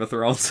from Game of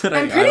Thrones.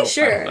 I'm pretty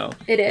sure I don't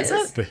it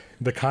is.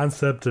 The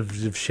concept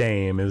of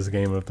shame is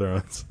Game of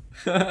Thrones.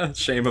 know.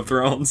 Shame of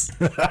Thrones.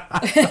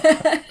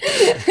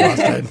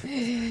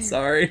 Austin.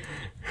 Sorry.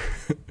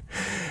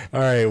 All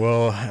right,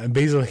 well,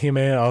 Basil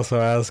Hime also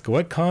asked,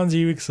 what cons are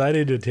you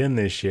excited to attend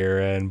this year?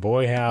 And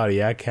boy,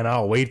 howdy, I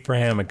cannot wait for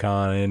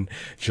HamaCon in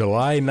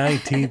July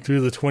 19th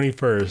through the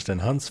 21st in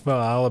Huntsville,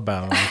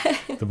 Alabama,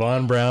 the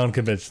Von Braun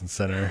Convention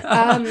Center.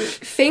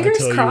 Fingers I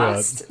tell you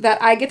crossed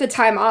that I get the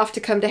time off to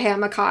come to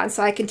HamaCon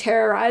so I can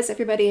terrorize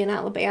everybody in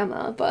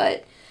Alabama.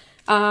 But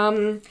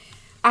I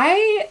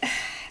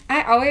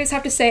always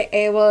have to say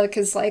AWA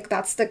because like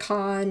that's the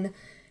con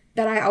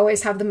that I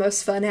always have the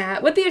most fun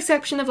at, with the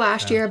exception of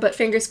last year, but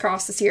fingers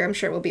crossed this year I'm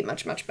sure will be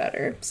much, much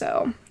better.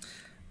 So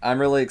I'm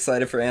really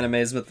excited for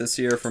Animazement this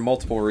year for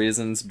multiple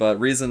reasons, but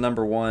reason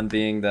number one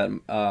being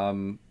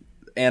that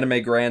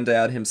anime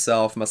granddad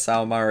himself,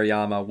 Masao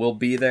Maruyama, will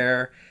be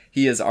there.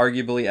 He is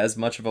arguably as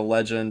much of a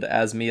legend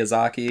as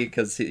Miyazaki,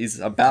 because he's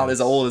about as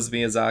old as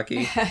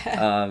Miyazaki.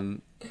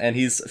 And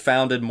he's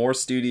founded more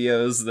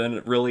studios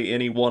than really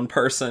any one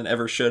person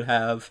ever should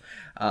have.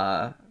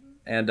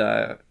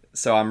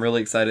 So I'm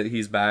really excited that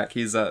he's back.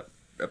 He's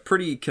a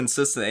pretty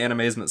consistent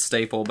Animazement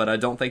staple, but I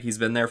don't think he's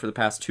been there for the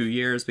past 2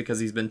 years because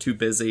he's been too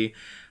busy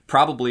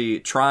probably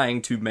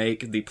trying to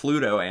make the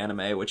Pluto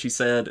anime, which he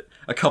said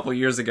a couple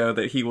years ago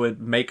that he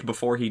would make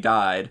before he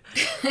died.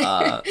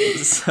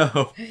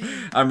 So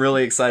I'm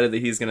really excited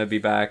that he's going to be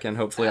back, and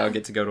hopefully I'll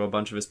get to go to a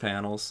bunch of his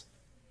panels.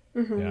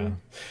 Yeah.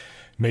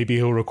 Maybe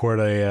he'll record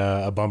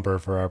a bumper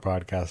for our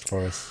podcast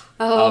for us.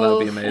 Oh, that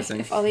would be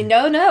amazing. If only.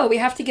 No, we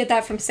have to get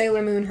that from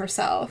Sailor Moon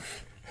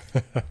herself.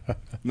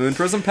 Moon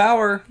Prism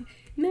Power.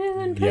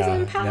 Moon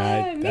Prism Power.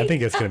 I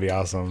think it's going to be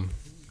awesome.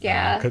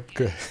 Yeah.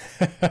 Good.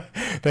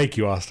 Thank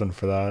you, Austin,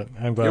 for that.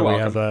 I'm glad You're we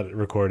welcome. have that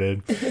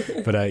recorded.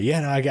 But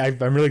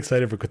I'm really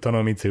excited for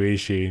Kotono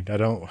Mitsuishi.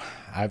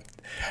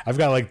 I've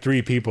got like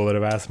 3 people that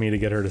have asked me to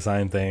get her to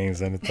sign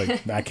things, and it's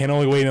like I can't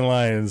only wait in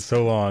line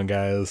so long,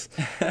 guys.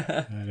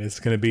 And it's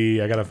gonna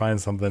be I gotta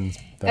find something.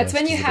 That's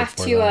when you have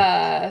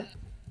to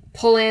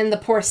pull in the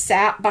poor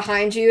sap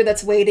behind you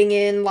that's waiting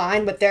in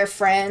line with their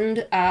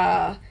friend,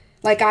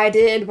 like I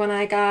did when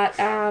I got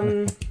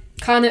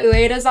Kana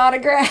Ueda's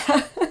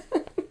autograph.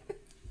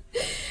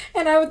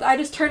 And I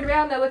just turned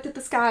around and I looked at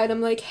the sky and I'm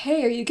like,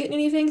 hey, are you getting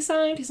anything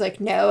signed? He's like,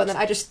 no. And then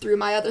I just threw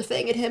my other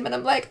thing at him and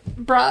I'm like,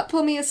 bruh,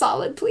 pull me a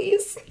solid,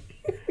 please.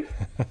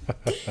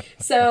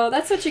 So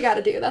that's what you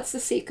gotta do. That's the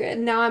secret.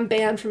 And now I'm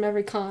banned from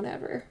every con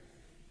ever.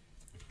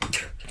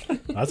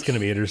 That's gonna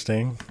be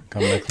interesting.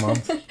 Come next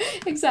month.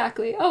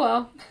 Exactly. Oh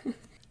well.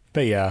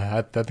 But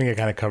yeah, I think it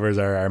kind of covers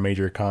our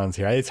major cons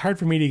here. It's hard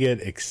for me to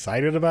get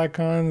excited about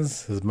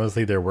cons, because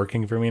mostly they're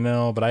working for me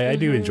now, but I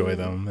do enjoy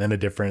them in a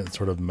different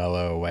sort of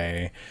mellow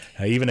way.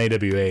 Even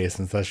AWA,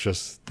 since that's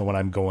just the one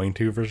I'm going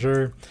to for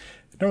sure,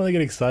 I don't really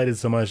get excited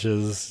so much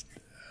as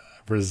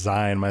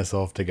resign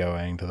myself to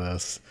going to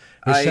this.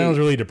 Which sounds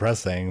really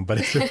depressing, but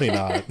it's really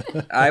not.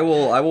 I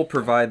will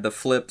provide the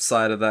flip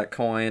side of that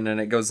coin, and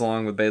it goes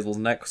along with Basil's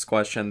next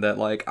question that,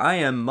 like, I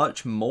am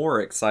much more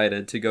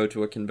excited to go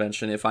to a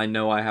convention if I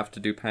know I have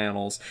to do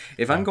panels.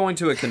 If I'm going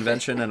to a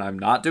convention and I'm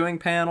not doing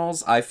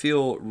panels, I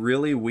feel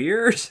really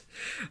weird.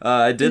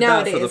 I did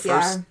Nowadays, that for the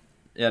first...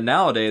 Yeah,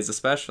 nowadays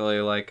especially,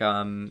 like,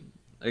 going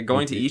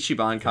to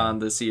Ichiban Con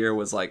this year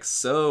was, like,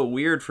 so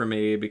weird for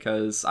me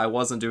because I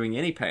wasn't doing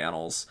any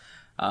panels.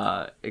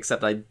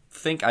 Except I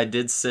think I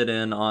did sit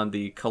in on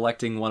the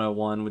Collecting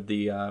 101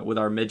 with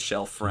our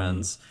mid-shelf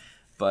friends.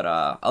 But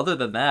other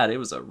than that, it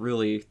was a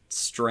really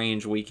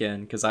strange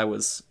weekend because I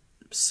was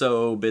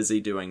so busy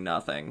doing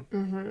nothing.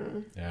 Mm-hmm.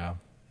 Yeah.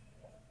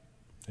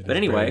 But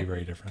anyway.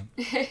 Very, very different.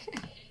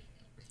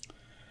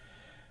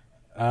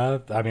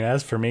 I mean,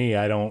 as for me,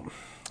 I don't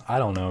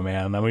know,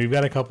 man. I mean, we've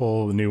got a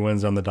couple new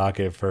ones on the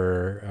docket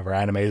for our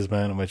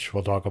Animazement, which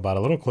we'll talk about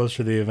a little closer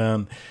to the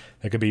event.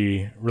 That could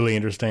be really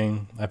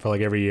interesting. I feel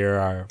like every year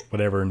our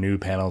whatever new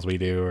panels we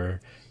do are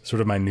sort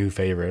of my new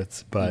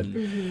favorites. But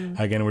again,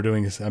 I'm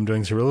doing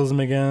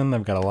Surrealism again.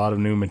 I've got a lot of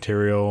new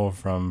material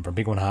from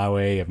Penguin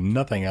Highway, if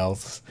nothing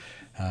else.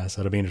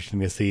 So it'll be interesting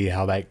to see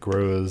how that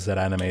grows at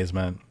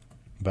Animazement.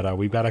 But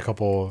we've got a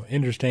couple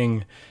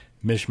interesting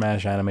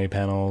mishmash anime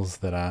panels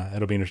that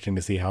it'll be interesting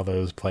to see how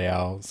those play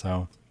out.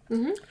 So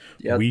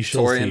yeah, we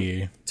shall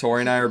see. Tori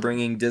and I are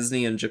bringing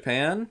Disney in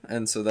Japan,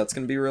 and so that's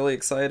going to be really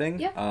exciting.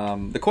 Yep.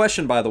 The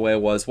question, by the way,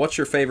 was, what's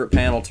your favorite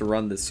panel to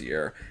run this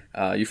year?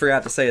 You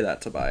forgot to say that,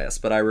 Tobias,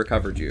 but I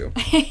recovered you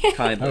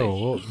kindly.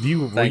 Oh,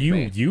 well,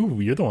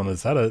 you're the one that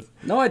said it.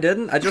 No, I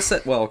didn't. I just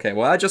said,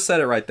 I just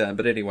said it right then.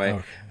 But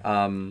anyway,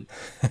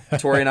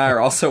 Tori and I are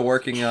also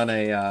working on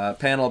a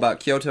panel about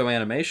Kyoto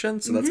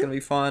animation, so that's going to be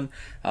fun.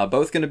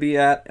 Both going to be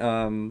at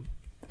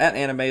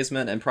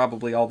Animazement and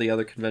probably all the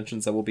other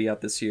conventions that we'll be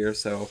at this year.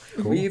 So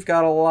we've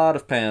got a lot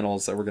of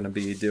panels that we're going to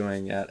be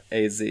doing at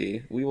AZ.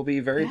 We will be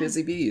very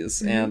busy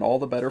bees, and all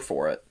the better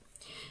for it.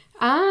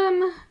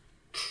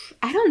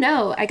 I don't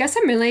know. I guess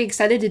I'm really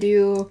excited to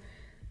do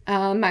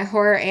my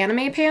horror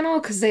anime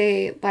panel because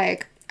I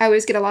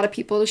always get a lot of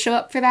people to show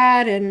up for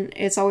that, and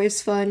it's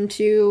always fun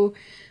to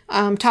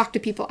talk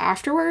to people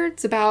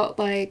afterwards about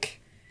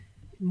like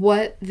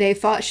what they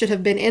thought should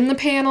have been in the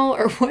panel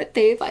or what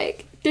they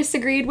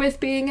disagreed with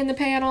being in the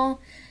panel.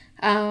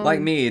 Like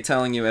me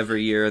telling you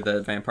every year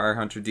that Vampire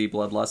Hunter D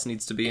Bloodlust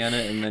needs to be in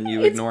it, and then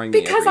you ignoring me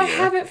because every year.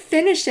 I haven't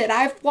finished it.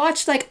 I've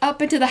watched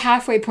up into the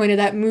halfway point of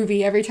that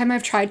movie every time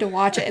I've tried to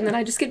watch it, and then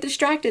I just get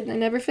distracted and I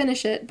never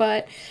finish it.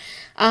 But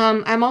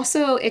I'm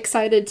also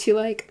excited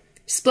to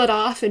split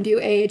off and do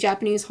a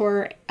Japanese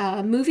horror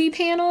movie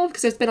panel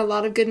because there's been a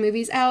lot of good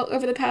movies out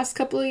over the past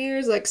couple of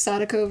years, like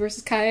Sadako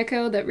versus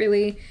Kayako, that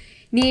really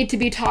need to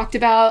be talked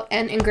about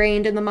and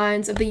ingrained in the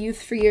minds of the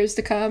youth for years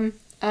to come.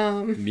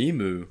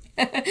 Mimu.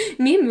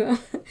 Mimu.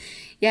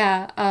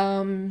 Yeah.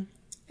 And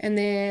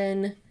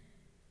then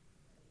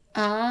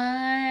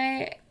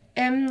I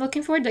am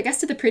looking forward, I guess,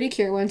 to the Pretty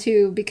Cure one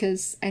too,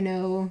 because I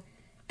know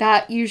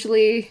that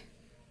usually,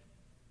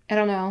 I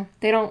don't know,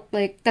 they don't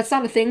that's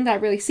not a thing that I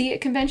really see at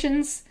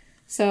conventions.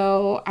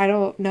 So I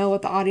don't know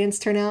what the audience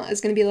turnout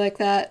is going to be like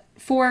that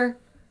for,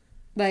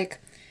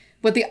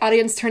 what the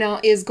audience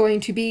turnout is going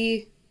to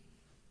be.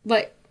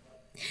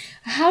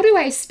 How do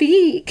I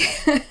speak?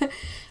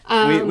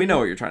 We know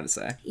what you're trying to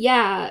say.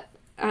 Yeah.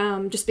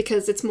 just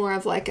because it's more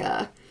of like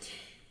a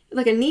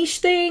niche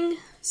thing.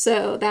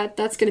 So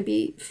that's gonna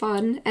be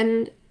fun.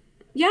 And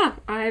yeah,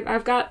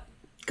 I've got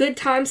good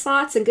time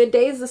slots and good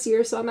days this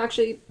year, so I'm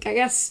actually, I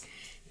guess,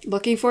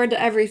 looking forward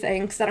to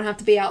everything because I don't have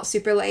to be out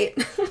super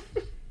late.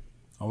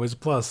 Always a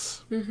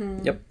plus. Mm-hmm.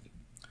 Yep.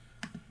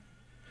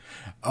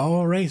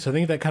 All right, so I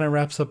think that kind of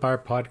wraps up our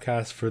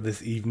podcast for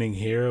this evening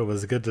here. It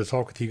was good to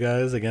talk with you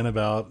guys again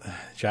about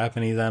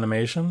Japanese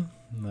animation.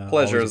 Pleasure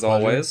Always a as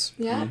always.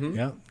 Yeah.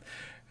 Yeah.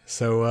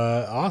 So,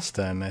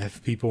 Austin,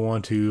 if people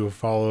want to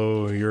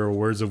follow your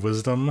words of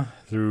wisdom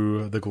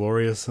through the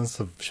glorious sense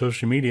of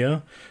social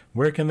media,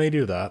 where can they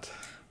do that?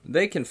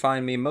 They can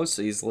find me most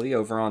easily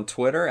over on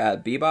Twitter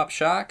at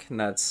BebopShock, and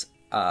that's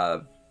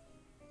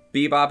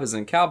Bebop is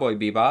in Cowboy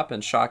Bebop,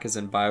 and Shock is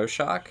in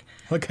Bioshock.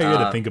 Like how you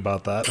had to think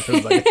about that. I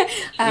was like,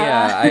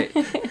 Yeah,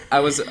 I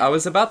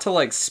was about to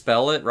like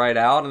spell it right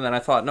out, and then I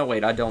thought, no,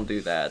 wait, I don't do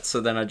that. So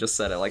then I just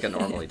said it like I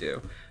normally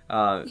do.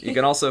 You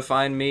can also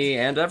find me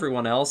and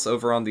everyone else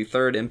over on the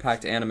Third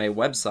Impact Anime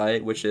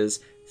website, which is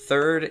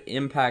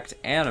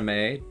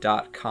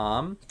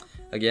thirdimpactanime.com.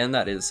 Again,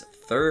 that is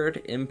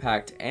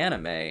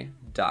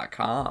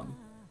thirdimpactanime.com.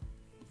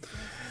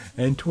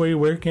 and Tori,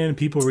 where can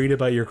people read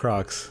about your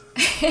Crocs?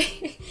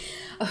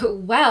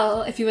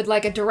 Well, if you would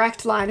like a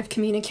direct line of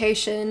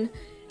communication,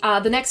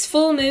 the next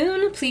full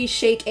moon, please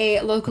shake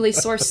a locally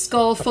sourced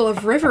skull full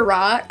of river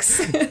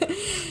rocks,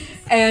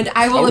 and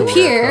I will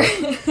appear.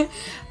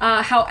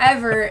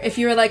 However, if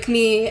you are like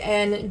me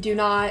and do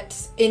not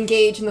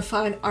engage in the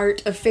fine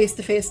art of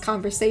face-to-face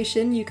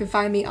conversation, you can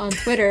find me on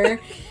Twitter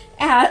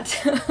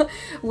at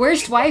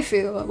Worst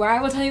Waifu, where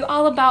I will tell you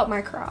all about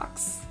my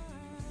Crocs.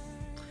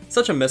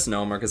 Such a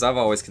misnomer, because I've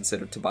always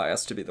considered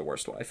Tobias to be the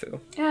worst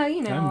waifu. Yeah,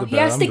 you know, I'm he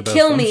has the to best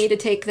kill one. me to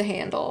take the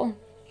handle.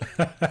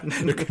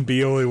 There can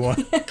be only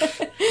one.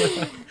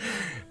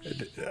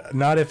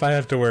 Not if I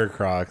have to wear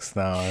Crocs,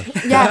 no.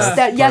 Yes,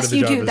 yes, of the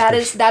you job do.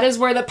 That is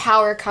where the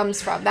power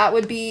comes from. That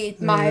would be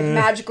my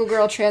magical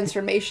girl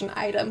transformation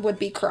item. Would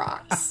be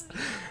Crocs.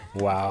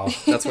 Wow.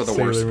 That's where the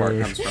worst Sailor part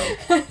Moon. comes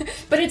from.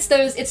 But it's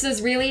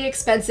those really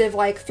expensive,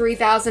 like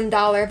 $3,000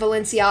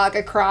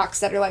 Balenciaga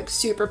Crocs that are like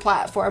super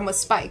platform with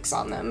spikes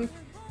on them.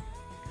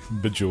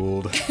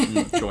 Bejeweled.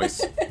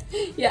 Choice.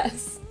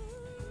 Yes.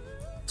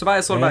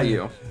 Tobias, what about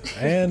you?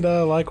 And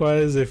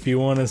likewise, if you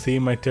want to see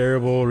my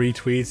terrible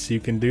retweets,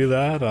 you can do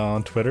that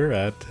on Twitter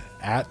at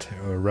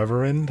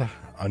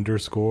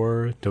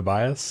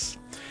Reverend_Tobias.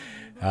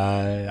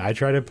 I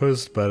try to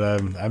post, but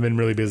I've been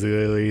really busy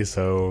lately,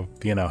 so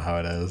you know how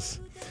it is.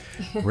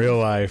 Real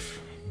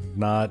life,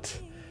 not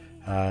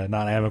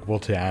amicable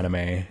to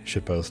anime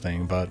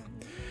shitposting, but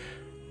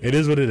it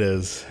is what it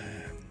is.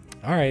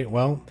 All right,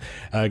 well,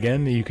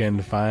 again, you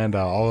can find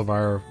all of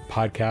our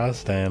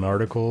podcasts and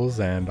articles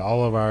and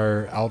all of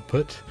our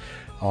output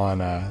on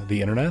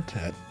the internet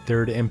at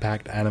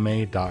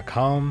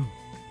thirdimpactanime.com.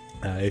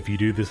 If you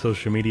do the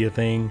social media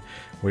thing,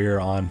 we're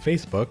on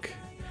Facebook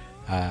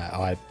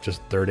at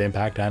just Third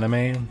Impact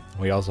Anime.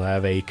 We also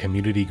have a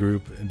community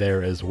group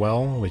there as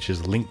well, which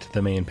is linked to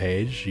the main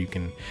page. You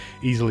can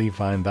easily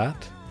find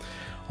that.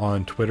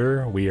 On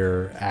Twitter, we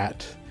are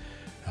at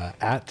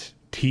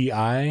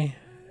TI,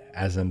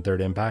 as in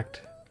Third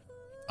Impact,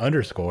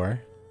 _anime,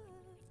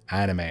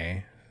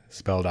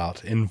 spelled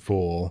out in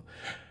full.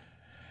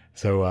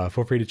 So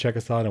feel free to check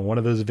us out in one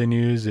of those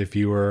venues if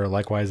you are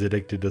likewise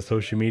addicted to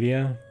social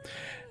media.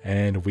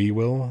 And we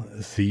will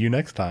see you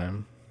next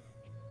time.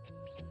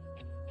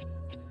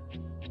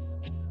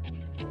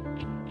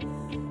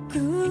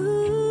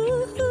 Ooh.